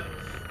excellent.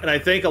 And I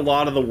think a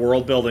lot of the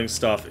world-building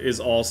stuff is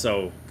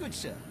also Good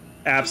sir.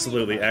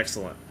 absolutely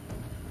excellent.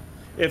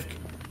 If,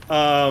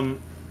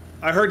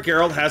 I heard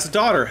Geralt has a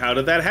daughter. How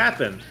did that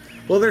happen?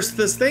 Well, there's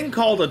this thing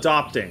called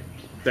adopting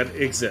that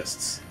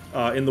exists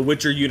in the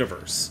Witcher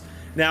universe.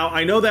 Now,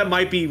 I know that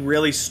might be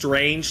really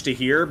strange to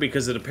hear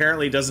because it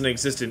apparently doesn't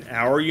exist in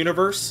our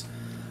universe.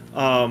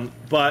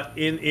 But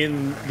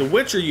in the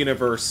Witcher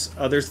universe,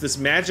 there's this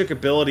magic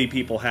ability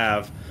people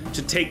have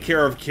to take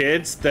care of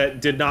kids that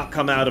did not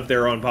come out of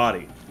their own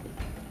body.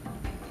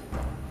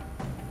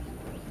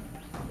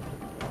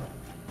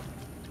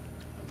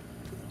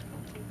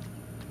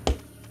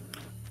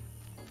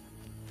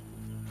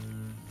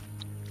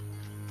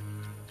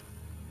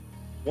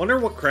 Wonder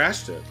what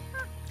crashed it.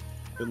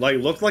 It like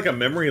looked like a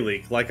memory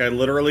leak. Like I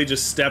literally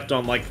just stepped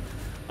on like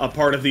a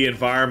part of the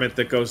environment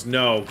that goes,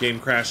 no, game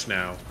crash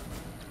now.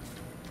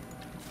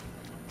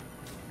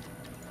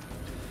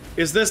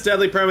 Is this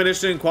Deadly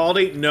Premonition in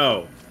quality?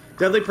 No.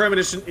 Deadly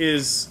Premonition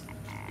is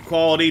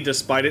quality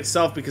despite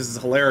itself because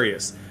it's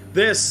hilarious.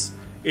 This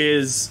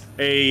is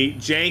a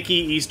janky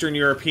Eastern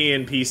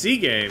European PC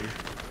game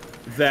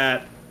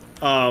that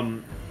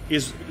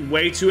is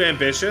way too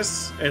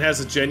ambitious and has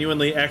a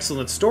genuinely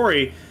excellent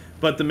story,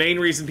 but the main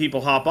reason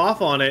people hop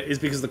off on it is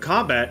because the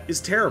combat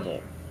is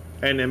terrible.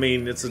 And I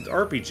mean, it's an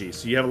RPG,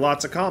 so you have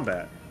lots of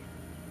combat.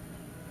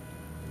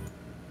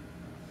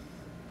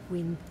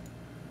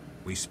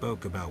 We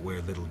spoke about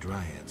where little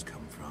dryads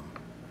come from.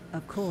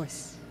 Of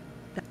course.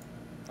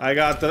 I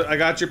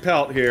got your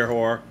pelt here,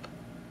 whore.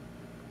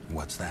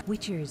 What's that?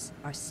 Witchers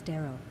are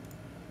sterile.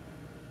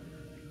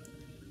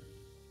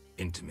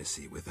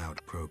 Intimacy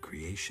without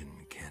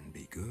procreation can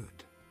be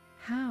good.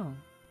 How?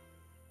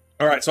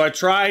 Alright, so I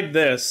tried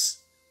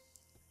this.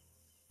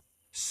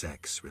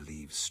 Sex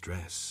relieves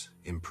stress,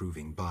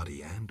 improving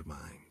body and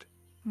mind.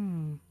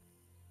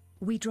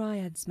 We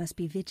dryads must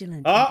be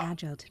vigilant and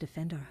agile to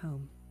defend our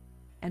home.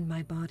 And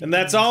my body... And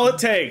that's all it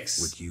takes.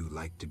 Would you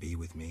like to be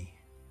with me?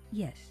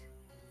 Yes,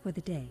 for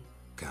the day.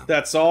 Come.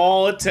 That's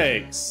all it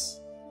takes.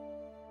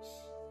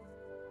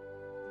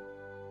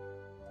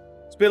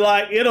 It's be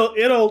like,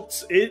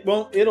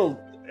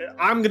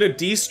 I'm gonna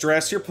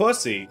de-stress your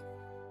pussy.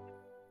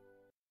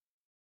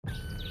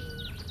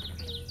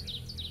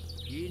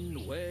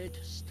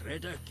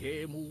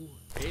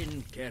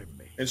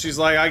 And she's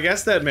like, I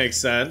guess that makes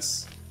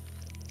sense.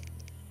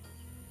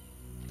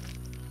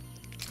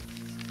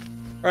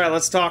 Alright,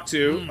 let's talk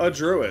to a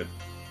druid.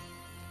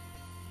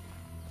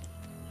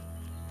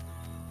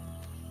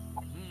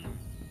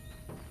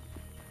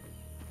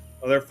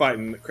 Oh, they're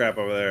fighting crap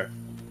over there.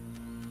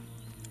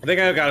 I think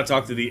I gotta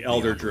talk to the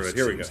Elder Druid.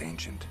 Here we go.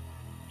 Ancient.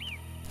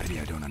 Pity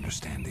I don't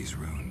understand these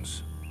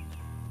runes.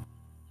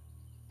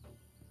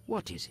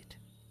 What is it?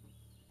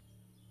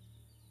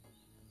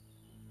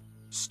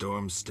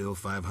 Storm's still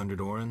 500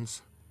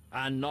 orans?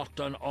 And not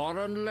an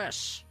oran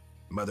less.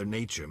 Mother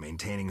Nature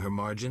maintaining her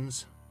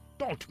margins?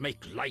 Don't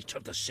make light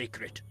of the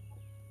sacred.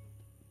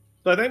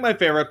 So I think my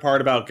favorite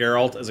part about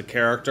Geralt as a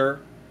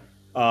character,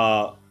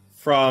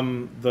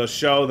 from the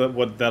show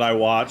that I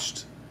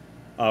watched,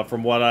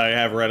 from what I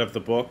have read of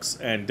the books,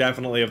 and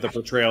definitely of the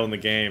portrayal in the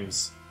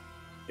games,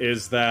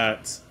 is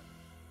that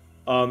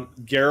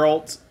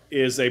Geralt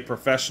is a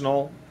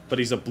professional, but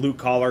he's a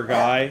blue-collar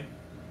guy,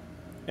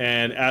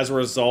 and as a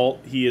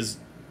result, he is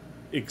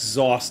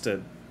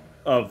exhausted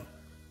of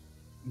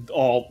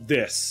all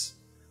this.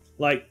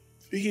 Like,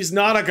 he's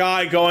not a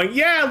guy going,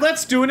 yeah,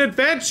 let's do an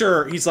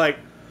adventure. He's like,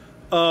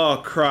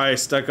 oh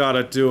Christ, I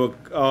gotta do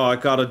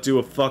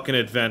a fucking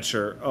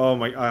adventure. Oh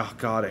my, oh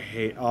God, I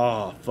hate,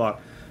 oh fuck.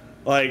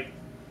 Like,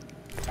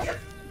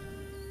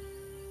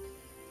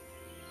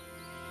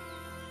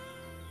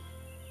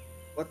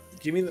 what,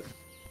 give me the...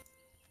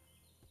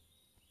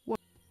 What?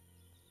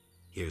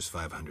 Here's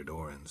 500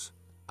 orans.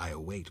 I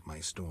await my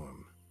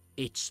storm.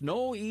 It's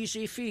no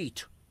easy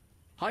feat.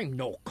 I'm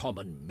no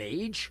common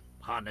mage,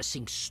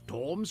 harnessing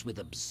storms with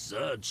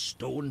absurd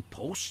stone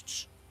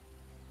posts.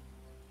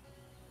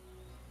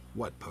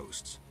 What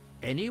posts?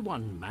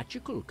 Anyone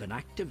magical can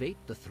activate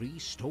the 3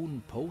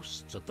 stone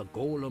posts at the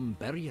Golem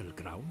burial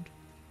ground.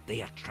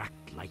 They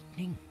attract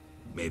lightning.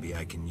 Maybe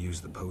I can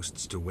use the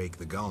posts to wake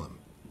the golem.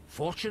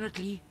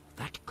 Fortunately,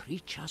 that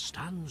creature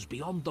stands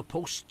beyond the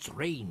post's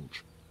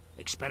range.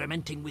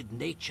 Experimenting with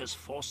nature's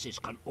forces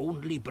can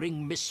only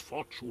bring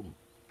misfortune.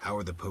 How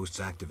are the posts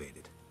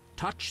activated?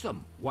 Touch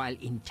them while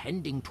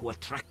intending to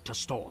attract a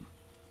storm.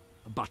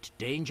 But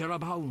danger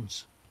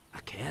abounds.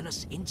 A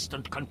careless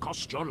instant can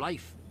cost your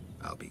life.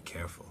 I'll be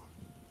careful.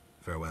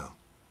 Farewell.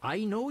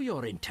 I know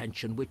your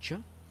intention,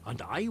 Witcher,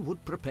 and I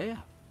would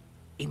prepare.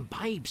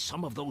 Imbibe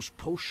some of those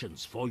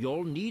potions, for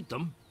you'll need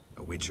them.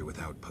 A witcher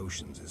without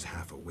potions is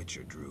half a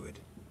witcher druid.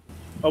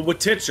 A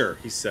Witcher,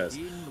 he says.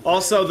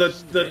 Also,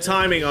 the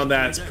timing on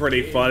that's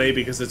pretty funny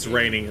because it's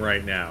raining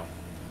right now.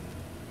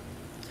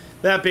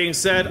 That being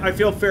said, I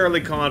feel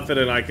fairly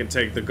confident I can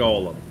take the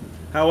golem.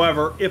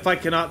 However, if I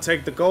cannot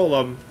take the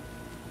golem,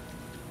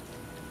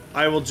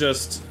 I will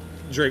just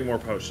drink more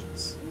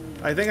potions.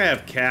 I think I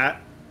have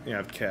cat. Yeah, I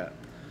have cat.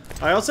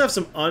 I also have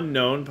some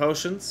unknown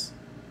potions.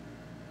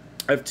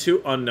 I have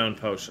 2 unknown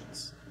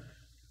potions.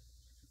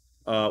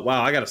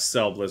 Wow, I gotta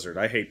sell Blizzard.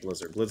 I hate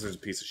Blizzard. Blizzard's a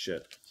piece of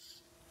shit.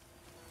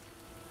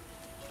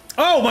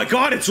 Oh my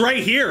god, it's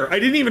right here! I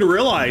didn't even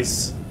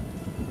realize.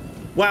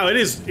 Wow, it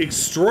is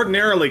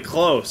extraordinarily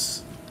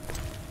close.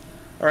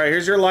 Alright,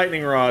 here's your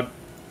lightning rod.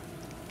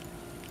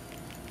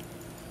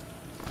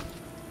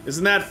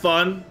 Isn't that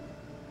fun?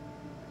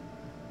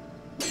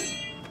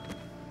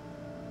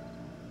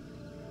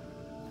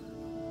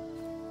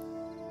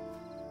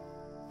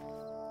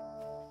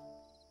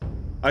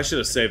 I should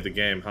have saved the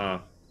game, huh?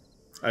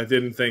 I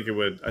didn't think it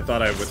would. I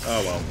thought I would.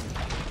 Oh well.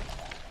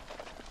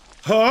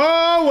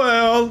 Oh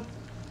well!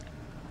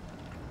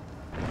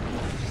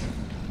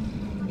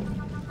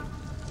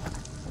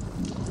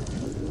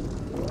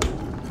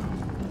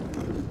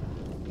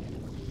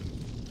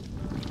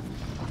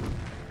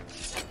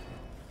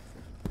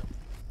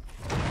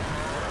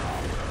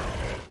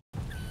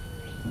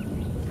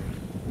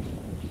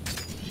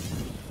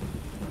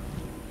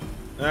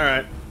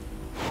 Alright.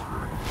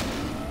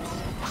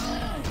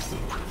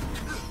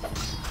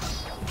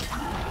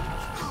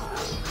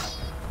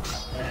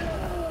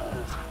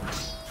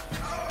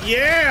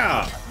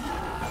 Yeah!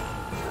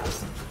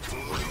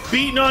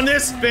 Beating on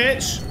this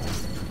bitch!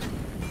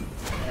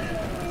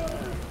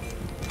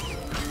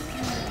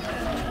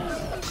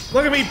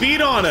 Look at me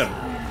beat on him!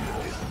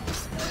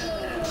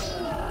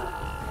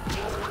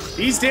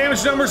 These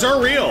damage numbers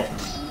are real!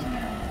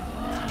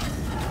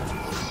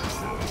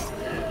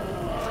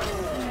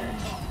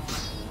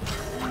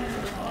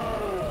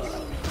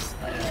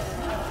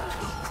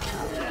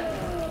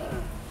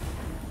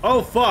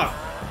 Oh, fuck.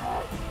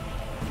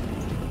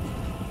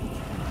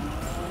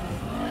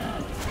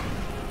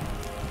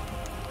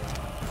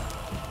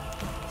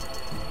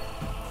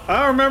 I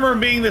don't remember him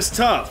being this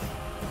tough.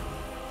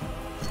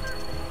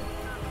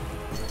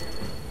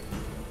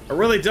 I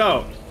really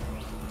don't.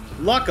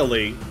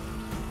 Luckily,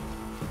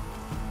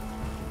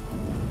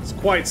 it's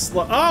quite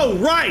slow. Oh,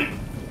 right!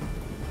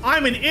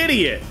 I'm an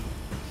idiot!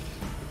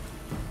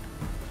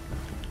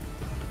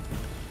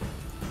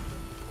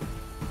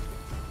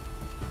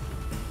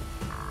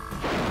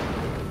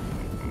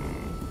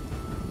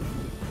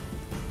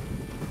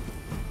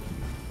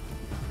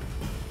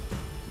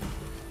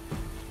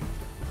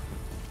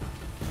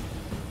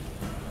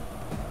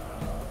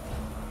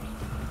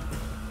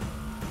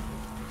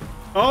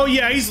 Oh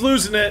yeah, he's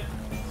losing it.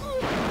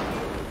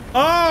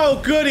 Oh,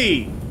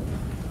 goody.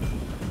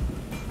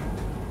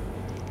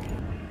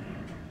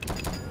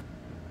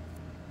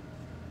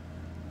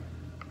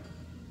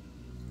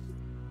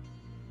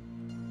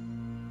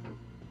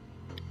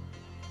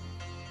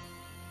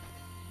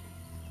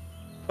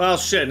 Well,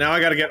 shit, now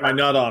I gotta get my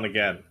nut on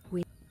again.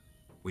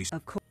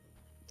 Of course.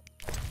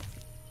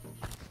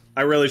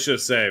 I really should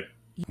have saved.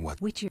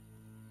 What? Which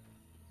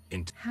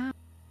how?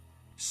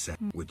 Set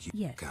would you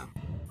Yes. come?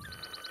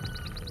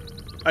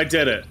 I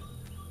did it.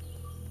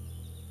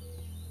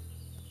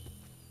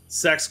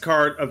 Sex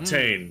card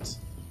obtained.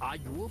 Are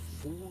you a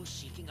fool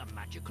seeking a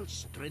magical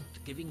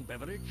strength-giving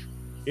beverage?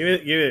 Give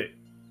it, give it.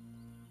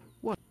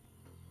 What?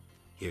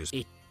 Here's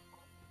It.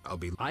 I'll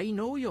be I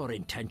know your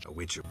intention. a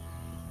witcher.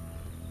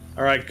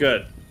 Alright,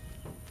 good.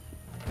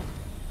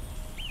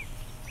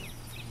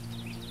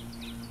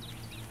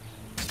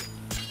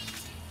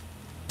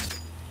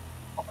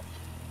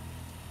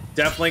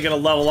 Definitely gonna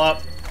level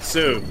up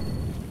soon.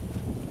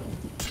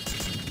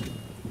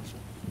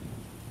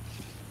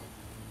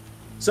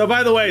 So,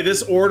 by the way,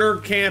 this Order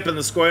camp and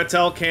the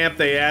Scoia'tael camp,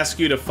 they ask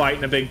you to fight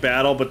in a big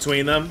battle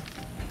between them.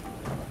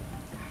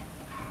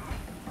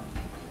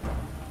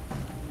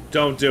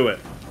 Don't do it.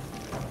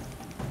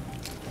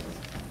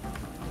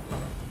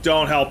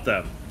 Don't help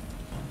them.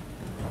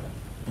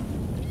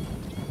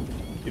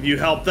 If you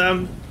help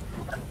them,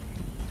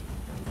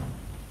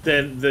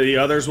 then the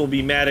others will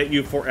be mad at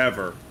you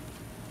forever.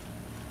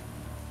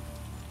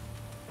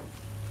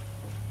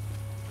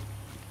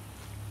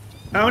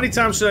 How many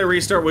times should I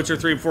restart Witcher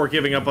 3 before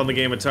giving up on the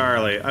game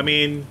entirely? I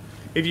mean,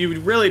 if you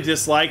really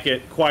dislike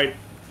it quite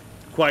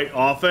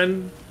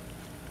often,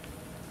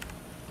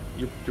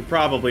 you're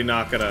probably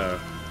not gonna,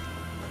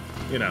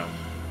 you know.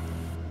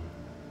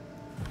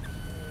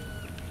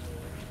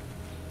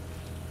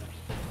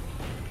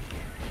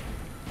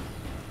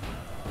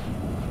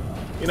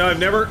 You know, I've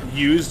never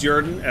used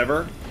Yrden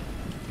ever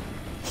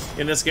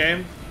in this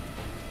game.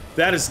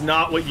 That is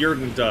not what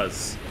Yrden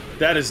does.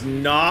 That is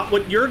not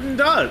what Yrden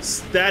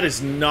does. That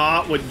is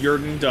not what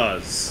Yrden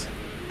does.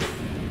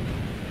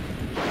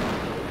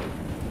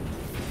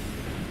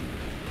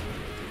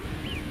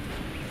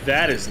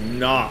 That is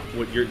not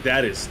what you're.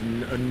 That is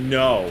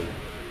no.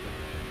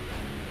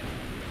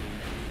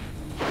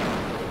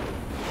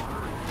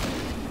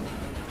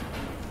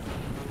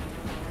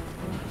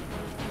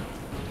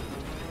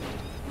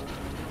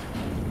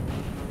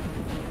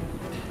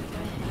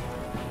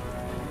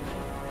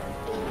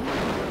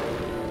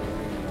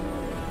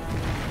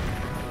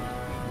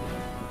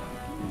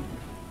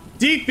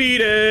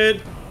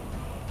 Defeated!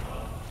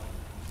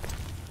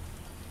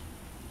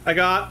 I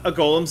got a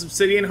Golem's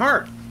Obsidian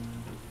Heart.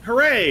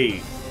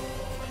 Hooray!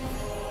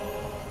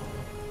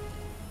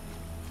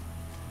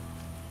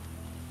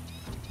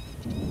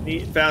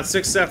 Found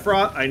 6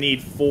 Sephiroth. I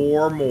need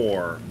 4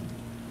 more.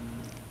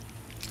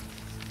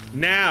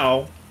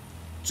 Now,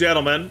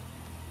 gentlemen,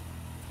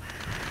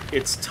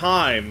 it's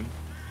time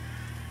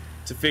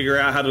to figure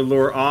out how to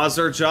lure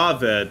Azar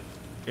Javed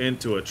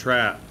into a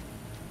trap.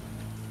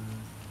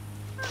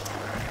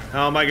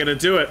 How am I gonna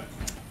do it?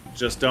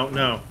 Just don't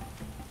know.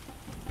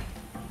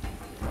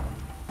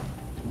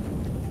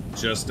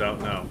 Just don't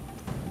know.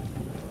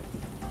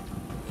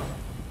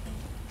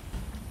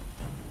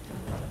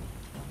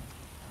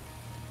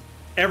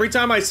 Every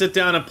time I sit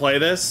down and play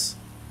this,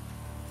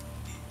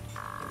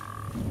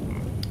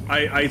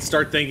 I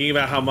start thinking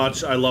about how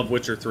much I love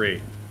Witcher 3.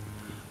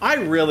 I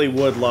really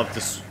would love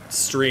to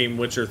stream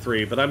Witcher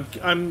 3, but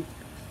I'm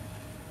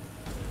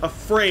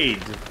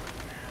afraid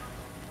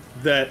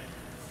that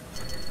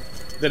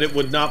it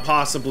would not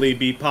possibly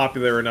be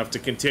popular enough to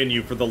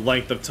continue for the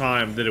length of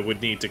time that it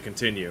would need to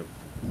continue.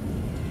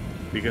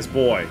 Because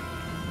boy,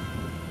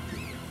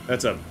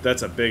 that's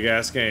a big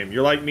ass game.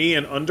 You're like me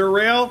in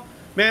Underrail?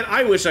 Man,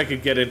 I wish I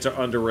could get into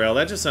Underrail.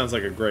 That just sounds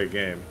like a great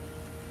game.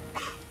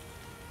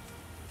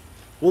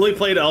 Wooly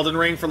played Elden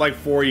Ring for like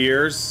 4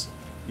 years.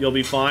 You'll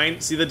be fine.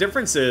 See, the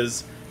difference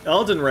is,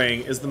 Elden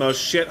Ring is the most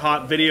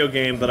shit-hot video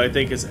game that I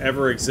think has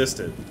ever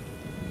existed.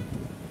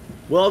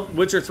 Well,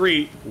 Witcher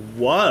 3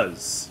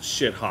 was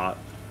shit-hot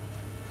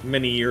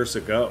many years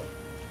ago.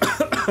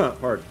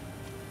 Pardon.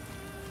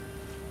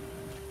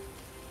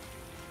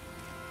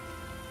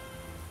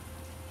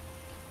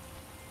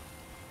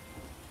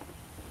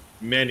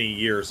 Many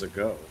years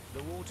ago.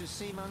 The waters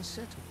seem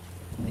unsettled.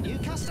 A new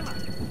customer.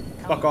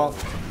 Fuck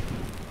off.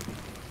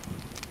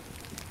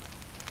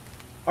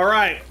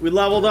 Alright, we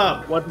leveled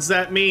up. What does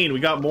that mean?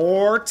 We got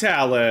more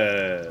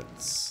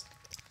talents.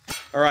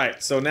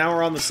 Alright, so now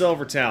we're on the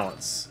silver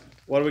talents.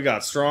 What do we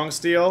got? Strong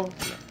steel?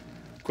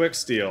 Quick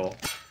steel.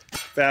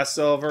 Fast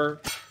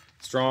silver.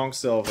 Strong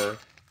silver.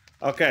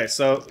 Okay,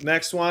 so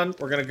next one,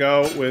 we're gonna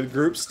go with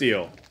group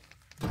steel.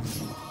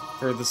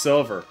 For the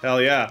silver. Hell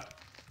yeah.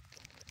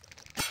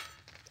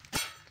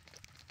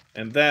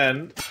 And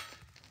then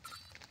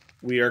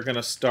we are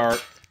gonna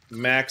start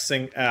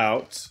maxing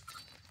out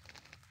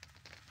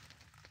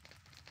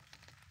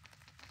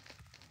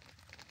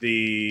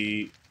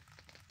this.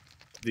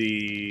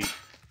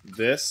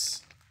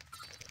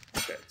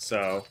 Okay,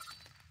 so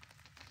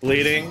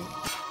bleeding,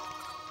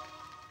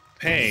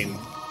 pain,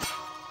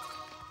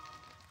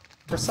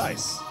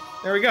 precise.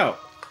 There we go.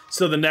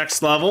 So the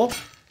next level,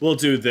 we'll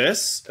do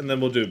this, and then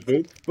we'll do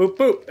boop, boop,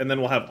 boop, and then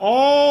we'll have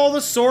all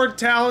the sword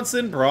talents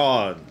in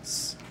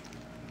bronze.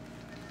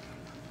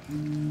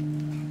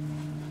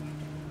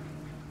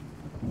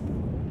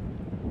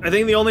 I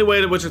think the only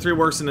way that Witcher 3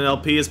 works in an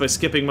LP is by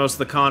skipping most of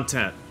the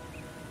content.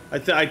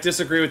 I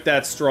disagree with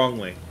that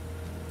strongly.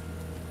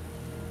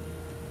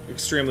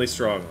 Extremely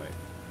strongly.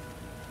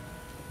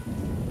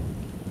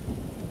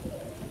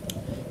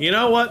 You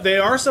know what? They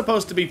are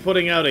supposed to be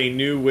putting out a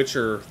new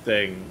Witcher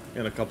thing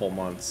in a couple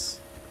months.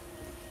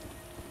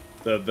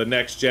 The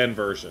next gen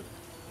version.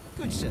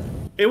 Good sir.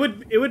 It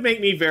would make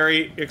me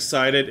very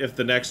excited if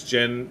the next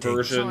gen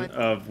version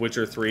of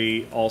Witcher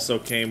 3 also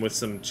came with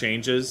some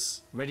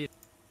changes. Ready?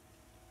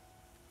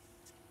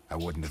 I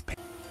wouldn't have paid.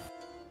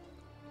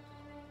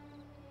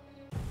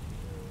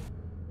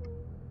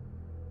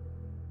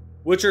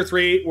 Witcher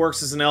 3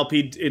 works as an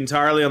LP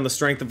entirely on the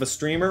strength of a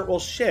streamer? Well,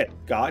 shit,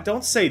 God,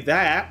 don't say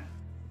that.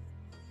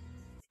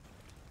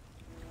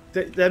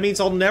 That means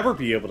I'll never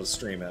be able to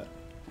stream it.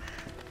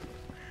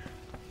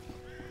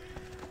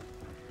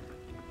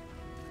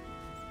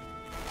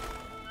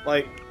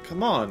 Like,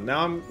 come on,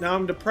 now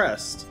I'm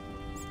depressed.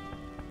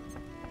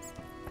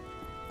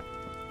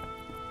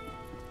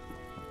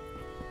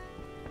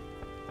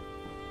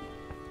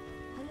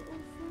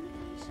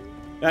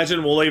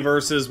 Imagine Wooly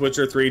versus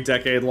Witcher 3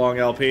 decade-long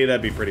LP,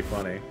 that'd be pretty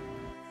funny.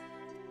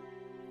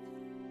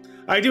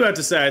 I do have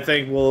to say, I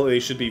think Wooly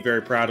should be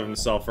very proud of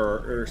himself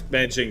for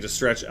managing to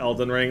stretch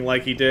Elden Ring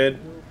like he did,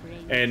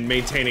 and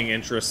maintaining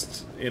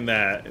interest in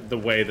the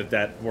way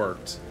that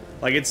worked.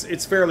 Like,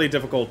 it's fairly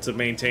difficult to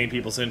maintain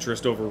people's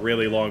interest over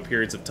really long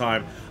periods of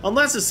time,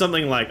 unless it's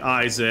something like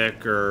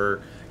Isaac,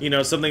 or, you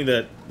know, something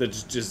that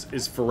just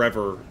is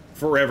forever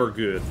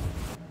good.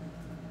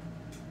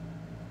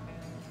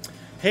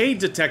 Hey,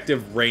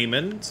 Detective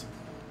Raymond.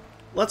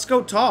 Let's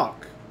go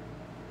talk.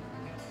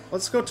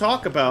 Let's go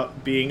talk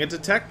about being a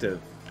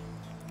detective.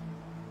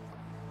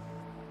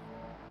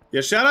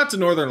 Yeah, shout out to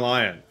Northern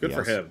Lion. Good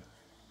for him.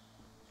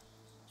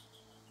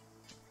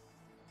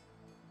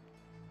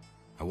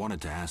 I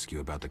wanted to ask you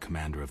about the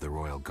commander of the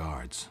Royal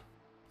Guards.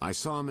 I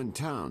saw him in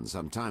town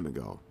some time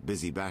ago,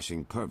 busy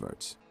bashing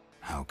perverts.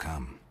 How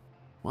come?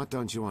 What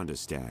don't you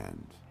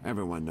understand?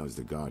 Everyone knows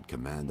the Guard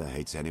commander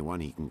hates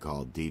anyone he can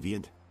call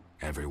deviant.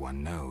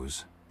 Everyone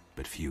knows,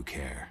 but few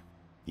care.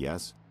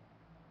 Yes?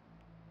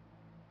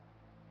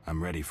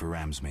 I'm ready for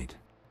Ramsmeet.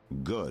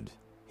 Good.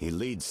 He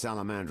leads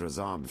Salamandra's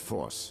armed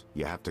force.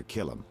 You have to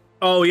kill him.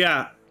 Oh,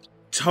 yeah.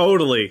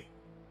 Totally.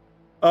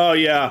 Oh,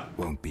 yeah.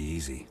 Won't be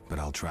easy, but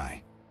I'll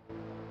try.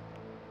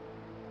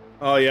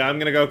 Oh, yeah, I'm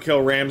gonna go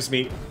kill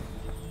Ramsmeet.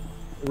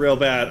 Real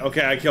bad.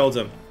 Okay, I killed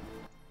him.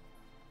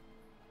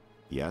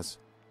 Yes?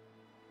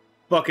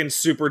 Fucking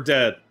super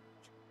dead.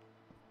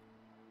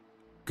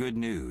 Good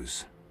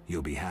news.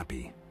 You'll be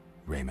happy,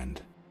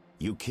 Raymond.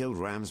 You killed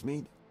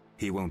Ramsmeet?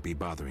 He won't be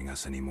bothering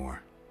us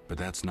anymore. But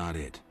that's not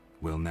it.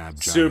 We'll nab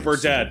Javed Super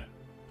soon. dead.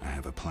 I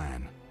have a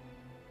plan.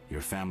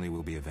 Your family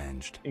will be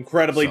avenged.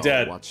 Incredibly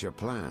dead. What's your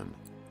plan?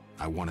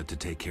 I wanted to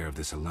take care of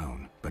this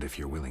alone, but if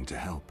you're willing to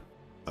help...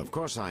 Of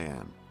course I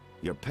am.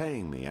 You're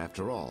paying me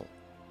after all.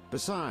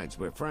 Besides,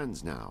 we're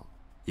friends now.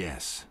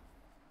 Yes.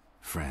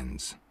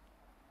 Friends.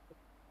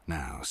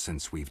 Now,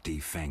 since we've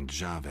defanged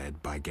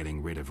Javed by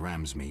getting rid of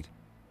Ramsmeet,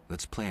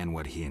 let's plan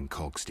what he and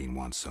Kalkstein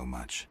want so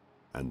much.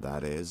 And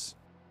that is?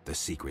 The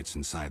secret's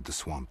inside the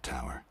Swamp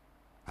Tower.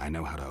 I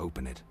know how to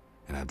open it,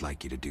 and I'd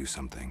like you to do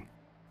something.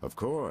 Of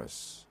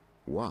course.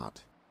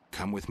 What?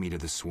 Come with me to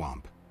the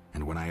swamp,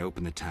 and when I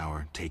open the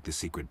tower, take the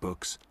secret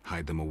books,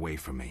 hide them away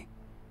from me.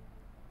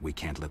 We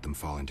can't let them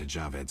fall into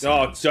Javed's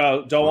hands.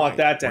 Oh, don't want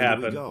that to Where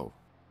happen. do we go?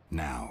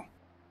 Now.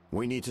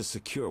 We need to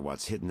secure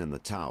what's hidden in the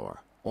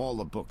tower. All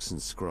the books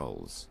and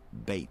scrolls.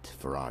 Bait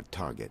for our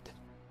target.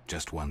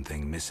 Just one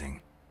thing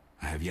missing.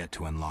 I have yet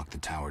to unlock the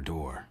tower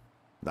door.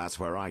 That's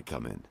where I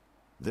come in.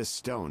 This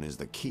stone is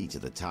the key to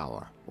the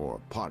tower,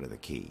 or part of the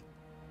key.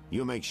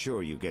 You make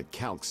sure you get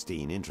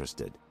Kalkstein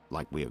interested,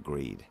 like we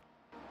agreed.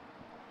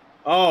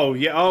 Oh,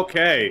 yeah,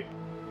 okay.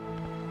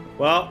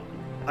 Well,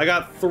 I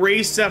got 3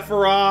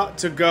 Sephiroth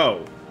to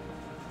go.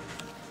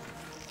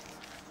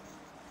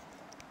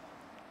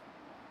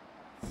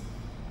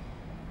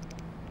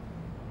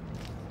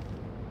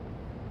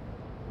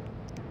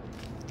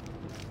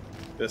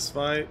 Fist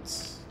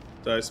fights,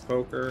 dice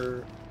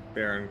poker,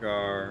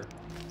 Berengar,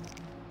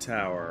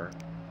 tower.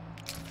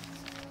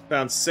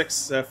 Found 6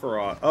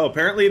 Sephiroth. Oh,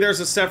 apparently there's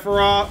a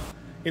Sephiroth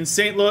in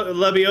St.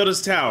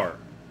 Lebioda's tower.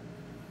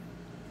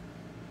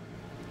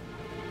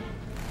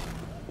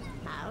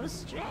 How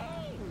strange.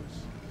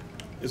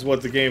 Is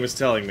what the game is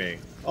telling me.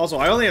 Also,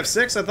 I only have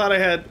 6. I thought I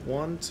had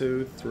 1,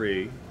 2,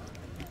 3,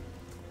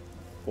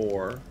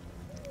 4,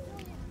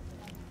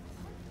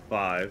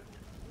 5,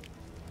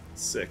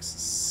 6,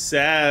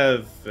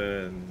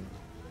 7.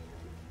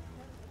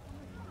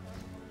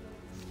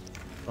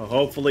 Oh,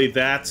 hopefully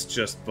that's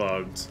just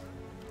bugged.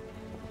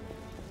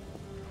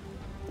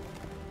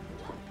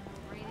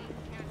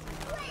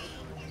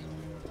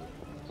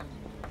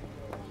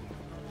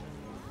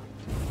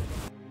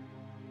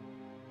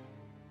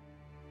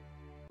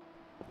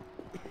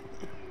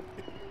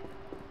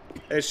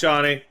 Hey,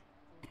 Shawnee.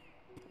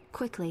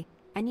 Quickly,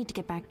 I need to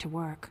get back to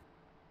work.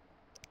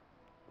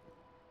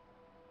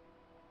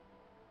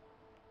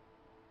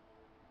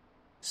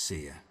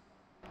 See ya.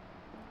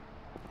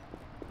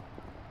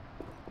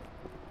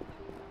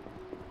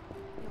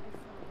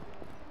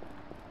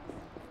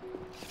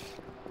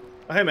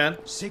 Oh, hey, man.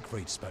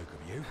 Siegfried spoke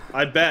of you.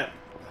 I bet.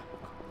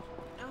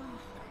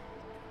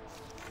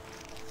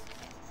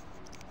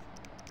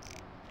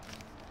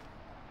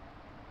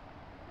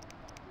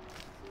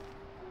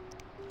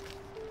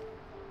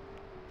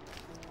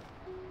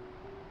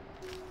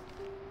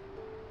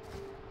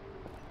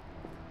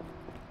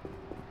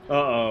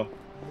 Uh-oh.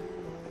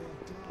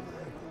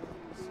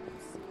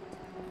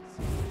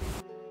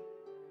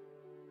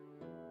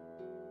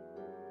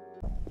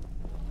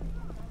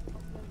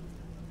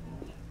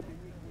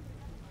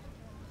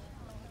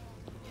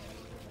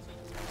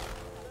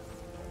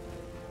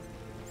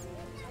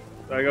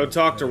 I go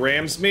talk to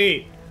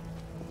Ramsmeet.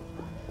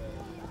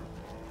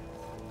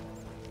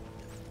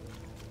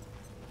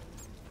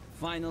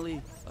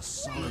 Finally, a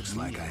solid Looks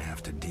like I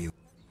have to deal.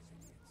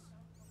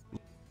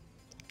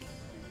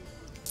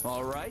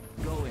 All right,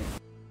 go in.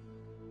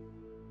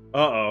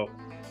 Uh-oh.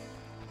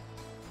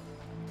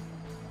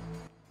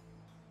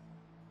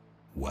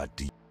 What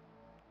do you...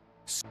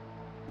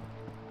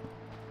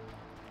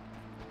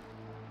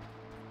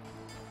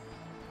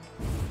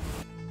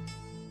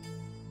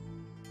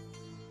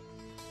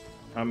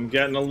 I'm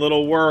getting a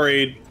little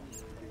worried.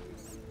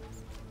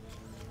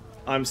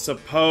 I'm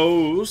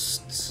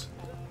supposed...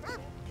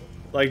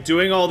 Like,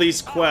 doing all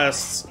these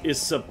quests is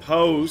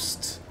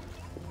supposed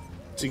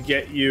to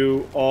get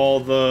you all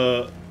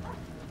the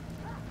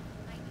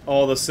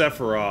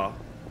Sephiroth,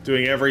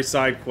 doing every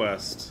side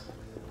quest.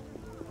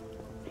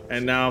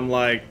 And now I'm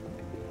like,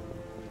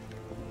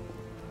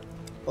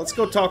 let's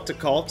go talk to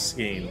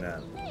Kalkstein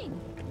then.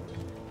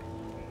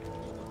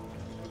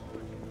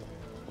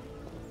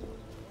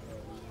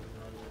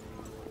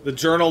 The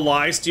journal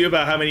lies to you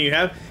about how many you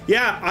have?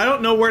 Yeah, I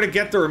don't know where to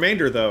get the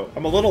remainder though.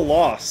 I'm a little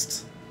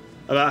lost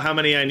about how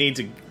many I need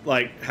to,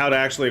 like, how to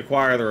actually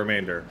acquire the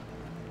remainder.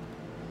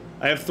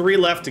 I have 3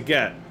 left to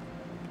get.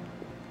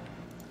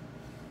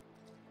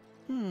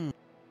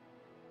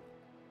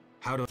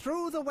 How to...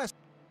 Through the west.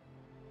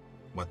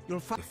 What? You'll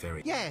The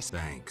ferry. Yes.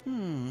 Thanks.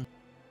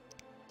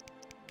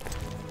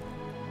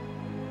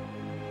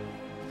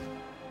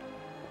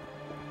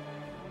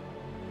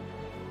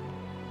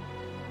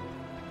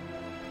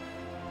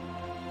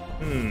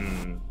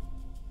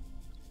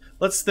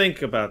 Let's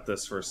think about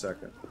this for a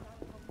second.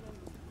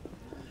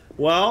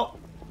 Well,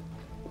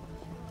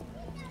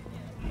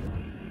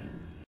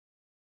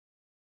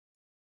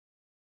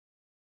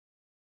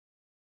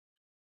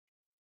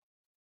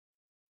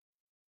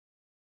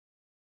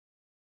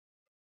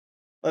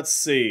 Let's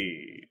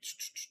see.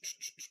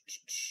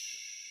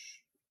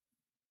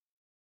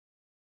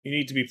 You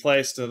need to be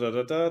placed. All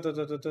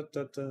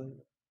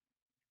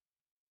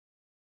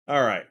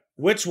right.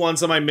 Which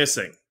ones am I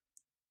missing?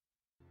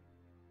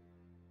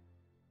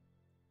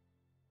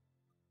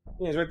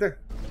 Yeah, he's right there.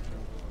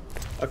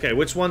 Okay,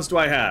 which ones do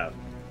I have?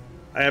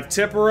 I have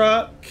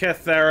Tipura,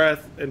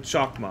 Kethareth, and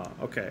Chokmah.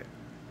 Okay.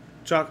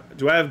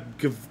 Do I have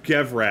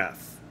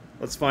Gevrath?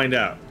 Let's find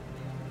out.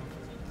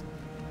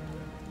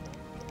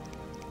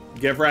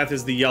 Gevrath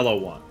is the yellow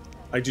one.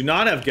 I do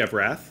not have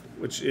Gevrath,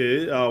 which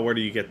is... Oh, where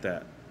do you get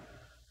that?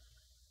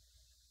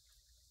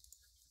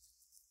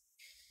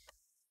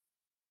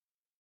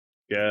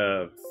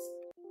 Gev.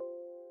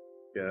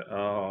 Yeah,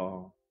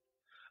 oh.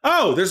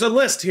 Oh, there's a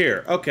list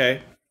here.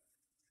 Okay.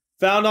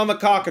 Found on the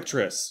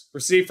cockatrice.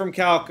 Received from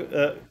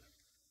Kalkstein.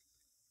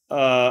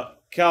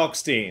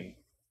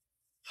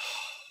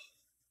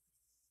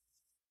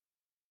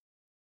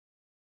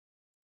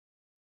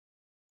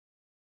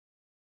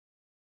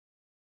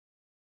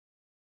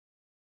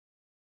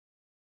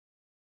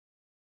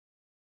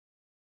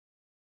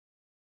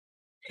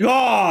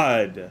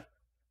 God!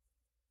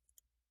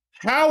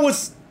 How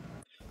was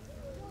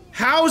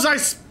I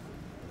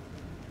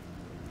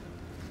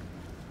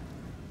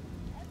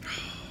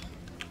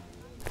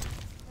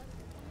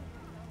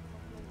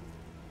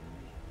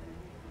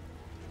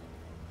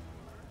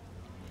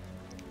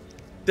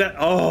that,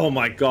 oh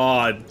my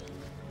God.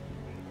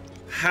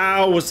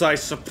 How was I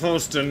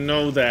supposed to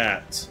know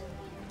that?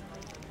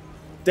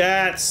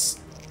 That's...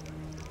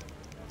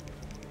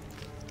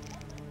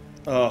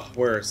 Oh,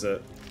 where is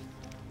it?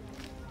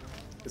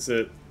 Is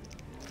it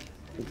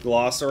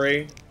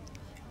glossary?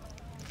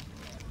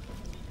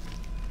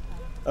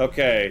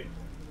 Okay.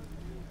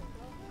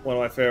 One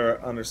of my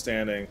favorite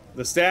understanding.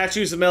 The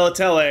statues of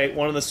Melitele,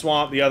 one in the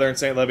swamp, the other in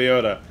St.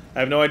 Lebiota. I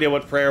have no idea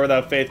what prayer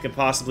without faith can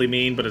possibly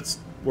mean, but it's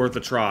worth a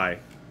try.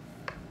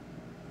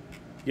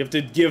 You have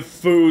to give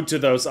food to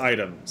those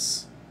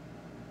items.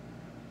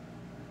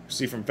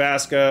 See from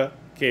Vasca,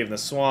 cave in the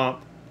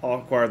swamp, all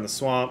acquired in the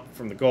swamp,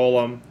 from the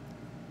golem.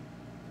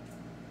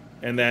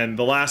 And then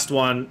the last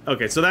one...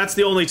 Okay, so that's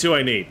the only two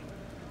I need.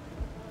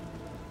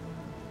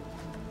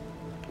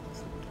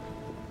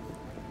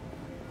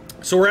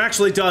 So we're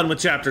actually done with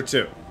Chapter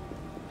 2.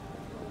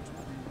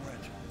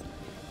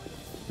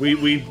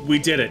 We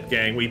did it,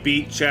 gang. We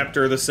beat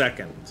Chapter the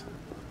 2nd.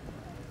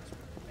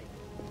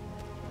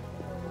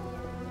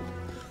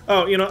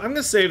 Oh, you know, I'm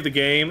gonna save the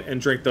game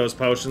and drink those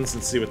potions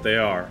and see what they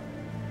are.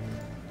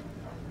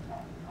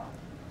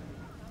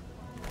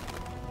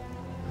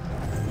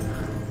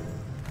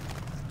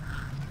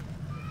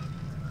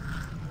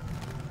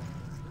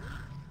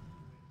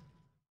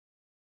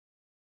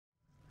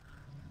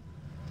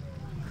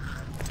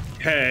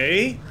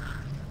 Okay.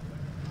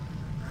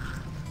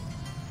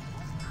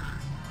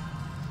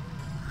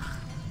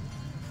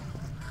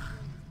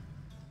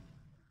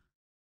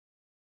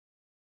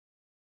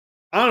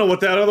 I don't know what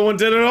that other one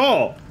did at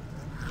all.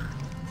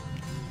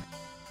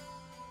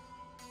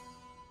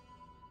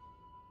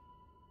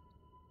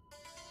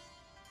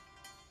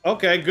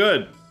 Okay,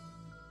 good.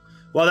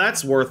 Well,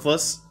 that's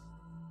worthless.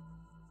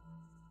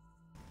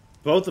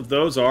 Both of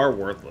those are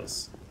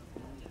worthless.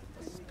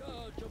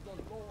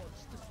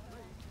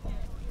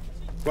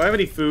 Do I have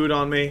any food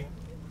on me?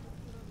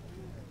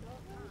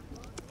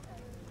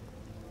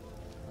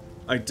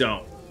 I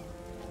don't.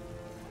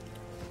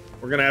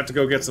 We're gonna have to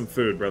go get some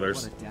food,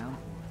 brothers.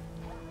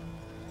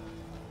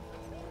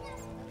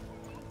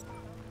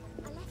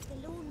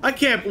 I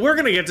can't. We're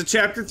gonna get to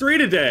Chapter 3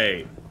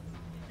 today.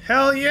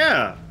 Hell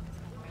yeah.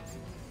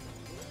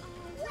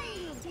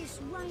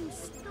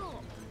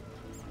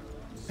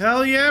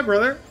 Hell yeah,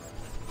 brother.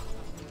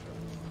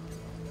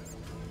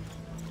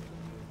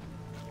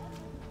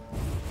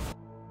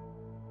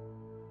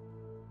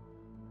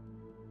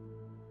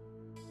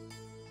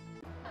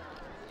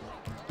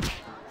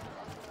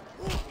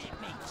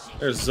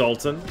 There's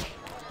Zoltan.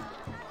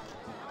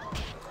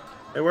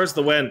 Hey, where's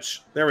the wench?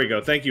 There we go.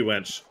 Thank you,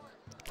 wench.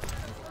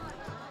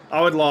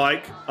 I would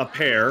like a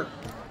pear,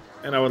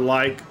 and I would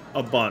like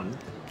a bun,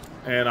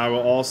 and I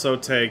will also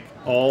take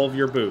all of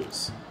your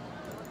booze.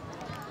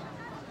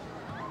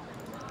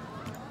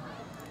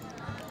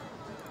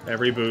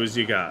 Every booze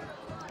you got.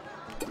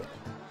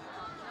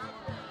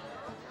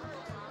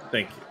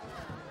 Thank you.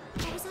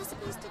 What was I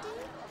supposed to do?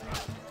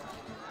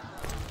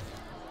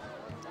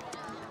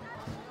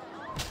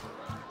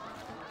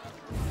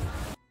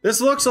 This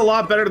looks a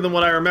lot better than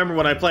what I remember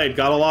when I played.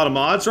 Got a lot of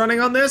mods running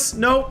on this?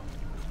 Nope.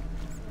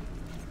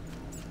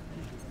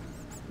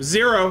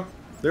 Zero.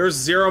 There's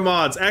 0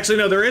 mods. Actually,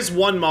 no, there is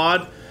one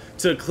mod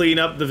to clean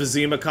up the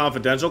Vizima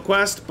Confidential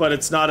quest, but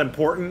it's not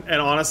important,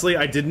 and honestly,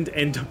 I didn't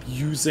end up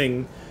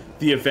using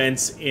the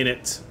events in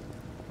it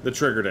that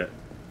triggered it.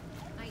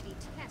 I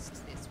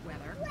detest this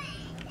weather.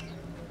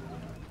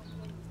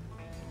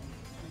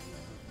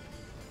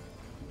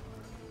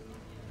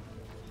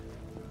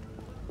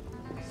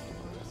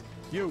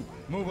 You,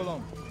 move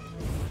along.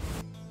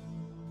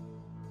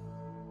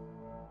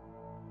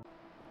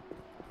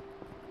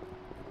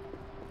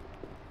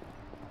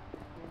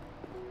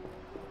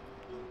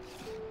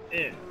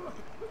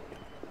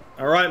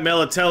 Alright,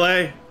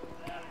 Melitele.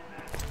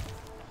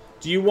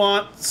 Do you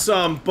want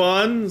some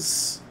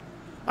buns?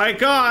 I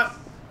got...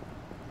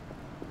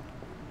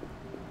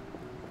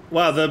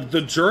 Wow,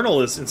 the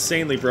journal is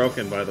insanely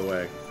broken, by the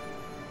way.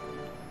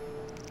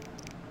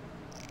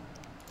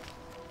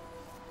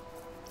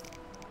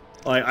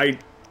 I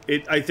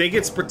think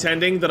it's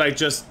pretending that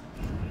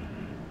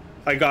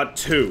I got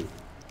 2.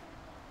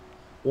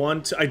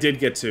 1, 2, I did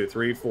get 2.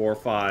 3, 4,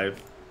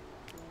 5,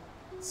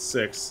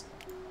 6,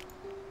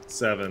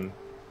 7,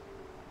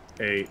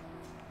 8,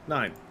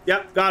 9.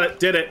 Yep, got it.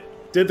 Did it.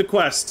 Did the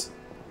quest.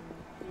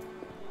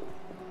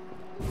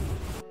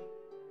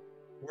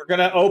 We're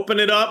gonna open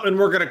it up and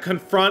we're gonna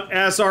confront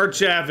Azar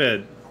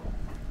Javid.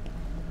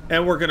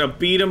 And we're gonna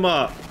beat him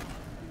up.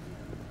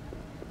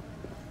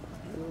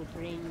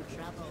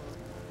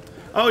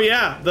 Oh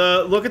yeah,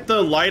 look at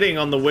the lighting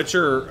on the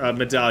Witcher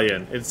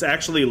medallion. It's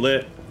actually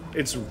lit.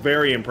 It's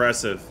very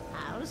impressive.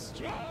 How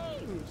strange.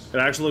 It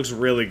actually looks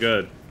really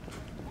good.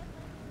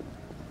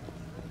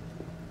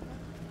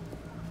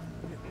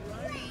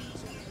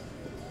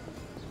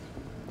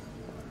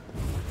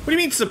 What do you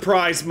mean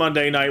surprise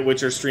Monday night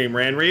Witcher stream,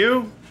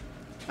 Ranryu?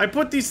 I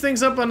put these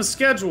things up on a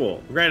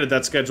schedule. Granted,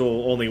 that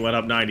schedule only went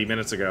up 90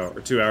 minutes ago,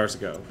 or 2 hours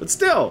ago, but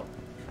still.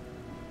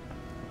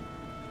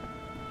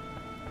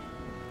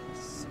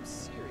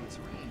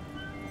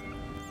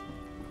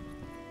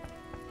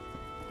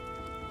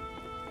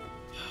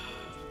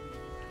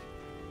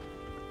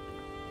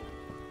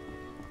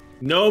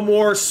 No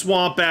more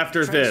swamp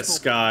after this,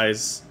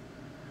 guys.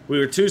 We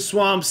were 2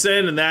 swamps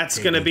in, and that's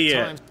gonna be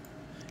it.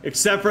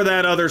 Except for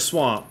that other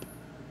swamp.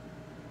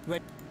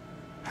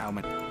 How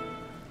much?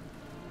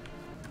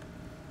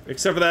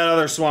 Except for that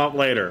other swamp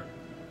later.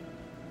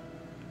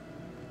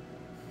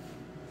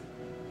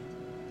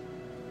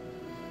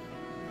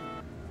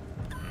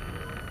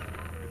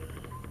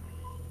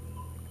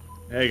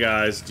 Hey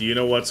guys, do you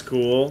know what's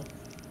cool?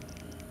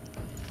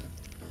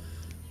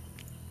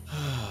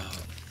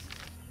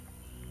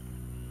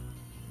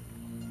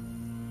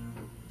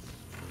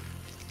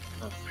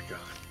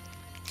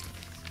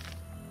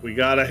 We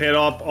gotta hit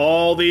up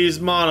all these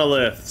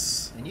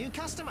monoliths. A new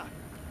customer.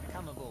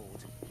 Come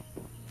aboard.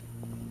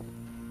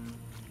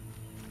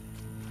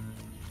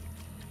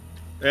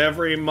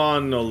 Every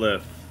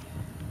monolith.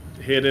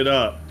 Hit it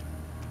up.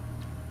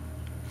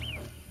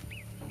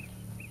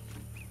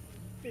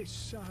 It's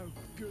so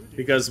good.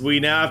 Because we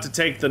now have to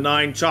take the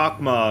 9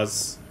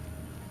 Chakmas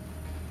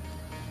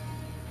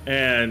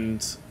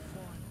and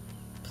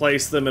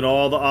place them in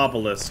all the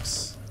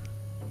obelisks.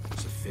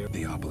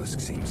 The obelisk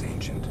seems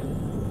ancient.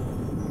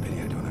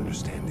 Pity I don't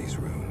understand these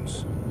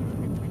runes.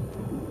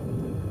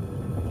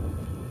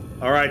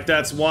 Alright,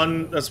 that's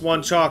one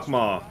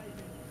Chakma.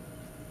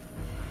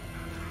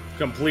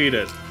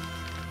 Completed.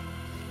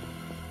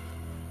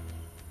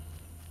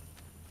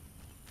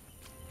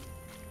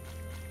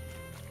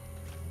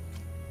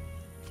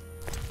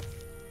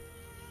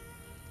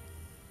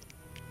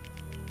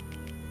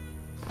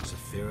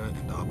 Saphira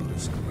and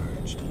obelisk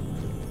merged.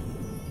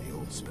 The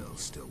old spells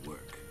still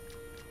work.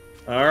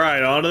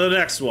 Alright, on to the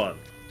next one.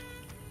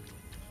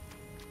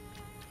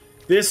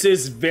 This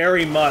is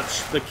very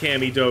much the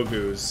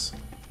Kamidogu's.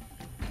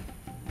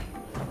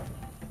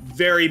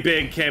 Very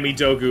big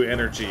Kamidogu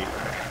energy.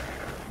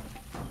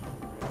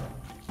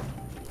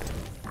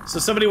 So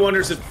somebody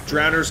wonders if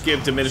drowners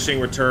give diminishing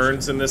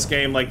returns in this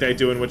game like they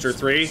do in Witcher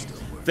 3.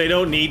 They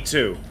don't need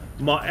to.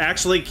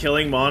 Actually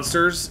killing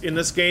monsters in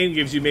this game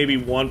gives you maybe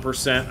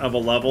 1% of a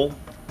level.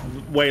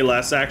 Way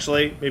less,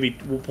 actually. Maybe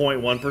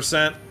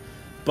 0.1%.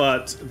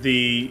 But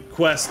the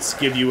quests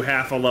give you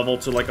half a level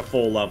to like a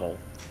full level.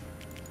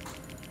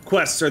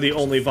 Quests are the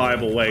only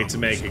viable way to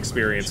make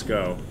experience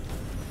go.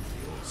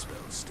 The old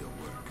spells still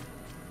work.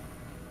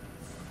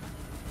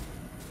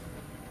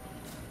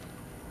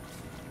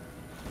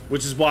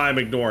 Which is why I'm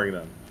ignoring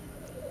them.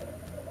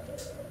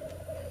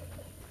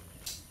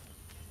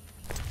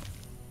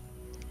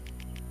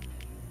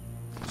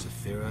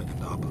 Saphira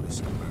and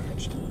obelisk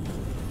merged.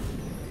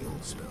 The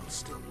old spells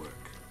still work.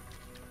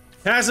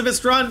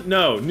 Pacifist run?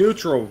 No,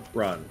 neutral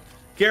run.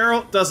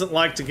 Geralt doesn't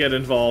like to get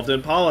involved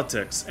in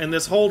politics, and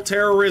this whole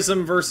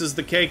terrorism versus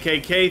the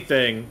KKK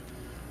thing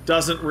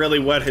doesn't really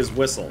wet his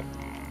whistle.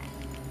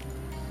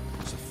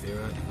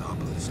 Saphira and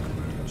obelisk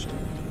merged.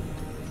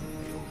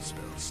 The old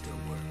spells still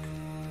work.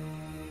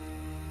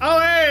 Oh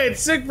hey,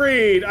 it's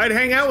Siegfried! I'd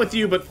hang out with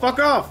you, but fuck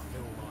off!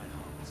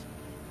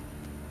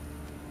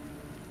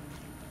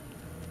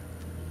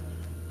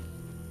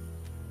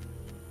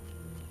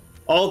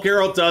 All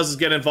Geralt does is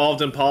get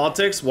involved in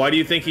politics. Why do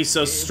you think he's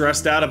so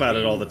stressed out about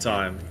it all the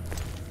time?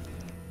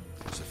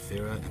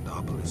 Saphira and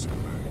obelisk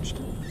merged.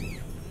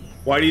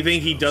 Why do you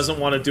think he doesn't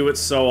want to do it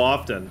so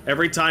often?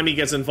 Every time he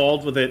gets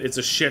involved with it, it's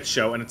a shit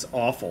show and it's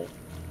awful.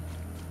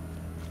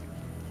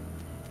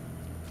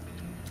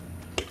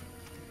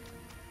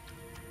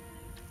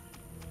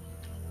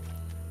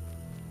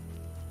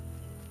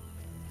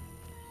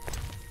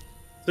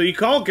 So you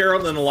call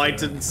Geralt an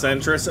enlightened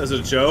centrist as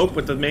a joke,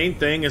 but the main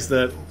thing is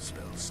that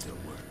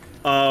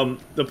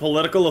the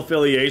political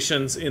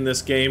affiliations in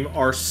this game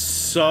are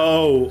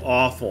so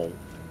awful.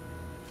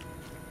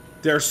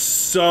 They're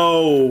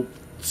so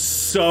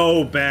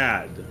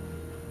bad.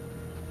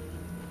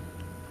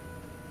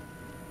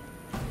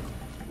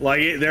 Like,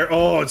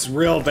 it's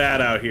real bad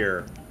out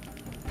here.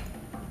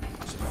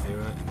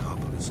 Zephyra and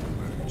Obelisk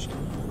merged.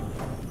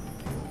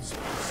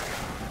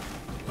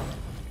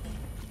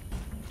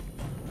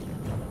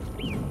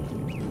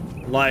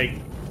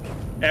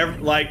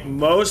 Like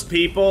most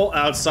people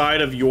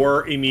outside of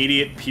your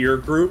immediate peer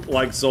group,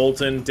 like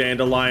Zoltan,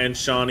 Dandelion,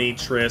 Shawnee,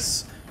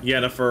 Triss,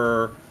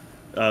 Yennefer,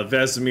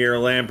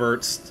 Vesemir,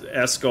 Lambert,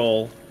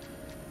 Eskel,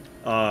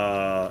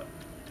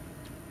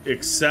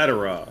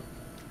 etc.,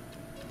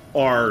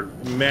 are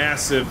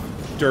massive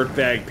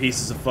dirtbag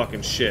pieces of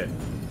fucking shit.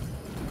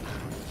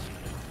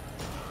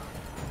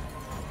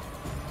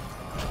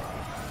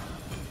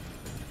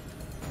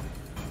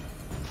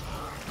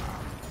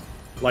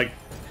 Like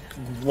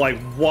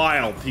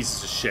wild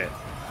pieces of shit.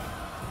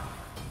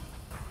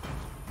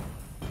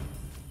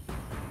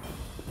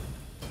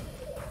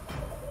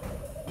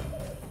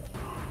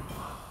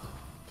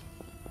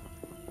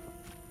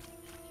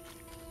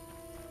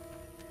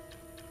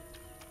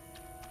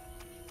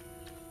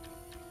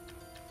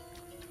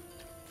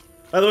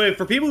 By the way,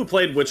 for people who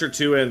played Witcher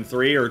 2 and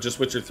 3, or just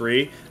Witcher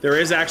 3, there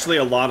is actually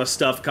a lot of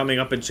stuff coming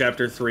up in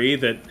Chapter 3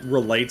 that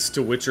relates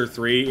to Witcher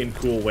 3 in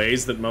cool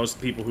ways that most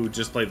people who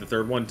just played the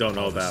third one don't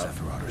know about.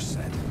 Sephiroth are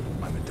set.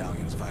 My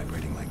medallion's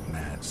vibrating like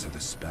mad, so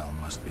the spell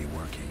must be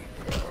working.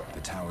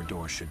 The tower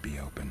door should be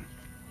open.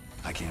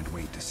 I can't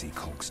wait to see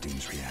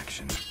Kalkstein's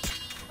reaction.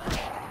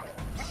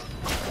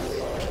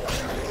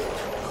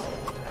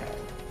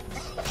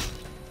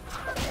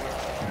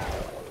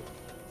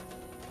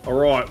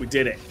 Alright, we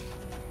did it.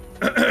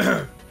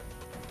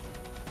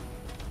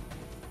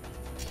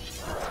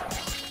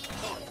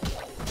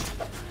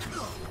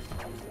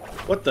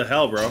 What the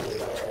hell, bro?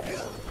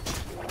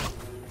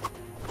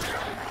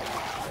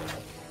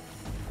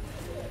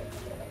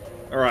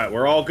 Alright,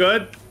 we're all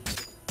good.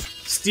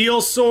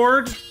 Steel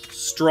sword,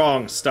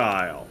 strong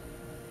style.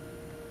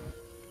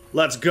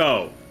 Let's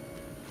go.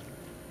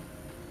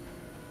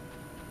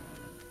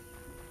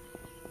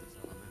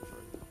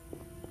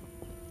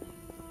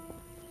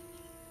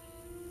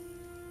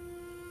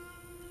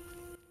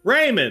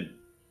 Raymond!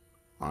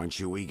 Aren't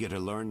you eager to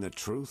learn the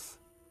truth?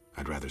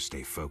 I'd rather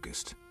stay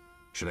focused.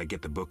 Should I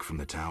get the book from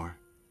the tower?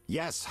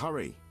 Yes,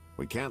 hurry.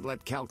 We can't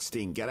let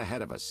Kalkstein get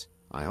ahead of us.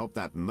 I hope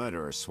that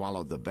murderer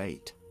swallowed the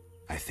bait.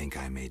 I think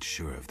I made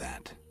sure of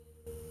that.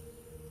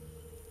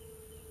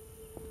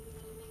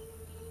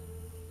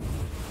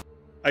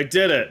 I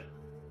did it.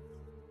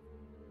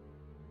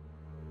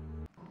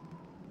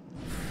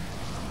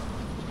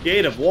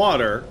 Gate of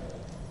Water?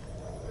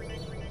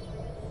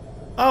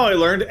 Oh, I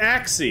learned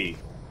Axii.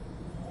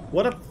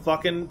 What a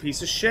fucking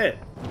piece of shit.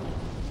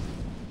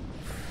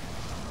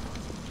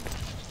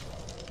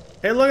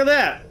 Hey, look at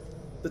that!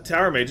 The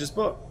Tower Mage's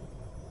book.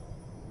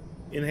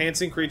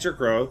 Enhancing creature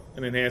growth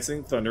and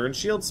enhancing thunder and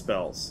shield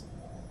spells.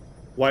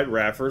 White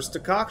Raffer's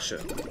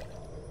decoction.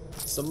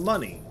 Some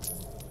money.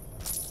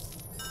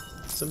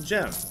 Some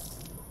gem.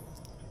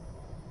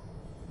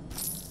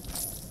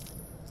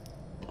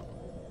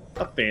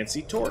 A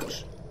fancy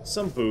torch.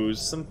 Some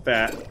booze, some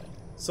fat,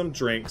 some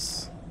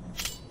drinks.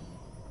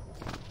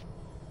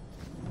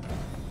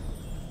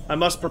 I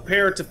must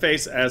prepare to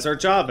face Azar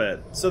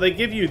Javed. So they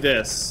give you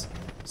this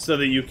so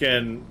that you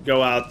can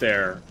go out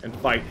there and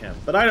fight him.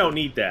 But I don't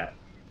need that.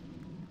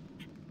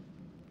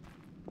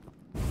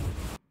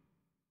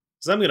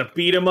 So I'm gonna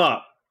beat him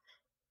up.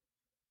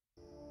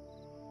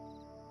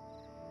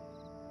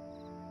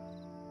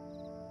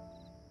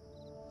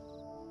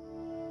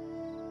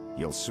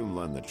 You'll soon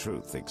learn the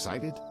truth.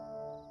 Excited?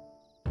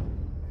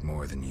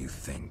 More than you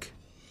think.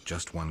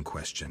 Just one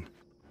question.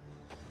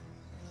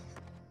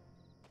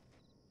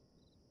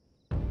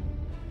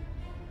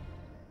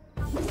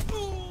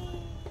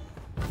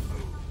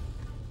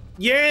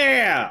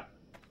 Yeah!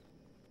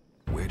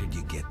 Where did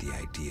you get the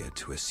idea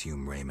to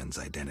assume Raymond's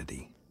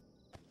identity?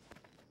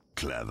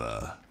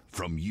 Clever.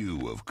 From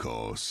you, of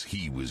course.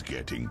 He was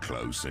getting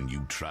close and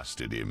you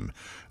trusted him.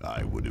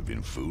 I would have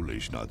been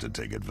foolish not to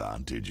take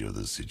advantage of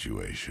the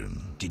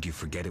situation. Did you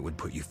forget it would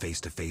put you face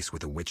to face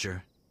with a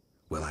Witcher?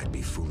 Well, I'd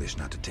be foolish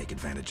not to take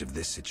advantage of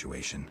this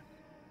situation.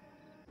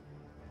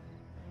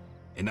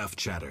 Enough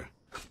chatter.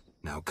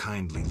 Now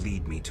kindly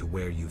lead me to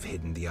where you've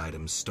hidden the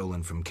items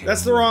stolen from Kaer.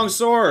 That's the wrong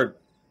sword.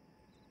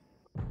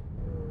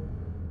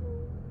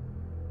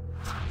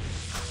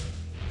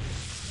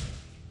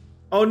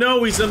 Oh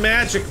no, he's a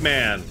magic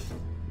man.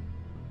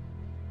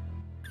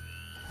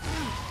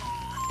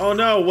 Oh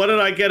no, what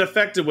did I get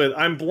affected with?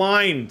 I'm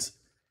blind.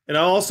 And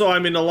also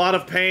I'm in a lot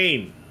of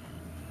pain.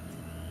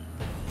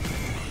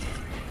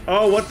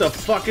 Oh, what the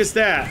fuck is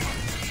that?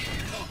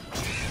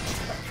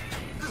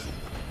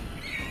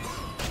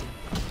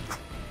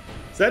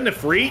 Is that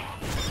Nefrit?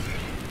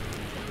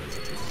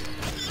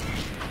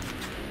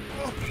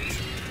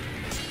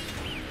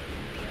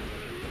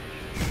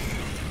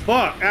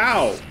 Fuck,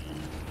 ow.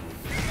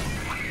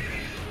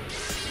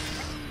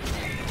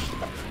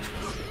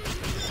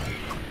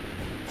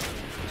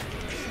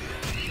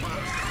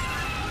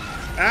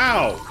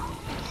 Ow!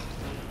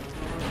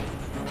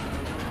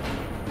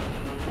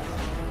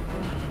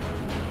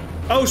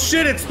 Oh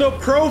shit, it's the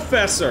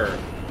professor!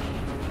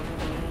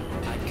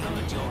 I come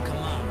at your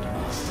command,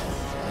 Master.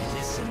 I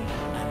listen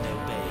and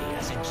obey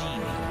as a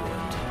genie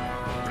would.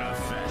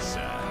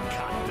 Professor,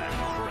 cut that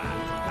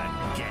crap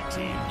and get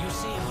in. You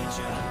see,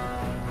 Witcher,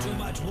 too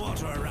much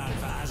water around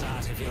for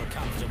Hazard if you're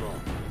comfortable.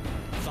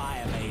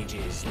 Fire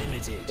mages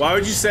limited. Why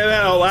would you say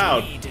that out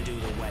loud? Need to do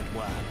the wet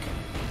work.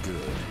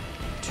 Good.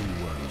 2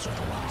 worms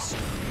twice.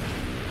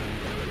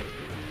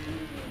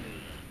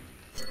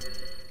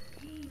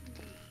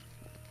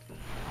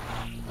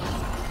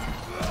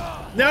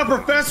 Now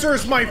Professor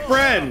is my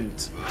friend!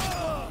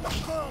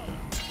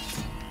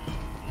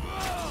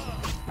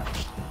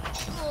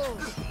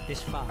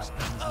 This fast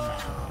ends now.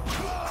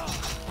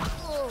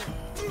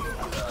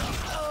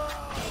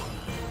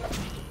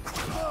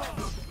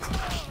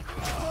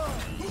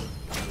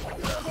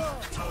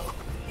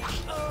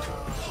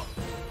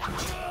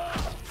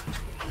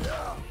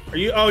 Are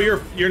you? Oh,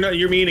 you're not.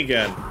 You're mean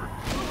again.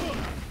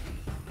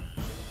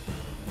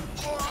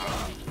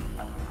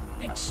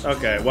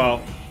 Okay,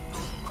 well.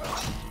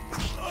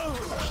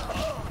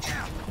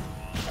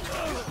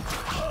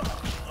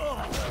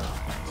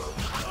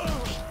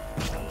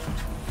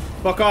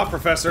 Fuck off,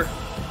 Professor.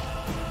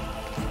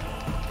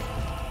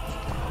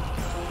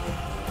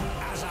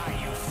 As are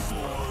you,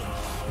 fool.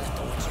 Let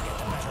the Witcher get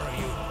the better of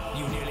you.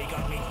 You nearly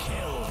got me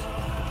killed.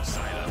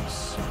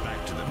 Silence.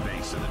 Back to the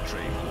base of the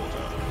trade quarter.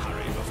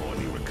 Hurry before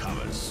he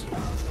recovers.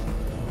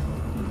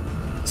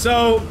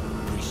 So,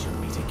 We should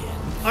meet again.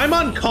 I'm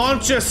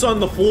unconscious on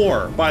the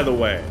floor, by the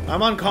way.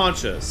 I'm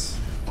unconscious.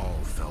 All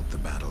felt the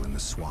battle in the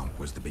swamp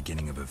was the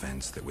beginning of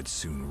events that would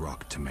soon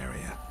rock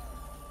Temeria.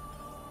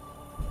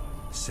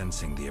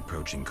 Sensing the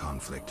approaching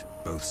conflict,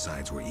 both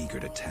sides were eager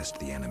to test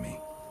the enemy.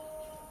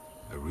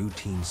 A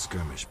routine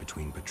skirmish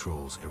between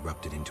patrols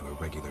erupted into a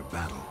regular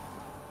battle.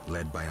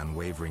 Led by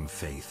unwavering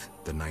faith,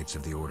 the Knights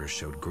of the Order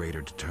showed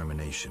greater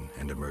determination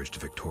and emerged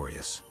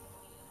victorious.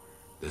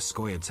 The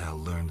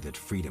Scoia'tael learned that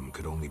freedom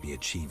could only be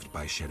achieved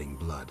by shedding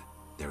blood,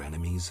 their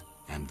enemies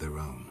and their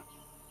own.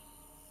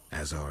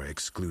 Azar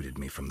excluded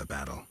me from the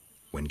battle.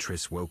 When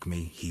Triss woke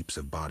me, heaps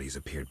of bodies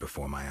appeared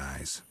before my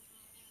eyes.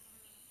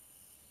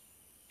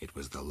 It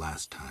was the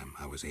last time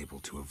I was able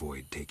to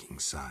avoid taking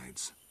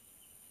sides.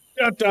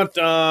 Dun dun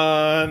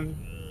dun!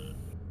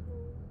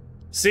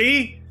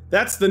 See?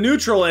 That's the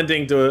neutral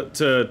ending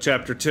to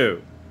Chapter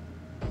 2.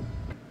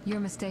 You're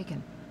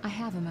mistaken. I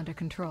have him under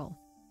control.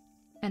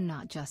 And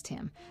not just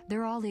him.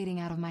 They're all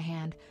leading out of my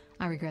hand.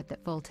 I regret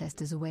that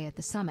Foltest is away at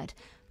the summit,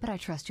 but I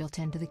trust you'll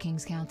tend to the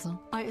King's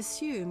Council. I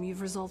assume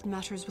you've resolved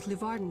matters with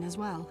Luvarden as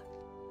well.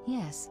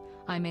 Yes,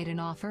 I made an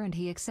offer and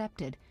he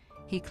accepted.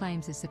 He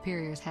claims his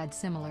superiors had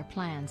similar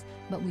plans,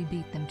 but we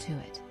beat them to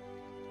it.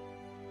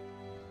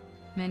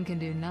 Men can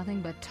do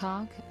nothing but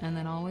talk and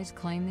then always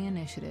claim the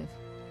initiative.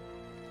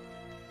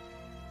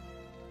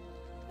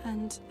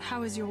 And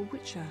how is your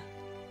Witcher?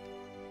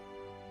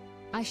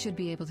 I should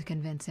be able to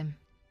convince him.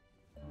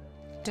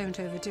 Don't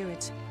overdo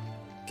it.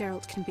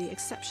 Geralt can be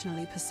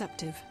exceptionally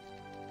perceptive.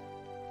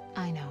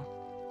 I know.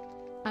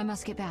 I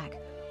must get back.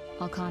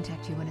 I'll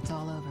contact you when it's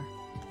all over.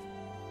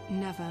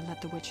 Never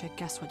let the Witcher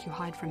guess what you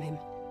hide from him.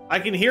 I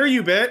can hear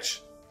you,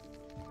 bitch!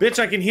 Bitch,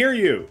 I can hear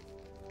you!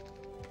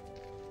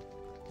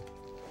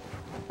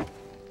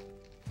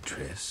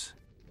 Triss?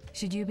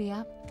 Should you be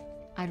up?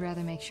 I'd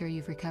rather make sure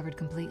you've recovered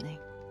completely.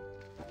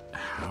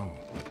 How?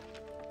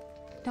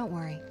 Don't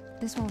worry.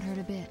 This won't hurt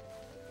a bit.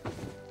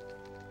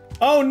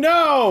 Oh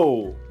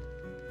no!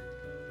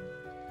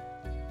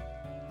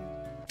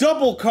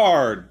 Double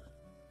card!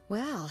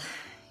 Well,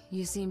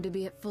 you seem to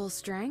be at full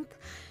strength.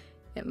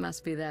 It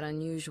must be that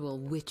unusual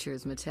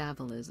Witcher's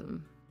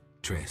metabolism.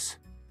 Triss,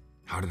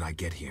 how did I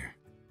get here?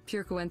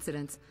 Pure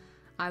coincidence.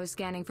 I was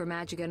scanning for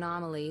magic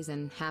anomalies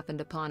and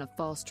happened upon a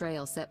false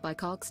trail set by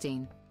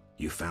Kalkstein.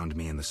 You found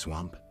me in the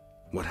swamp?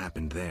 What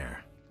happened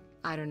there?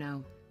 I don't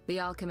know. The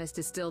alchemist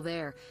is still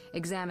there,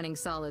 examining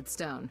solid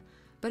stone.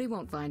 But he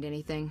won't find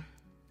anything.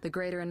 The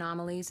greater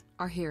anomalies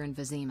are here in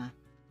Vizima.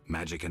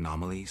 Magic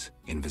anomalies?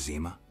 In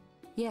Vizima?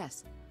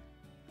 Yes.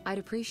 I'd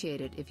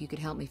appreciate it if you could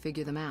help me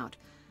figure them out.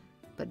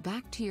 But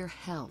back to your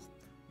health.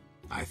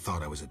 I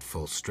thought I was at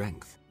full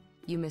strength.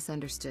 You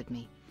misunderstood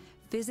me.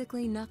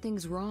 Physically,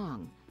 nothing's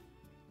wrong.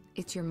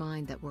 It's your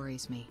mind that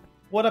worries me.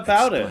 What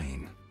about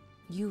Explain.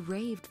 it? You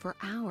raved for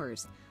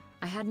hours.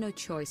 I had no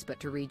choice but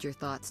to read your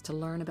thoughts to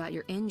learn about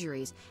your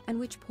injuries and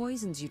which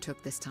poisons you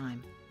took this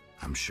time.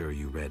 I'm sure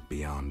you read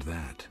beyond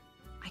that.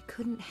 I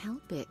couldn't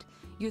help it.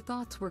 Your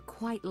thoughts were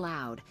quite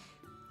loud.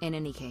 In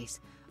any case,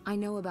 I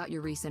know about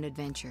your recent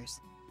adventures.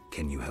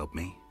 Can you help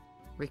me?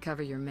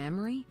 Recover your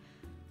memory?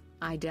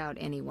 I doubt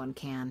anyone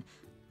can.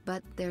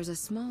 But there's a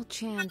small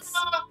chance...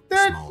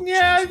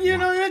 Yeah, you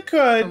know, you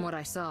could. From what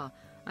I saw,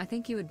 I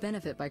think you would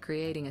benefit by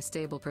creating a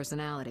stable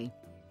personality.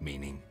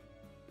 Meaning?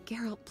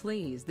 Geralt,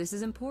 please, this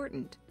is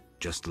important.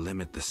 Just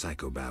limit the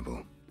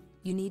psychobabble.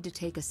 You need to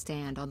take a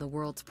stand on the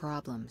world's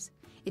problems.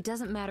 It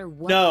doesn't matter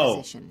what No.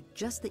 position,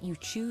 just that you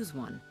choose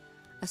one.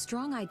 A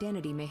strong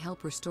identity may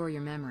help restore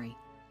your memory.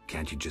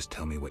 Can't you just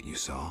tell me what you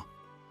saw?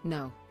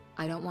 No,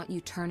 I don't want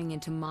you turning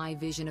into my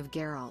vision of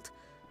Geralt.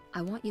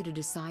 I want you to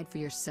decide for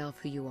yourself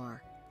who you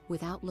are,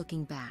 without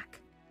looking back.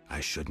 I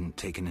shouldn't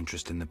take an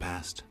interest in the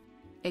past?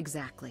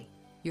 Exactly.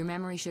 Your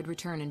memory should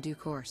return in due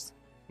course.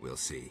 We'll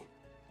see.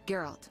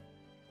 Geralt.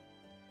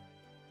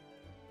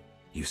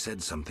 You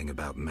said something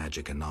about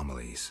magic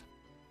anomalies.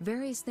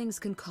 Various things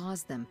can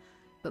cause them,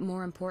 but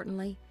more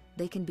importantly,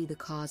 they can be the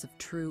cause of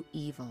true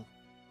evil.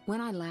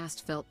 When I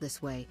last felt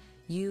this way,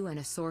 you and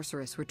a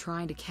sorceress were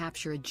trying to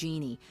capture a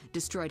genie,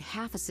 destroyed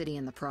half a city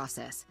in the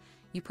process.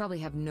 You probably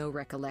have no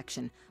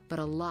recollection, but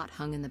a lot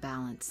hung in the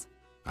balance.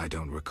 I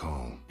don't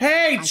recall.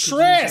 Hey,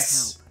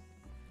 Triss!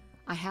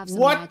 I have some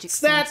What's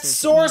that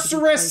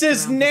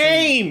sorceress's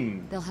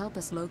name? They'll help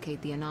us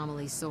locate the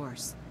anomaly's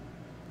source.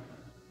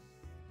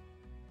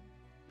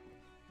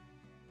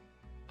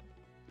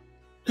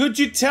 Could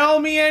you tell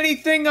me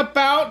anything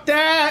about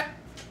that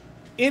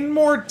in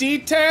more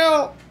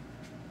detail?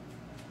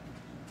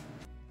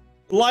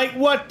 Like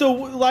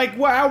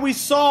how we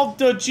solved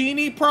the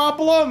genie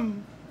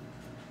problem?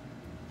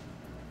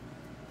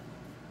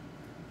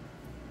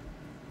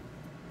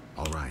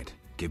 All right,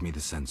 give me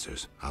the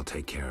sensors. I'll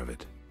take care of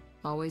it.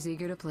 Always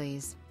eager to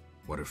please.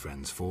 What are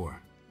friends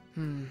for?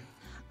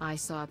 I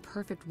saw a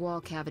perfect wall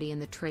cavity in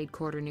the trade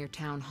quarter near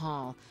Town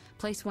Hall.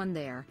 Place one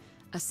there,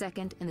 a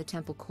second in the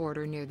temple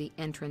quarter near the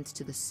entrance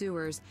to the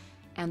sewers,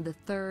 and the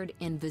third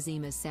in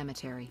Vizima's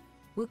cemetery.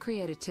 We'll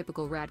create a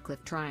typical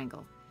Radcliffe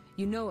triangle.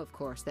 You know, of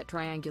course, that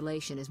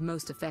triangulation is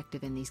most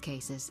effective in these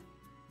cases.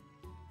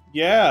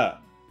 Yeah.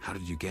 How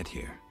did you get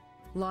here?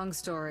 Long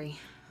story.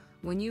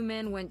 When you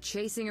men went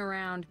chasing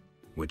around...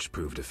 Which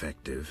proved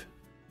effective.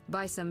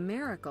 By some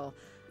miracle,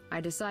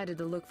 I decided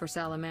to look for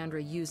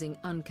Salamandra using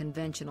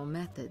unconventional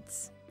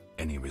methods.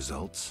 Any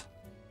results?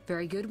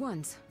 Very good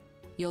ones.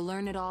 You'll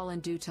learn it all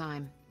in due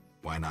time.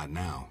 Why not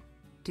now?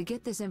 To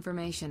get this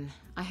information,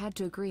 I had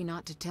to agree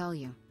not to tell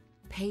you.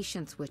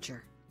 Patience,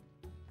 Witcher.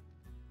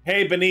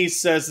 Hey, Benice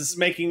says, this is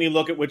making me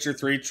look at Witcher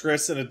 3,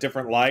 Triss, in a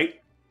different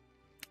light.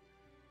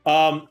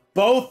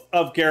 Both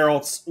of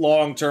Geralt's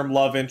long-term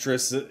love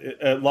interests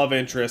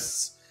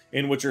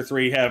in Witcher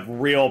 3 have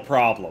real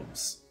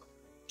problems.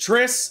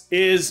 Triss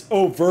is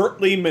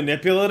overtly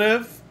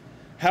manipulative.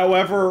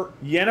 However,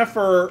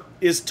 Yennefer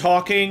is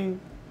talking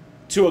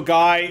to a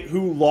guy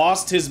who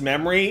lost his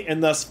memory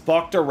and thus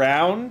fucked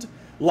around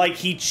like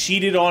he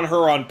cheated on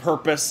her on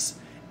purpose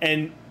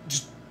and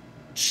just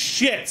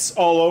shits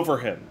all over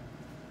him.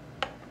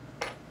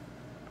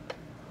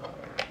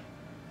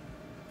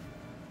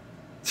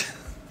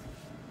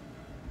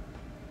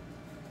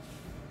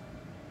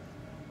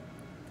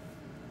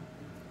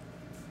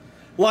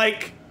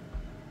 Like,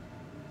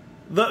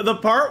 the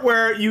part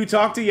where you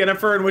talk to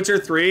Yennefer in Witcher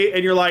 3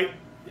 and you're like,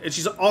 and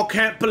she's like, I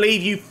can't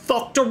believe you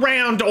fucked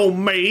around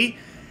on me.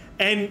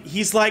 And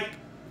he's like,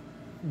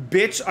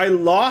 bitch, I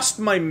lost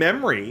my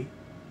memory.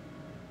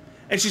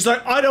 And she's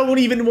like, I don't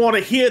even want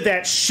to hear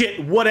that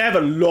shit, whatever,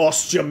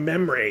 lost your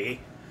memory.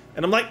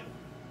 And I'm like,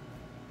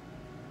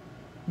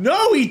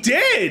 no, he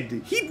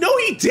did. He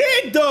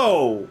did,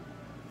 though.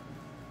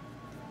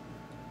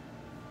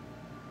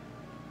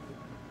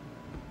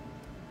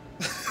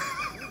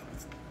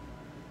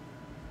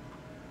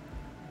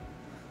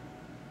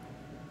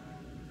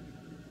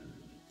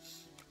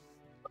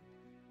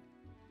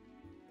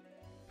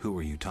 Who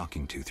were you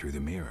talking to through the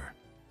mirror?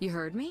 You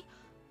heard me?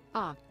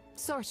 Ah,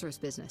 sorceress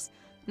business.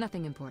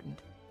 Nothing important.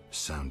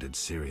 Sounded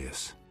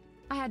serious.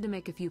 I had to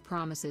make a few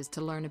promises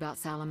to learn about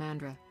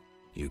Salamandra.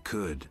 You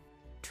could.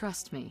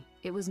 Trust me,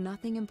 it was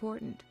nothing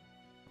important.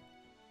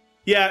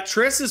 Yeah,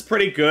 Triss is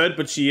pretty good,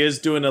 but she is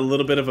doing a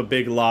little bit of a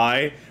big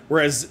lie,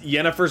 whereas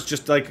Yennefer's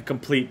just like a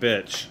complete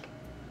bitch.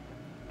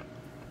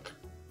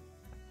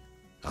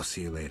 I'll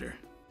see you later.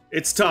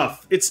 It's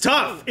tough. It's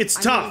tough. It's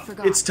tough.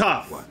 It's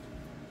tough. What?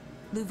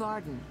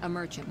 Luvarden, a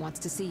merchant, wants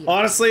to see you.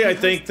 Honestly, I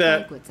think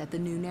that at the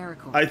new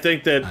Nericorn. I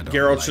think that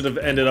Geralt should have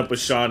ended up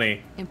with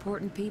Shani.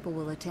 Important people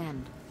will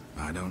attend.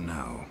 I don't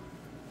know.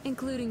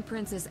 Including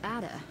Princess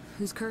Ada,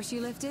 whose curse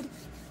you lifted.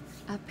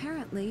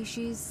 Apparently,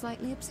 she's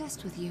slightly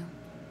obsessed with you.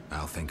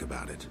 I'll think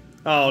about it.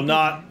 Oh,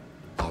 not...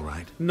 All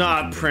right.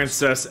 Not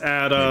Princess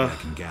Ada. Maybe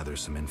I can gather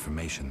some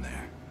information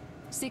there.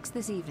 6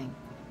 this evening.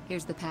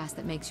 Here's the pass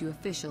that makes you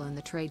official in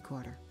the trade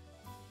quarter.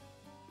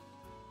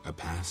 A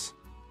pass?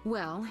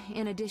 Well,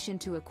 in addition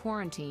to a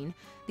quarantine,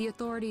 the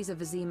authorities of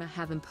Vizima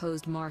have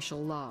imposed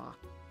martial law.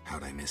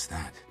 How'd I miss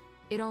that?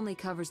 It only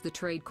covers the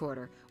trade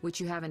quarter,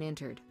 which you haven't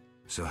entered.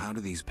 So how do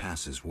these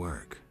passes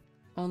work?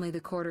 Only the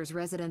quarter's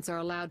residents are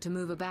allowed to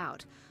move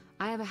about.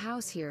 I have a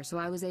house here, so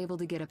I was able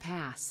to get a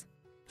pass.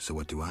 So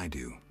what do I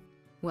do?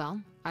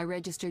 Well, I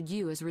registered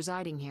you as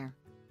residing here.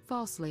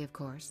 Falsely, of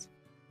course.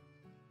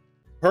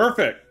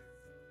 Perfect.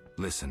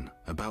 Listen,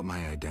 about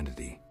my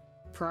identity.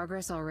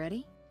 Progress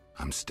already?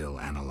 I'm still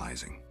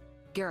analyzing.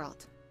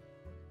 Geralt.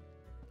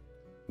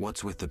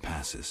 What's with the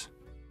passes?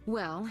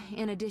 Well,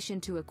 in addition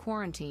to a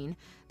quarantine,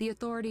 the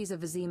authorities of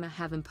Vizima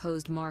have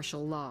imposed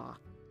martial law.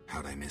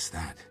 How'd I miss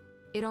that?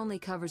 It only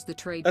covers the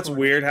trade. That's port,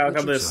 weird. How which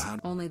come is this?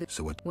 Only the.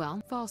 So what?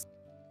 Well, false.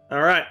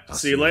 All right. I'll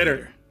See you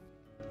later.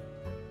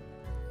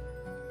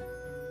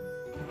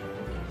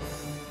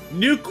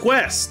 New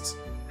quest.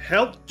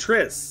 Help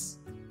Triss.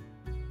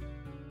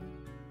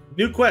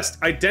 New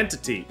quest.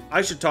 Identity.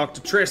 I should talk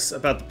to Triss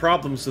about the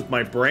problems with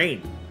my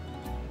brain.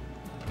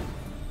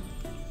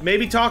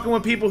 Maybe talking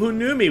with people who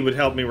knew me would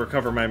help me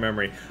recover my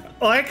memory.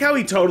 I like how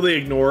he totally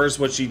ignores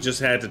what she just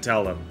had to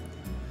tell him.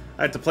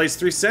 I had to place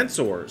 3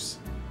 sensors.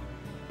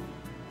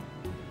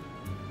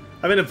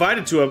 I've been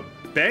invited to a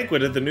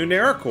banquet at the new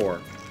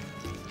Naracore.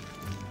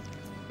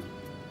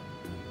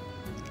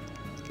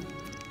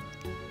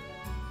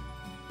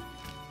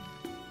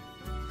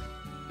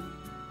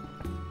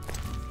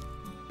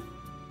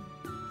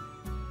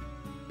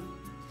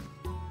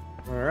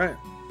 Alright.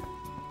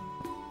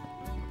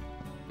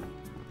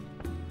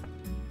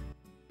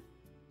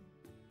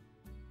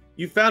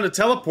 You found a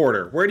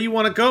teleporter. Where do you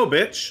want to go,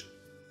 bitch?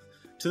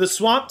 To the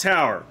Swamp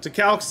Tower, to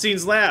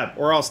Calxtine's lab,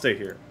 or I'll stay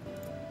here.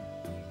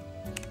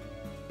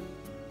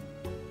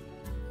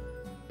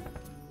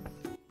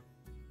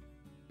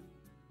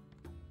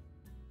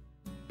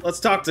 Let's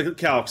talk to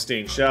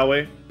Calxtine, shall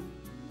we?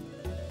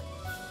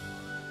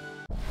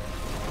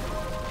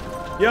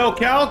 Yo,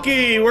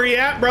 Kalki, where you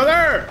at,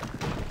 brother?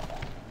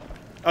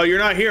 Oh, you're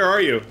not here, are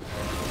you?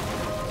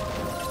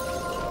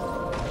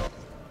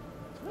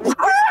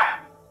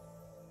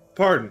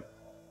 Pardon.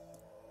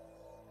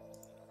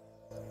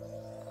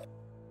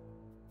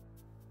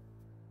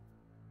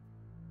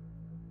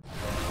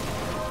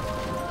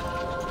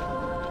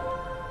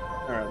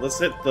 Alright, let's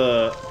hit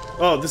the...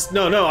 Oh, this...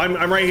 No,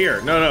 I'm right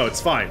here. No,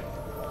 it's fine.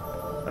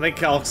 I think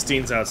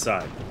Calxtine's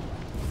outside.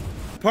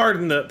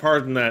 Pardon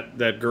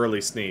that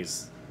girly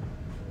sneeze.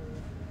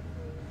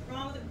 What's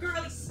wrong with a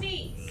girly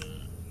sneeze?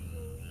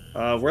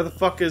 Where the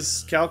fuck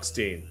is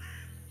Calxtine?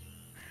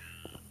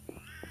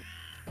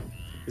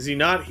 Is he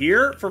not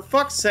here? For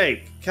fuck's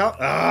sake.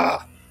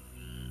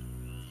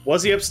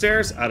 Was he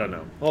upstairs? I don't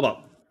know. Hold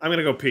up. I'm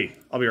gonna go pee.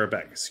 I'll be right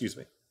back. Excuse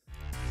me.